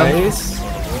DM. Nice.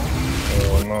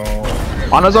 Oh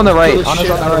no. Anna's on the right. Kill the Anna's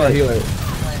shit on out the of our right. healer.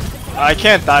 I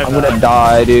can't dive I'm that. gonna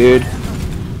die, dude.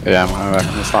 Yeah, I'm gonna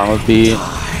reckon this one would be.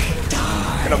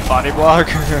 I'm gonna body block.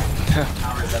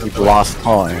 We've lost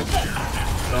point.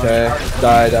 Okay.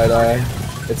 Die.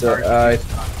 It's a.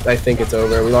 I think it's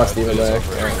over. We lost even back.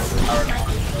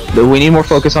 But we need more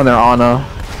focus on their Ana.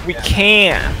 We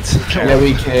can't. Yeah,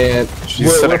 we can't. She's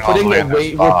We're sitting all the putting way in the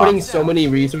we're spot. putting so many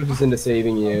resources into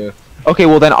saving you. Okay,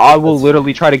 well then I will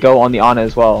literally try to go on the Ana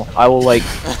as well. I will like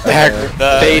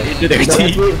fade into their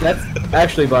team. That's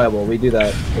actually viable. We do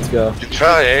that. Let's go. You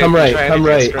try, eh? Come You right, try come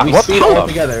anything right. We against speed all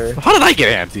together. How did I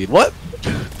get antied? What?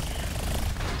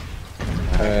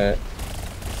 Alright.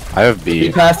 I have B.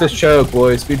 Speed past this choke,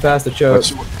 boys. Speed past the choke.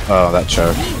 Oh, that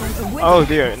choke. Oh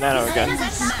dear, Nano again.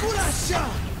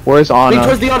 Where's Speed Ana?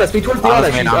 towards the Ana. Speed towards the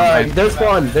Ana's Ana. main, She's,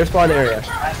 Ana's main. their spawn area.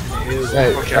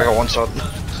 Right. Okay, I got one shot.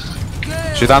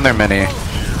 She's on their mini.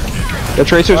 The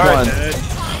Tracer's Alright,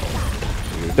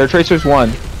 one. Their Tracer's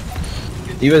one.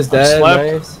 Diva's dead. slept.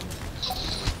 Nice.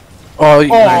 Oh, Oh, nice.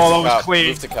 that was Cap, clean.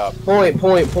 move to cap.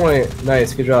 Point.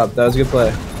 Nice. Good job. That was a good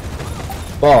play.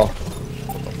 Ball.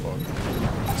 What the fuck?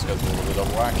 This guy's a little bit of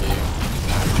wacky.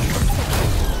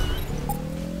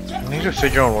 I need to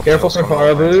figure out what Careful the for hell's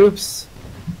far going on. boops.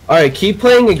 Alright, keep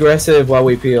playing aggressive while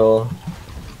we peel.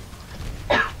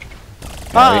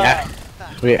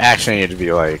 We actually need to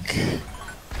be like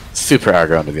super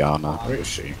aggro into the Ana. Where is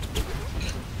she?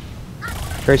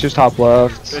 Tracer's top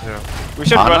left. We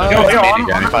should Ana? run. Yo, I Ana, need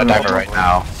to get dive her right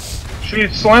now.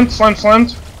 She's slant.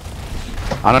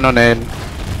 I don't know name.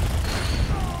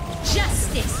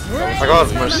 Justice. I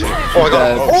got mercy. Oh, I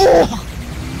got. Oh!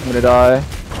 I'm gonna die.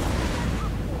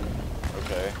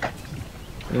 Okay.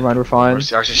 Never mind, we're fine.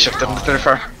 Mercy actually shifted into their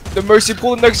far. The Mercy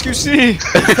pulled an XQC.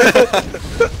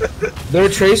 There are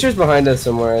tracers behind us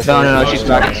somewhere. I No, think. she's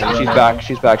back.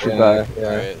 She's back. Yeah.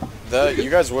 Alright. That you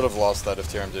guys would have lost that if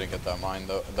TRM didn't get that mine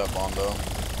though, that bomb though.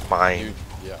 Mine.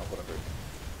 Yeah, whatever.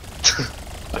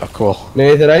 Oh, cool.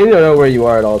 Nathan, I need to know where you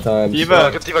are at all times.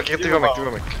 Diva. Get Diva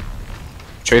mic.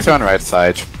 Tracer on right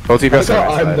side. Both of you I guys on thought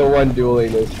right I'm the side. one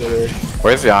dueling this hitter.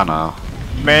 Where's the Ana?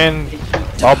 Man,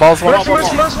 Oh, balls one.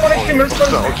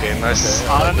 Okay, nice.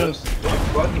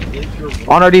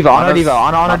 On our Diva, on our Diva,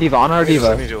 on our Diva, on our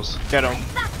Diva. get him.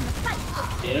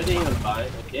 Dana didn't even buy.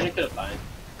 Dana could have bought.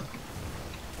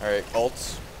 Alright,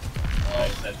 ults.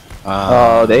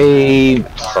 Oh, they.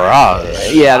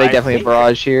 Barrage. Yeah, they definitely have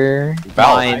barrage here.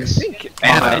 Mines.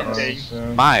 Mines.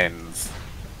 Mines.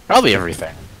 Probably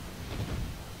everything.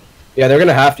 Yeah, they're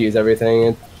gonna have to use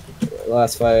everything.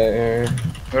 Last fight here.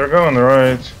 They're going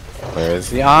right. Where's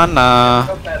the Ana?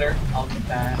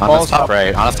 Ana's top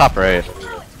right. Ana's top right.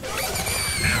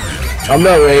 I'm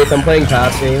no Wraith, I'm playing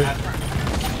passive.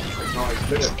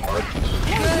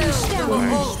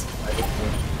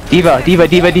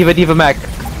 Diva mech.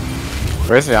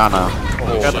 Where's the Ana?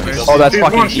 Oh, that's She's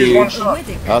fucking one huge. shot.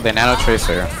 Oh, they nano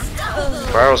tracer.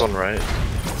 Barrel's on right.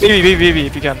 BB,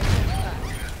 if you can.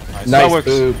 Nice works.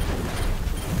 boob.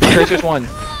 Tracer's one.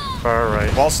 Far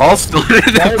right. Ball's still in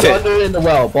Ball's the under in the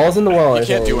well. Ball's in the well. You I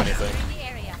can't think. do anything.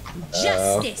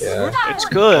 Justice. yeah. It's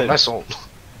good. Nice ult.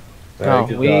 No,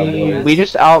 Very good job, we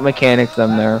just out mechanicked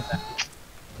them there.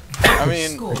 I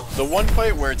mean, the one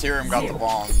fight where TRM got the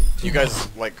bomb, you guys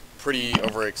like pretty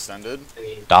overextended.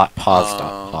 dot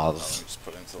pause. Just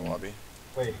put it into the lobby.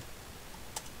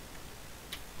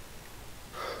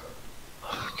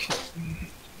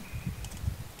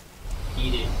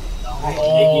 Eat it.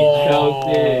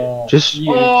 Oh. Just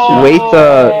wait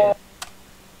the.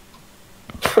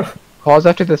 Pause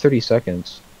after the 30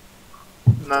 seconds.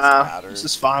 Nah, Matter. this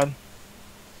is fine.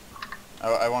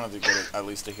 I wanted to get at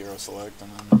least a hero select, and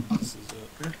then this is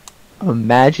it.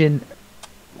 Imagine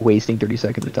wasting 30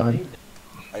 seconds of time.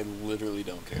 I literally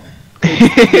don't care.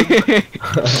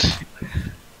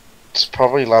 It's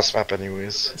probably last map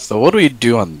anyways. So what do we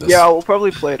do on this? Yeah, we'll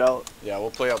probably play it out. Yeah, we'll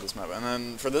play out this map, and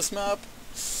then for this map,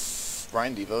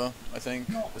 Ryan Diva, I think,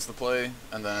 is the play,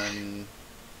 and then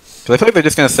 'Cause I feel like they're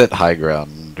just gonna sit high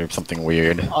ground and do something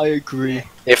weird. I agree.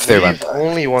 If they run. Leave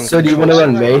only one. So do you want to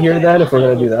run May here then, if we're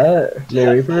gonna do that? May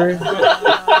Reaper?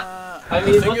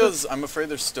 the thing is, I'm afraid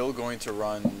they're still going to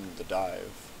run the dive.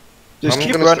 Just I'm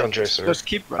keep gonna running. stun Tracer. Just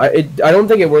keep running. I don't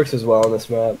think it works as well on this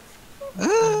map.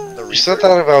 The You said that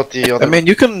about the other. I mean,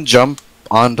 you can jump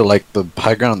onto like the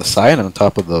high ground on the side and on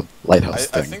top of the lighthouse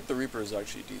I thing. think the Reaper is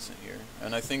actually decent here,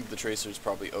 and I think the Tracer's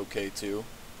probably okay too.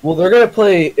 Well, they're gonna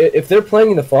play, if they're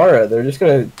playing the Pharah, they're just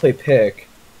gonna play pick.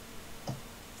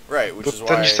 Right, which But is then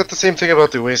why. you said the same thing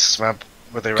about the Oasis map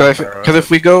where they Because ran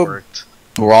if we go worked.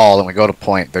 brawl and we go to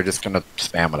point, they're just gonna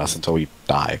spam at us until we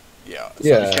die. Yeah. it's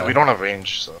Yeah. like, Okay, we don't have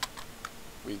range, so.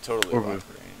 we totally Or lack move.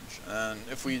 range, and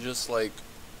if we just like,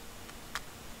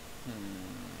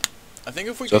 I think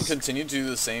if we Just- can continue to do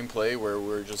the same play where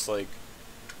we're just like,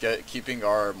 keeping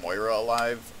our Moira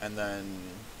alive, and then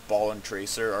Ball and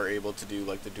Tracer are able to do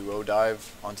like the duo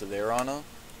dive onto their Ana,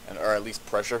 and or at least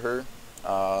pressure her,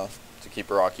 to keep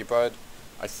her occupied.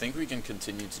 I think we can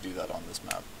continue to do that on this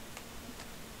map.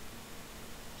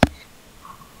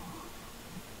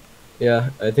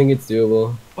 Yeah, I think it's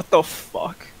doable. What the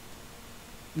fuck?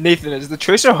 Nathan, is the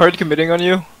Tracer hard committing on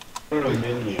you?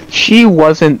 She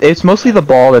wasn't. It's mostly the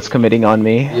ball that's committing on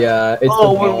me. Yeah, it's the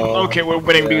ball. Okay, we're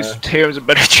winning Yeah. because Tatum's a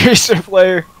better Tracer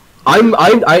player.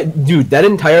 Dude, that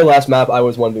entire last map, I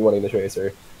was 1v1ing the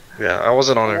Tracer. Yeah, I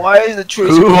wasn't on her. Why is the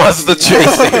Tracer? Who was the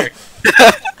Tracer?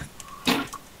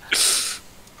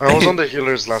 I was on the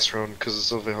healers last round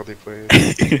because of how they play.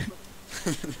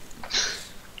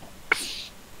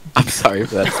 I'm sorry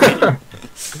for that.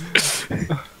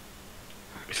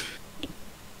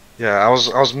 Yeah, I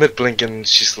was mid blink and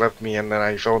she slapped me and then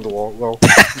I fell on the wall. Well,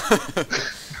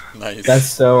 Nice. That's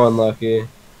so unlucky.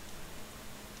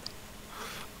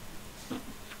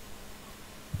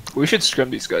 We should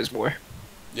scrim these guys more.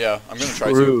 Yeah, I'm gonna try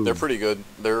to. True. They're pretty good.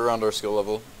 They're around our skill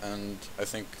level, and I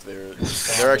think they're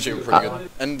actually pretty good.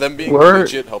 And them being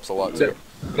legit helps a lot too.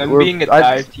 Them being a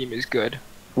dive team is good.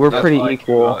 We're That's pretty like,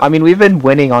 equal. I mean, we've been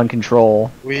winning on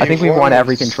control. I think we've won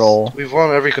every s- control. We've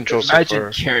won every control so Imagine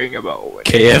far. caring about winning.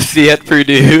 KFC at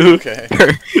Purdue. Okay.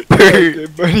 Okay,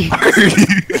 buddy.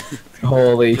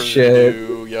 Holy shit.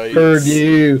 Purdue,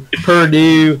 yikes.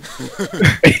 Purdue.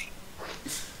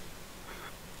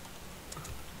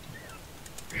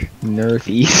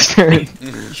 Northeastern.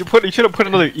 You should have put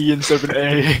another E instead of an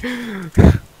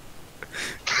A.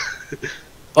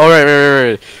 Oh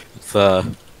right. It's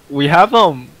We have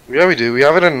Yeah, we do. We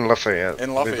have it in Lafayette.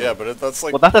 In Lafayette, but that's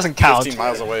like well, that doesn't count. 15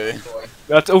 miles away.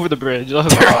 That's over the bridge. That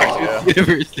doesn't count. Yeah.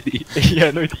 University.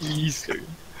 Yeah, Northeastern.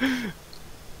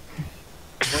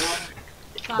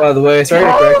 By the way, I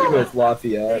started correcting with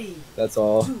Lafayette. That's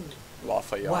all.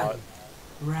 Lafayette.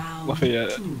 Round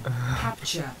Lafayette. 2.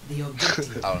 Capture the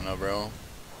objective. I don't know, bro.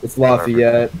 It's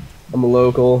Lafayette. I'm a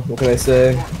local. What can I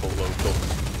say? Local.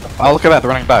 Oh look at that, they're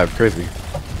running dive. Crazy.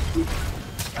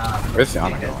 Where's the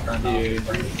honor?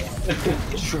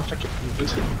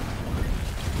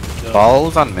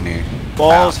 Balls on mini.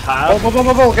 Balls Oh, have.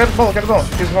 ball, get the ball.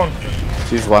 He's one.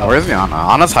 She's one. Where's the Anna?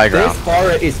 Anna's high This ground.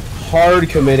 Farah is hard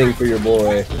committing for your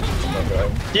boy.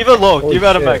 Diva low. Holy Diva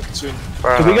out of shit. mech soon.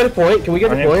 Can we get a point? Can we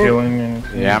get I a need point? healing. And...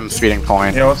 Yeah, I'm speeding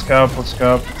point. Yeah, let's cap.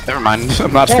 Never mind.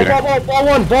 I'm not Ball,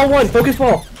 speeding. ball one. Focus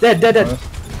ball. Dead.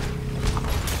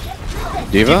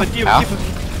 Diva? Ow.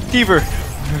 Diva.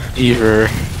 Ever.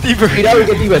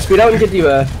 Diva. Speed out and get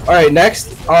Diva. Alright,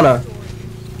 next, Anna.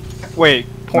 Wait.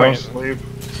 No Point. sleep.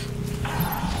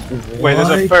 Wait. There's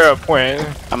a fair point.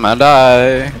 I'm gonna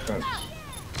die.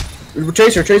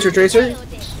 Tracer.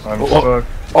 I'm stuck.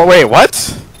 Oh wait, what?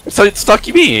 So it's stuck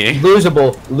me.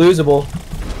 Losable.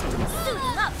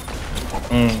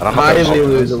 I don't know Highly if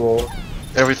that's- losable.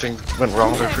 Everything went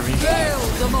wrong there for me.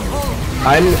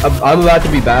 I'm about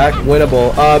to be back.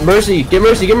 Winnable. Mercy. Get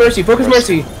Mercy. Focus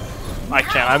Mercy. I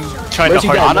can't. I'm trying Mercy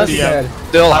to dead. hard Mercy DM. dead.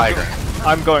 Still high ground.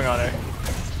 I'm going on her.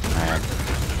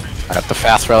 I got the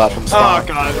fast rail out from Oh spawn.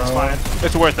 god, it's fine.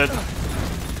 It's worth it.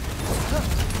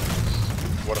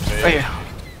 What a Oh, fail. yeah.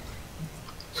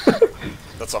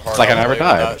 That's a hard It's like I never outlay with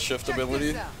died. that shift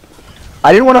ability.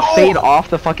 I didn't want to fade off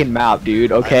the fucking map,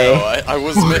 dude. Okay. I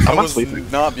was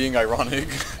not being ironic.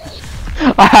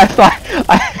 I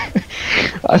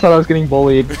thought I was getting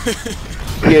bullied.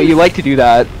 Yeah, you like to do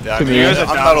that Yeah, to I me. mean, There's a I'm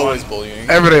down not one. always bullying.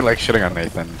 Everybody likes shitting on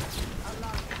Nathan.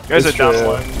 There's a It's down true.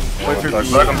 one. Wait for Back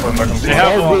me. on point. They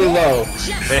have Ball's really low.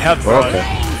 They have Okay.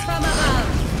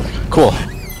 Cool.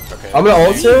 Okay. I'm gonna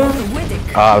ult soon.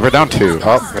 We're down 2.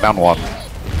 Oh, we're down 1.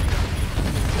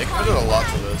 They committed a lot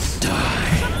to this.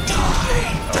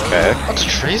 Okay. What's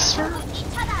Tracer?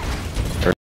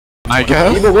 I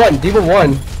guess. Diva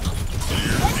 1.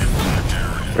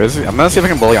 Where is he? I'm gonna see if I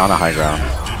can bully on a high ground.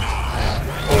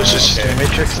 Oh, it's just a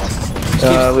Matrix.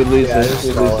 We lose Yeah, this.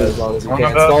 just stall as long as you One can.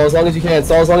 of the- Stall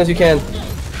as long as you can.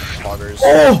 Poggers.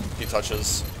 Oh! He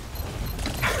touches.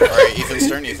 Alright,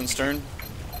 Ethan's turn.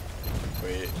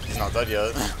 Wait, he's not dead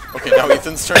yet. Okay, now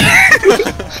Ethan's turn.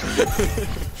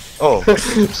 Oh.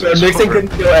 So Nixon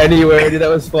couldn't go anywhere, dude. That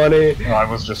was funny. No, I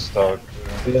was just stuck.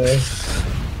 Yeah.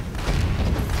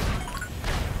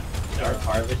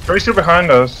 Tracer behind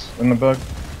us in the back.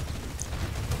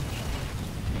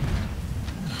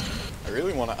 I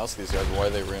really want to ask these guys why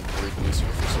they ran 3 police here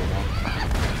for so long.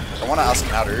 I want to ask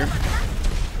Natter.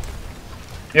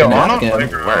 Yo, Can I'm ask not him.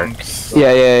 playground.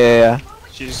 Yeah.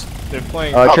 They're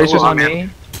playing. Tracer's on me.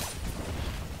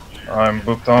 I'm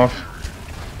booked off.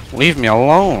 Leave me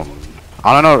alone.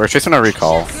 I don't know. We're chasing a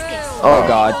recall. Oh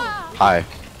god. Hi.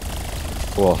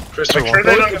 Cool. Tracer Make sure won.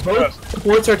 they don't get past.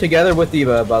 Supports are together with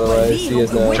Diva, by the way. See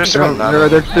is no. Tracer won.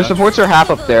 Their supports are half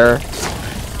up there.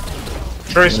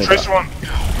 Tracer one.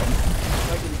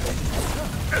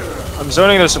 I'm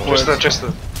zoning their support. Just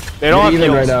the. They don't have even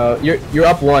heals. right now. You're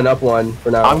up one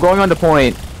for now. I'm going on to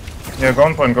point. Yeah, go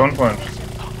on point, go on point.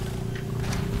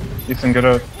 Ethan, get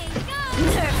out.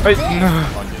 Wait,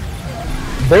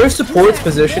 Their support's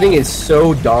positioning is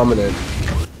so dominant.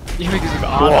 even because of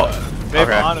Ana. They have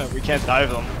Okay. Ana, we can't dive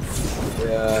them.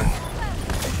 Yeah.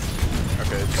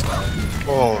 Okay, just die.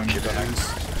 Oh, okay, then.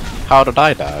 How did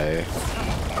I die?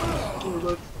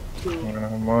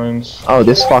 Yeah, mines. Oh,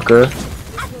 this fucker.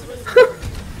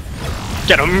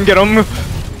 Get him!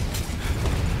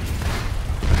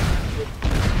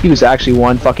 He was actually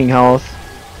 1 fucking health.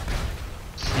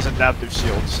 He's adaptive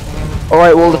shields.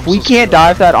 Alright, well, if we can't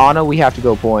dive that Ana, we have to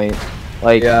go point.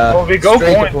 Like, Yeah. Well, we go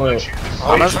straight to point.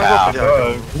 Ana's half.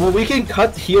 Well, we can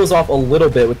cut heals off a little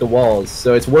bit with the walls,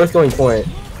 so it's worth going point.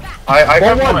 I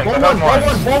Ball got one, mine, ball I got one, ball mine.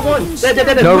 one, ball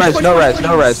one. no res, no res,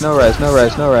 no res, no res, no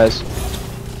res, no res.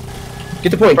 Get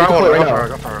the point, get the point right Go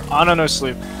now. for her. Ana no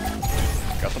sleep.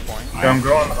 Got the point. Yeah, I'm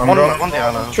going, I'm On going. the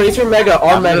Ana. Tracer Mega,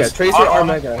 R I'm Mega, just- Tracer R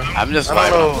Mega. I'm just I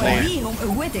vibing don't on know.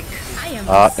 point.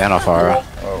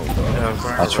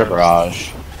 Nanofara. That's for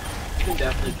Barrage.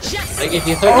 Like if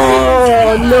you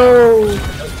Oh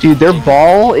no! Dude, their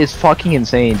ball is fucking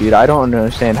insane, dude. I don't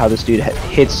understand how this dude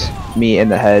hits me in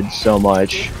the head so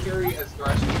much.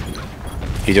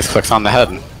 He just clicks on the head.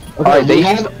 Okay, they we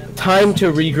have time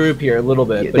to regroup here a little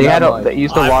bit. But They not had much. they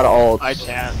used a lot of ults. I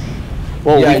can't.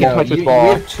 Well, Yeah, we I can know. touch with We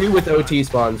ball. have 2 with OT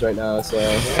spawns right now, so.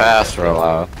 Fast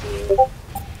rollout.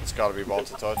 It's gotta be ball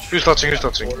to touch. Who's touching? Who's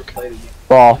touching?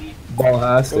 Ball. Ball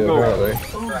has to, apparently.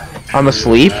 I'm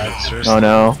asleep? Oh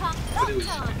no.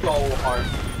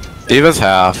 Diva's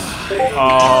half.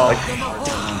 Oh,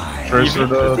 Tracer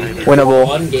the... Winnable.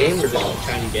 one game, we're just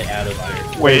trying to get out of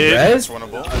there. wait. Res?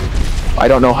 Winnable. I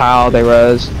don't know how they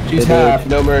res. She's They did. half,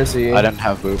 no mercy. I didn't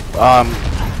have boop.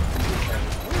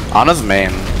 Ana's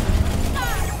main.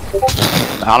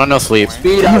 Ana no sleep.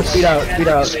 Speed out, speed out, speed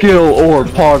out. Skill or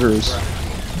poggers.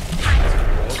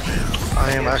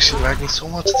 I am actually lagging so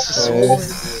much. This is so Uh,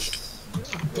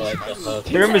 What the fuck?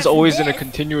 Tyrion is always in a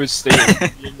continuous state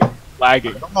of being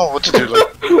lagging. I don't know what to do.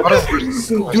 Like, what is...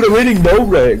 Dude, I'm hitting no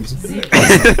regs.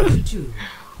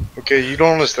 Okay, you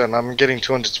don't understand. I'm getting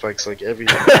 200 spikes like every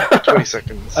 20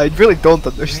 seconds. I really don't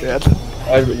understand.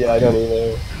 Yeah, I don't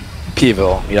either.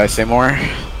 Peeville. Need I say more? I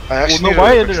Well, actually no, need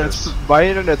my to fix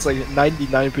internet's this. like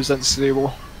 99%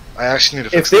 stable. I actually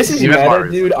need to If fix this is Even meta,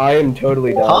 Mario. dude, I am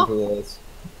totally down Huh? for this.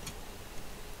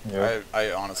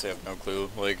 I honestly have no clue.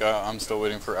 Like, I'm still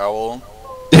waiting for Owl.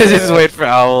 Just wait for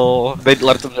Owl. They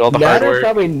let them do all the hard Natter work.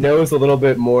 probably knows a little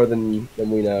bit more than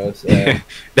we know, so.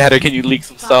 Natter, can you leak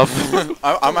some stuff?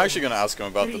 I'm actually gonna ask him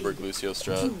about the Berglucio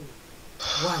strat.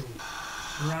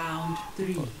 1. Round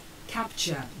 3.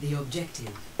 Capture the objective.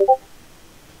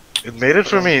 It made it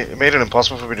for me. It made it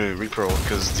impossible for me to repro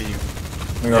because the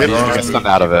We got Really? Get mine. stunned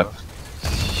out of it.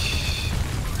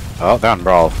 Oh, they're on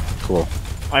Brawl. Cool.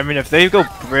 I mean, if they go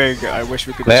Brig, I wish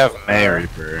we could. They have just- May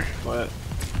Reaper. But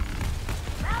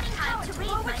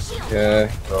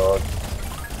Yeah. God.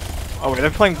 oh wait, they're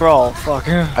playing Brawl. Fuck.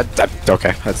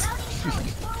 Okay, that's...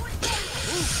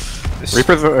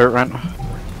 Reaper's rent.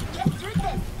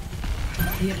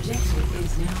 The objective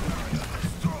is now.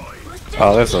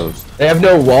 Oh, there's a... They have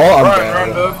no wall, I'm Run, down.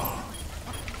 dude.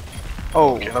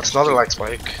 Oh, okay, that's another lag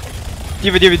spike.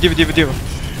 Diva.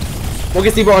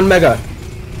 Focus Diva on Mega.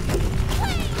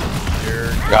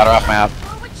 Got her off map.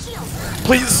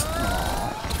 Please!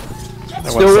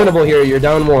 Still winnable here, you're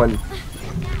down 1.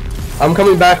 I'm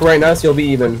coming back right now, so you'll be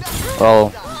even. Well,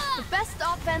 The best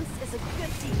offense is a good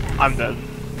defense. I'm dead.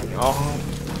 Oh,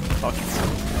 fuck.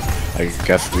 I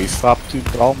guess we swap to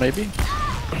Brawl, maybe?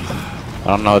 I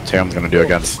don't know what Tatum's gonna do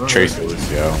against Tracer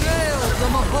Lucio.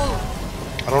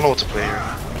 I don't know what to play here.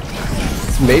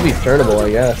 It's maybe turnable,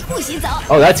 I guess.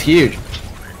 Oh, that's huge.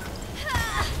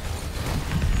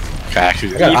 Okay,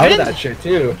 actually, I got out of that shit,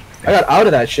 too. I got out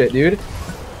of that shit, dude.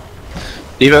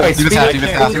 Diva, Wait, Diva's speed- half, Diva's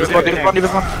half, Diva's one, Diva's one,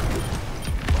 Diva's one.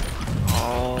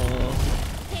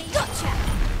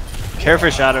 Care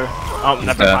for Shadow. Oh,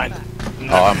 never dead. mind.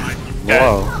 Oh, I'm...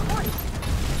 Whoa.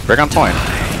 Break on point.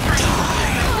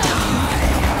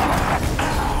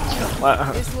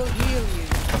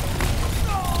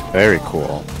 Very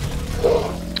cool.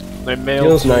 They mailed.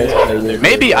 Feels nice. Playing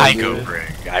Maybe I go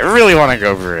Brig. I really want to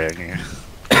go Brig.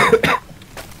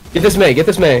 Get this May, get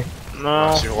this May.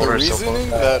 No. So you The order yourself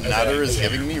reasoning up. that Natter is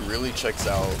giving me really checks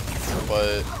out,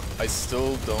 but I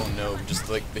still don't know. Just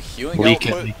like the healing Leak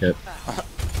it, output. leak it.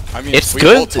 I mean, It's we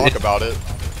good. all talk about it.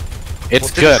 It's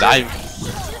good. I...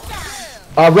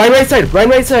 Ryan right side, Ryan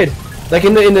right side. Like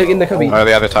in the cubby. Oh,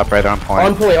 the other top right on point.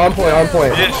 On point, on point, on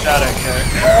point. Hit Shadow, okay.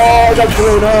 Oh, I got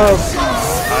blown up.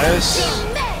 Nice.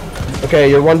 Okay,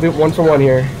 you're one for one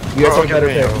here. You guys have a better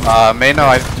pick. May no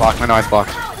ice block.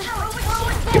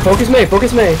 Okay, focus May.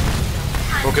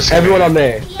 Focus Everyone on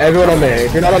May.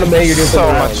 If you're not on a May, you're doing so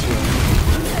something much.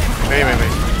 wrong.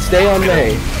 May. Stay on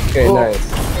May. Okay, nice.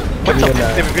 What the?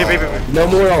 Nice. No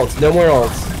more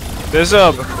ults. There's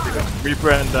a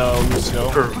Reaper and Lucio.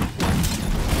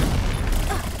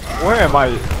 Where am I?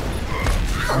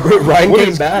 Ryan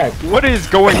came back. What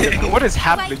is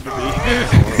happening to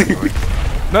me?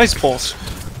 Nice pulse.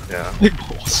 Yeah. Big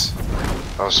pulse.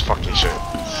 That was fucking shit.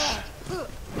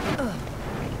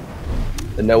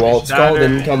 The no ults call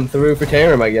didn't come through for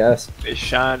Tarim, I guess. They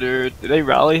shattered. Did they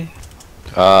rally?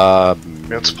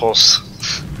 It's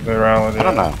pulse. They rallied. I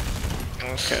don't know.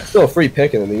 Okay. Still a free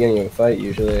pick in the beginning of a fight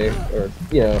usually, or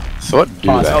you know. So what do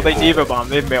that? Oh, they diva bomb.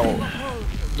 They mail.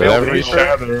 They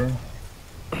shatter.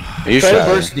 You Try to shatter.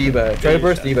 burst Diva. Try to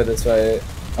burst Diva this fight.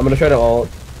 I'm gonna try to ult.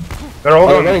 They're all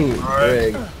Oh, done. they're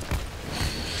running big.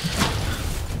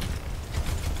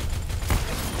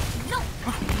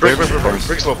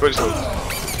 Brick slow.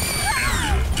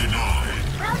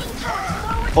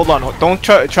 Hold on. Don't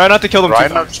try not to kill them Right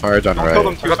too now, fast. charge on Don't kill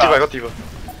them right. too I fast. got Diva.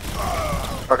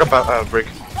 I got Brick.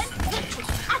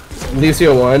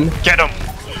 Lucio 1. Get him.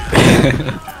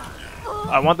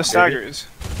 I want the staggers.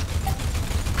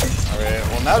 Alright,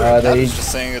 well now they- Nat's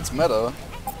just saying it's meta.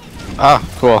 Ah,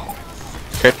 cool.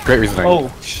 Great reasoning.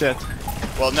 Oh shit.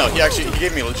 Well, no, he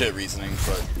gave me legit reasoning,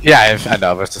 but Yeah, I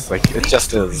know, but it's just like, it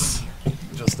just is.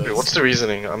 just Wait, is. what's the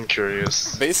reasoning? I'm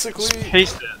curious. Basically,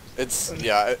 Paste it. it's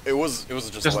yeah, it was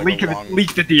just Just like leak a long.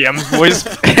 leak the DMs, boys.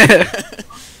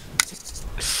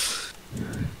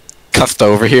 Cuffed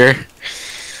over here.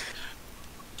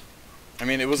 I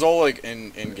mean, it was all like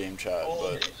in game chat,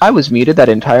 but I was muted that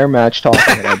entire match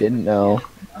talking and I didn't know.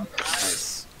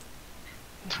 nice.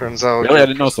 Turns out Really, I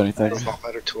didn't notice anything. does not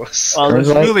matter to us. Turns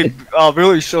This out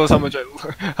really shows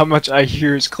how much I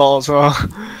hear his call as well.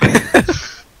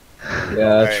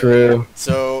 Yeah, Alright, true.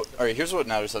 So, alright, here's what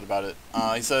Nader said about it.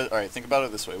 He said, alright, think about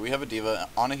it this way. We have a diva,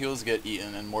 Ana heals get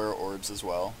eaten, and Moira orbs as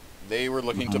well. They were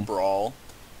looking to brawl,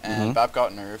 and Bap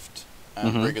got nerfed,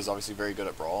 and Brig is obviously very good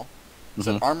at brawl.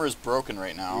 So armor is broken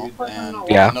right now, and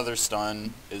another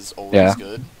stun is always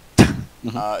good.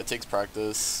 It takes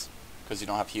practice, because you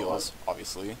don't have heals,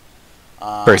 obviously.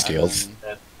 Burst and heals.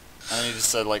 then he just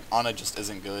said, like, Ana just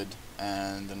isn't good,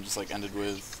 and then just, like, ended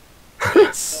with,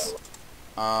 it's,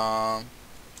 Ana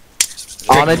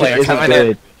Play, just isn't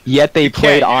good. Yet they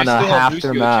played can't, you Ana still have half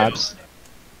Lucio their maps.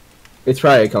 It's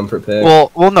probably a comfort pick.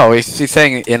 Well, no, he's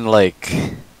saying in like,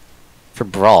 for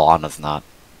Brawl, Ana's not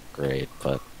great,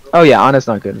 but. Oh yeah, Ana's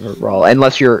not good for Brawl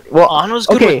unless you're Ana's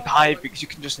good okay. with dive because you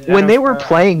can just. When they were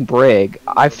playing Brig,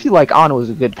 I feel like Ana was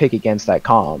a good pick against that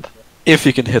comp, If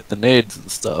you can hit the nades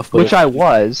and stuff. But which I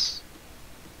was.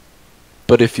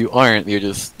 But if you aren't, you're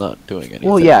just not doing anything.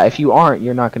 Well, yeah, if you aren't,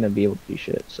 you're not gonna be able to do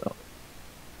shit. So.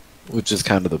 Which is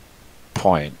kind of the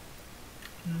point.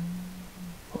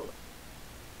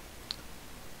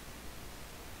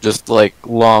 Just like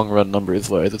long run numbers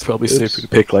wise, it's probably safer to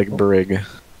pick like Brig.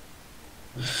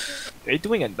 They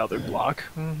doing another block?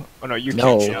 Oh no, you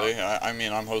No. can't. actually, I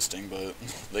mean, I'm hosting, but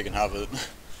they can have it.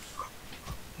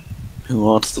 Who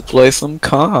wants to play some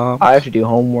comp? I have to do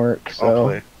homework, I'll so.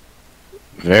 play.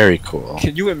 Very cool.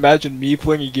 Can you imagine me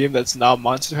playing a game that's not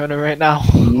Monster Hunter right now?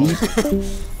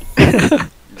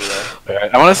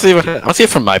 Alright, I want to see it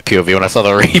from my POV when I saw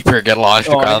the Reaper get launched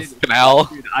across the canal.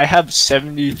 Dude, I have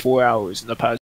 74 hours in the past